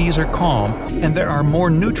 the seas are calm, and there are more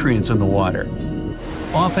nutrients in the water,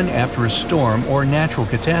 often after a storm or natural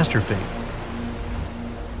catastrophe.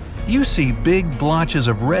 You see big blotches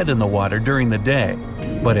of red in the water during the day,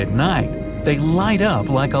 but at night, they light up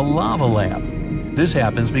like a lava lamp. This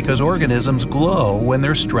happens because organisms glow when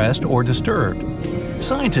they're stressed or disturbed.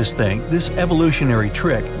 Scientists think this evolutionary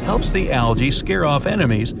trick helps the algae scare off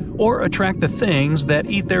enemies or attract the things that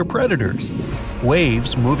eat their predators.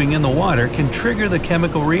 Waves moving in the water can trigger the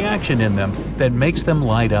chemical reaction in them that makes them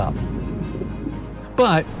light up.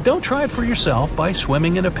 But don't try it for yourself by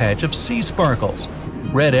swimming in a patch of sea sparkles.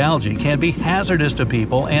 Red algae can be hazardous to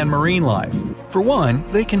people and marine life. For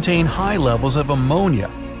one, they contain high levels of ammonia.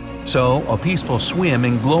 So, a peaceful swim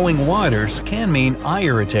in glowing waters can mean eye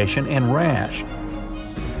irritation and rash.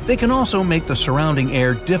 They can also make the surrounding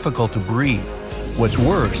air difficult to breathe. What's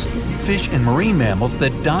worse, fish and marine mammals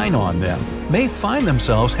that dine on them may find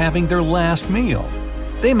themselves having their last meal.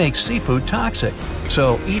 They make seafood toxic,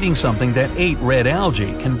 so eating something that ate red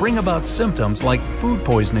algae can bring about symptoms like food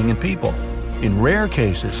poisoning in people. In rare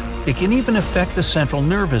cases, it can even affect the central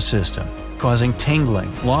nervous system, causing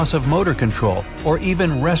tingling, loss of motor control, or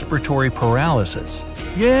even respiratory paralysis.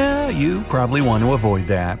 Yeah, you probably want to avoid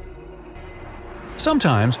that.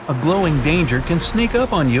 Sometimes a glowing danger can sneak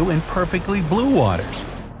up on you in perfectly blue waters.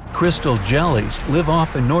 Crystal jellies live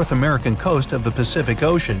off the North American coast of the Pacific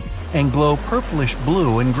Ocean and glow purplish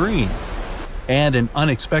blue and green. And an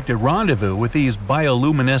unexpected rendezvous with these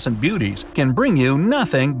bioluminescent beauties can bring you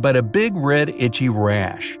nothing but a big red itchy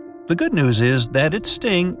rash. The good news is that its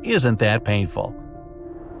sting isn't that painful.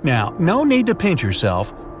 Now, no need to pinch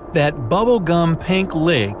yourself. That bubblegum pink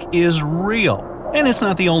lake is real, and it's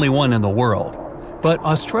not the only one in the world. But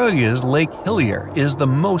Australia's Lake Hillier is the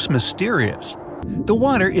most mysterious. The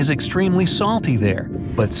water is extremely salty there,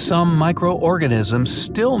 but some microorganisms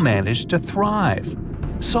still manage to thrive.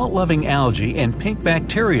 Salt-loving algae and pink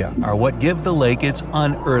bacteria are what give the lake its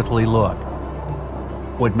unearthly look.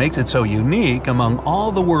 What makes it so unique among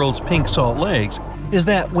all the world's pink salt lakes is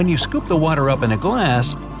that when you scoop the water up in a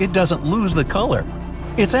glass, it doesn't lose the color.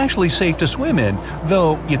 It's actually safe to swim in,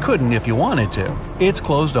 though you couldn't if you wanted to. It's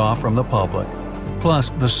closed off from the public.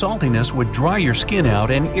 Plus, the saltiness would dry your skin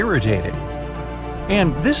out and irritate it.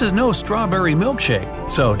 And this is no strawberry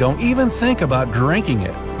milkshake, so don't even think about drinking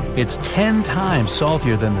it. It's 10 times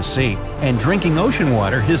saltier than the sea, and drinking ocean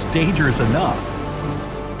water is dangerous enough.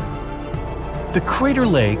 The crater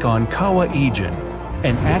lake on Kawah Ijen,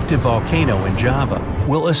 an active volcano in Java,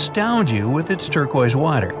 will astound you with its turquoise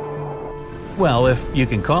water. Well, if you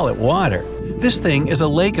can call it water, this thing is a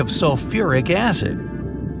lake of sulfuric acid.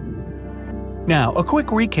 Now, a quick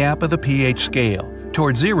recap of the pH scale.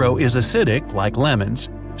 Towards 0 is acidic, like lemons,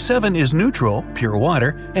 7 is neutral, pure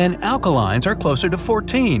water, and alkalines are closer to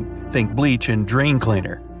 14, think bleach and drain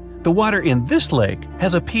cleaner. The water in this lake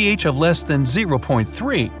has a pH of less than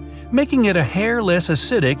 0.3, making it a hair less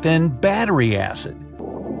acidic than battery acid.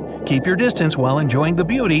 Keep your distance while enjoying the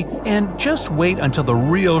beauty, and just wait until the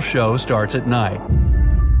real show starts at night.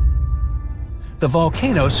 The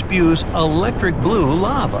volcano spews electric blue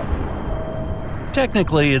lava.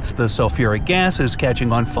 Technically, it's the sulfuric gases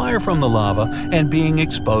catching on fire from the lava and being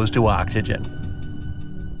exposed to oxygen.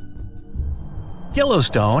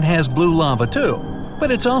 Yellowstone has blue lava too,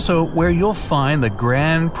 but it's also where you'll find the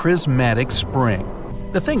Grand Prismatic Spring.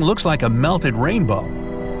 The thing looks like a melted rainbow.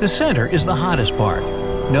 The center is the hottest part.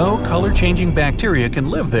 No color-changing bacteria can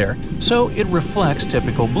live there, so it reflects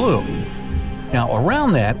typical blue. Now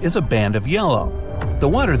around that is a band of yellow. The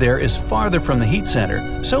water there is farther from the heat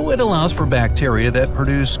center, so it allows for bacteria that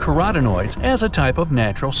produce carotenoids as a type of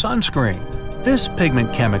natural sunscreen. This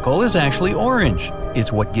pigment chemical is actually orange.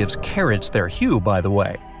 It's what gives carrots their hue, by the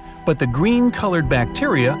way. But the green-colored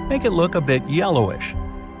bacteria make it look a bit yellowish.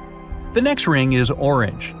 The next ring is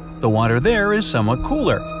orange. The water there is somewhat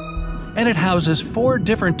cooler. And it houses 4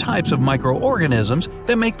 different types of microorganisms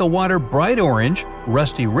that make the water bright orange,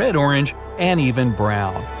 rusty red orange, and even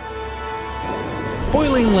brown.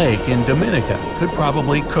 Boiling Lake in Dominica could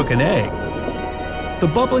probably cook an egg. The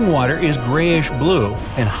bubbling water is grayish-blue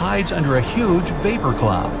and hides under a huge vapor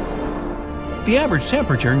cloud. The average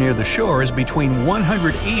temperature near the shore is between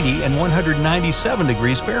 180 and 197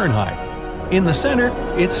 degrees Fahrenheit. In the center,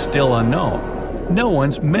 it's still unknown. No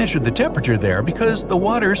one's measured the temperature there because the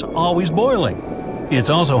water's always boiling. It's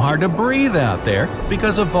also hard to breathe out there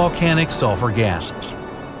because of volcanic sulfur gases.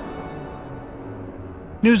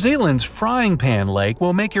 New Zealand's Frying Pan Lake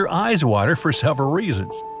will make your eyes water for several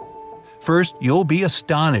reasons. First, you'll be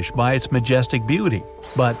astonished by its majestic beauty.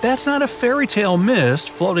 But that's not a fairy tale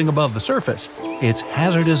mist floating above the surface. It's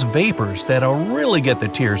hazardous vapors that'll really get the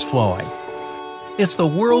tears flowing. It's the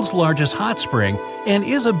world's largest hot spring and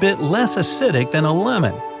is a bit less acidic than a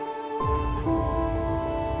lemon.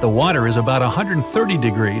 The water is about 130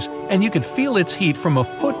 degrees and you can feel its heat from a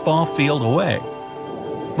football field away.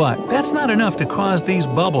 But that's not enough to cause these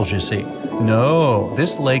bubbles, you see. No,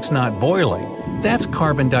 this lake's not boiling. That's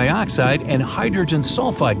carbon dioxide and hydrogen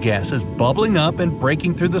sulfide gases bubbling up and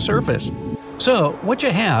breaking through the surface. So, what you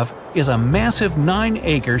have is a massive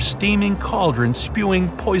 9-acre steaming cauldron spewing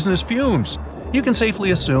poisonous fumes. You can safely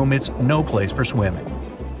assume it's no place for swimming.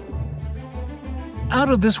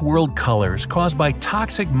 Out-of-this-world colors caused by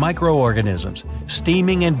toxic microorganisms,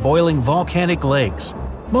 steaming and boiling volcanic lakes.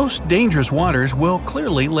 Most dangerous waters will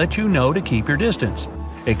clearly let you know to keep your distance,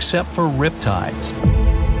 except for riptides.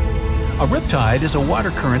 A riptide is a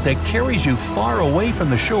water current that carries you far away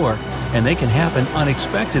from the shore, and they can happen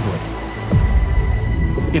unexpectedly.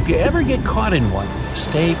 If you ever get caught in one,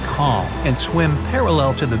 stay calm and swim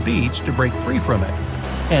parallel to the beach to break free from it,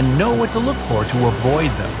 and know what to look for to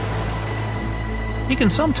avoid them. You can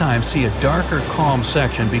sometimes see a darker, calm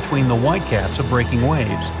section between the whitecaps of breaking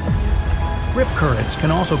waves. Rip currents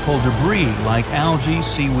can also pull debris like algae,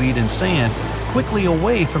 seaweed, and sand quickly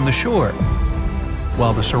away from the shore,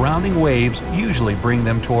 while the surrounding waves usually bring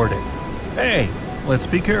them toward it. Hey, let's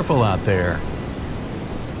be careful out there.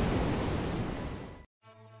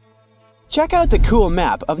 Check out the cool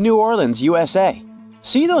map of New Orleans, USA.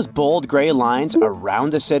 See those bold gray lines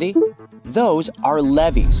around the city? Those are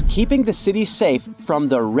levees keeping the city safe from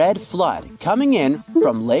the red flood coming in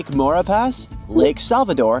from Lake Maurepas, Lake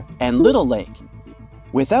Salvador, and Little Lake.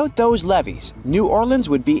 Without those levees, New Orleans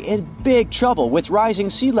would be in big trouble with rising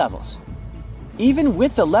sea levels. Even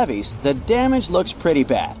with the levees, the damage looks pretty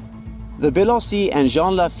bad. The Biloxi and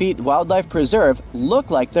Jean Lafitte Wildlife Preserve look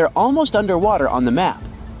like they're almost underwater on the map.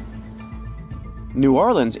 New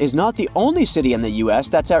Orleans is not the only city in the U.S.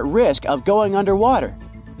 that's at risk of going underwater.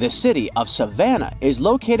 The city of Savannah is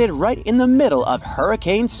located right in the middle of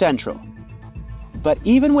Hurricane Central. But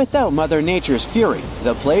even without Mother Nature's fury,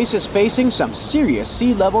 the place is facing some serious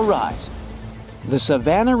sea level rise. The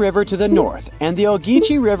Savannah River to the north and the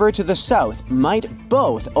Ogeechee River to the south might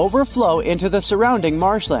both overflow into the surrounding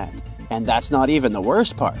marshland, and that's not even the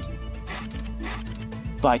worst part.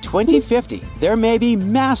 By 2050, there may be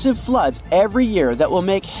massive floods every year that will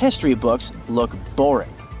make history books look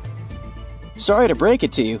boring. Sorry to break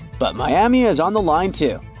it to you, but Miami is on the line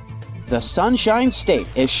too. The Sunshine State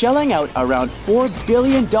is shelling out around $4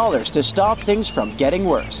 billion to stop things from getting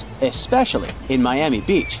worse, especially in Miami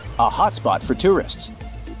Beach, a hotspot for tourists.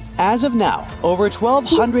 As of now, over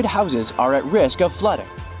 1,200 houses are at risk of flooding.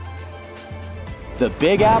 The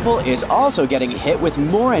Big Apple is also getting hit with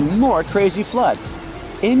more and more crazy floods.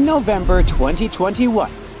 In November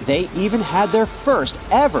 2021, they even had their first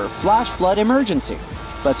ever flash flood emergency.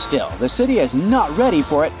 But still, the city is not ready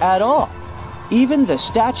for it at all. Even the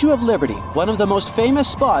Statue of Liberty, one of the most famous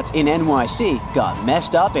spots in NYC, got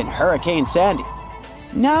messed up in Hurricane Sandy.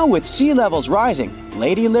 Now with sea levels rising,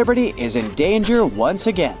 Lady Liberty is in danger once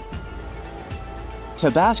again.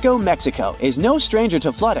 Tabasco, Mexico is no stranger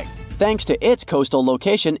to flooding, thanks to its coastal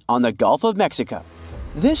location on the Gulf of Mexico.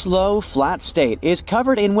 This low, flat state is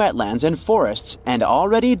covered in wetlands and forests and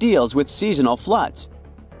already deals with seasonal floods.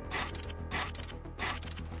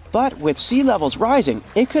 But with sea levels rising,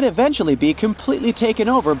 it could eventually be completely taken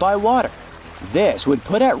over by water. This would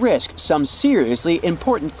put at risk some seriously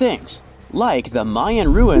important things, like the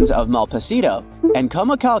Mayan ruins of Malpasito and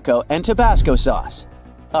Comacalco and Tabasco sauce.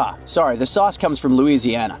 Sorry, the sauce comes from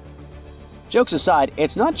Louisiana. Jokes aside,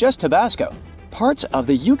 it's not just Tabasco. Parts of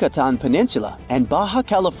the Yucatan Peninsula and Baja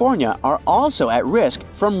California are also at risk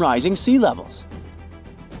from rising sea levels.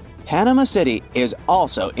 Panama City is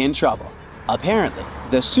also in trouble. Apparently,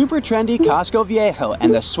 the super trendy Casco Viejo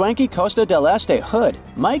and the swanky Costa del Este hood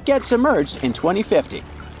might get submerged in 2050,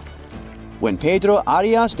 when Pedro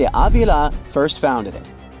Arias de Avila first founded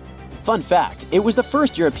it. Fun fact, it was the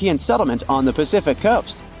first European settlement on the Pacific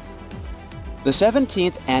coast. The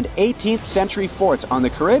 17th and 18th century forts on the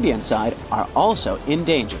Caribbean side are also in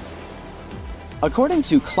danger. According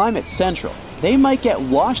to Climate Central, they might get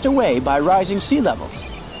washed away by rising sea levels.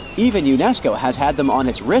 Even UNESCO has had them on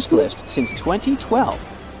its risk list since 2012.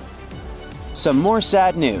 Some more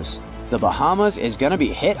sad news. The Bahamas is going to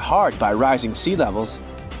be hit hard by rising sea levels.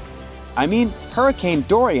 I mean, Hurricane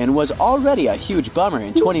Dorian was already a huge bummer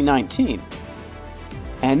in 2019.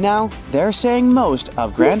 And now, they're saying most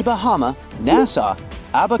of Grand Bahama, Nassau,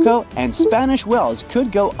 Abaco, and Spanish Wells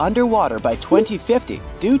could go underwater by 2050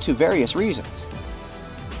 due to various reasons.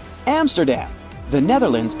 Amsterdam. The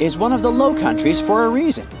Netherlands is one of the Low Countries for a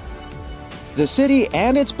reason. The city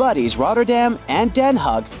and its buddies Rotterdam and Den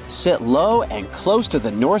Haag sit low and close to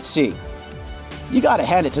the North Sea. You gotta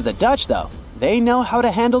hand it to the Dutch though. They know how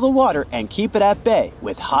to handle the water and keep it at bay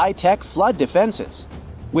with high-tech flood defenses.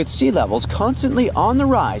 With sea levels constantly on the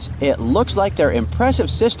rise, it looks like their impressive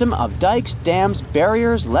system of dikes, dams,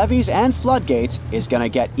 barriers, levees, and floodgates is going to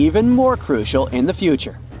get even more crucial in the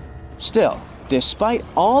future. Still, despite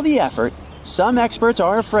all the effort, some experts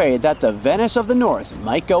are afraid that the Venice of the North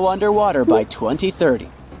might go underwater by 2030.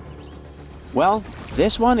 Well,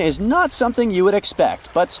 this one is not something you would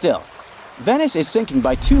expect, but still. Venice is sinking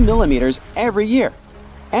by 2 millimeters every year,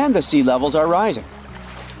 and the sea levels are rising.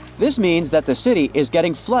 This means that the city is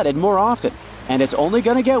getting flooded more often, and it's only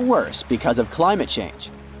going to get worse because of climate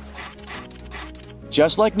change.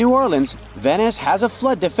 Just like New Orleans, Venice has a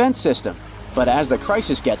flood defense system, but as the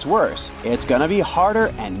crisis gets worse, it's going to be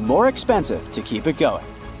harder and more expensive to keep it going.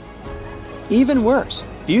 Even worse,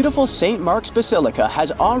 beautiful St. Mark's Basilica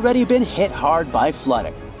has already been hit hard by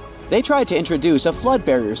flooding. They tried to introduce a flood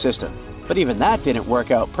barrier system, but even that didn't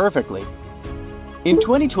work out perfectly. In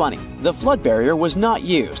 2020, the flood barrier was not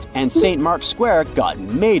used and St. Mark's Square got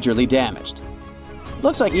majorly damaged.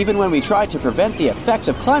 Looks like even when we try to prevent the effects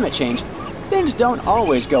of climate change, things don't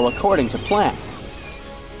always go according to plan.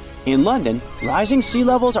 In London, rising sea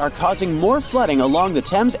levels are causing more flooding along the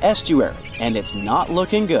Thames estuary, and it's not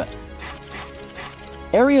looking good.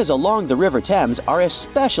 Areas along the River Thames are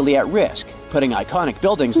especially at risk, putting iconic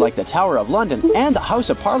buildings like the Tower of London and the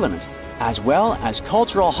House of Parliament, as well as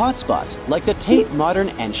cultural hotspots like the Tate Modern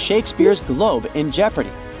and Shakespeare's Globe in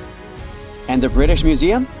jeopardy. And the British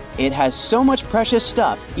Museum? It has so much precious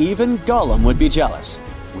stuff, even Gollum would be jealous.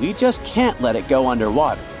 We just can't let it go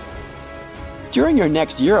underwater. During your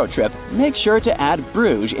next Euro trip, make sure to add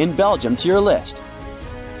Bruges in Belgium to your list.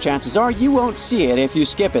 Chances are you won't see it if you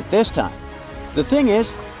skip it this time. The thing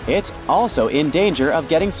is, it's also in danger of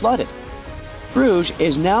getting flooded. Bruges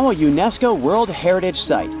is now a UNESCO World Heritage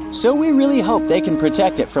Site, so we really hope they can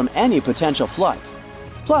protect it from any potential floods.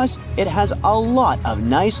 Plus, it has a lot of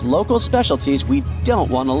nice local specialties we don't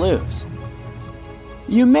want to lose.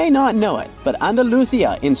 You may not know it, but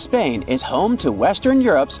Andalusia in Spain is home to Western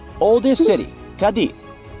Europe's oldest city, Cadiz.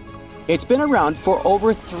 It's been around for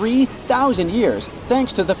over 3,000 years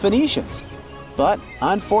thanks to the Phoenicians. But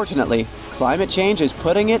unfortunately, climate change is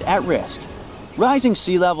putting it at risk. Rising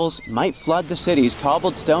sea levels might flood the city's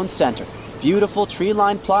cobblestone center, beautiful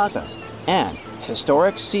tree-lined plazas, and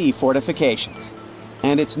historic sea fortifications.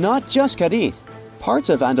 And it's not just Cadiz. Parts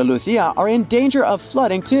of Andalusia are in danger of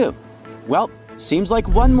flooding too. Well, seems like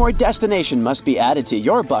one more destination must be added to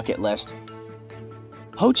your bucket list.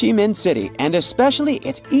 Ho Chi Minh City, and especially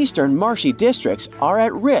its eastern marshy districts, are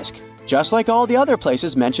at risk, just like all the other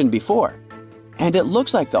places mentioned before. And it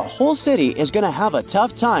looks like the whole city is going to have a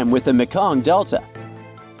tough time with the Mekong Delta.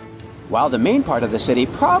 While the main part of the city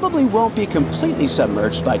probably won't be completely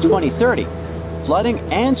submerged by 2030, flooding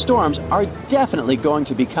and storms are definitely going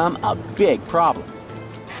to become a big problem.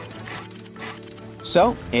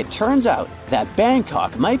 So, it turns out that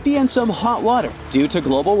Bangkok might be in some hot water due to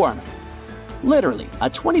global warming. Literally, a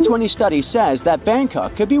 2020 study says that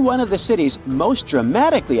Bangkok could be one of the cities most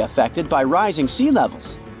dramatically affected by rising sea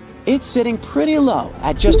levels. It's sitting pretty low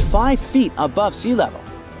at just 5 feet above sea level.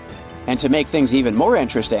 And to make things even more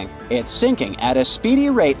interesting, it's sinking at a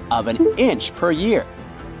speedy rate of an inch per year.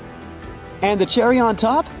 And the cherry on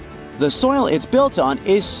top? The soil it's built on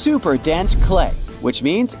is super dense clay, which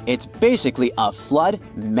means it's basically a flood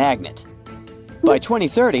magnet. By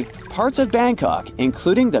 2030, parts of Bangkok,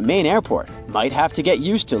 including the main airport, might have to get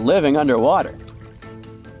used to living underwater.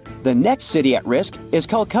 The next city at risk is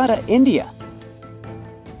Kolkata, India.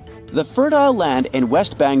 The fertile land in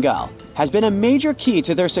West Bengal has been a major key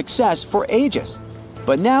to their success for ages,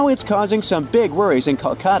 but now it's causing some big worries in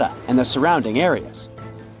Kolkata and the surrounding areas.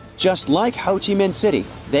 Just like Ho Chi Minh City,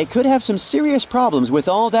 they could have some serious problems with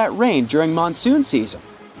all that rain during monsoon season.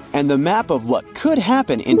 And the map of what could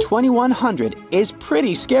happen in 2100 is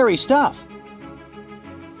pretty scary stuff.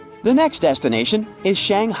 The next destination is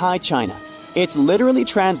Shanghai, China. It's literally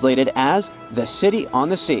translated as the city on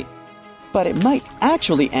the sea. But it might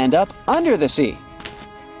actually end up under the sea.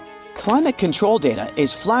 Climate control data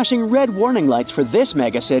is flashing red warning lights for this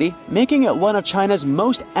megacity, making it one of China's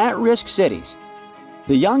most at-risk cities.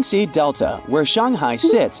 The Yangtze Delta, where Shanghai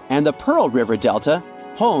sits, and the Pearl River Delta,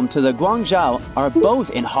 home to the Guangzhou, are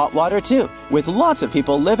both in hot water too, with lots of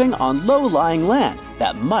people living on low-lying land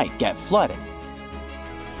that might get flooded.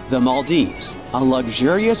 The Maldives, a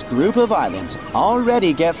luxurious group of islands,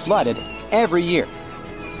 already get flooded every year.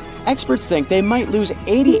 Experts think they might lose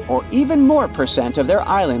 80 or even more % of their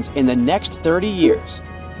islands in the next 30 years.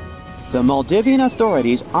 The Maldivian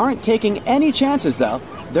authorities aren't taking any chances though.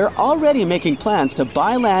 They're already making plans to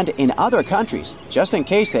buy land in other countries, just in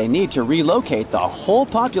case they need to relocate the whole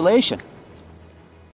population.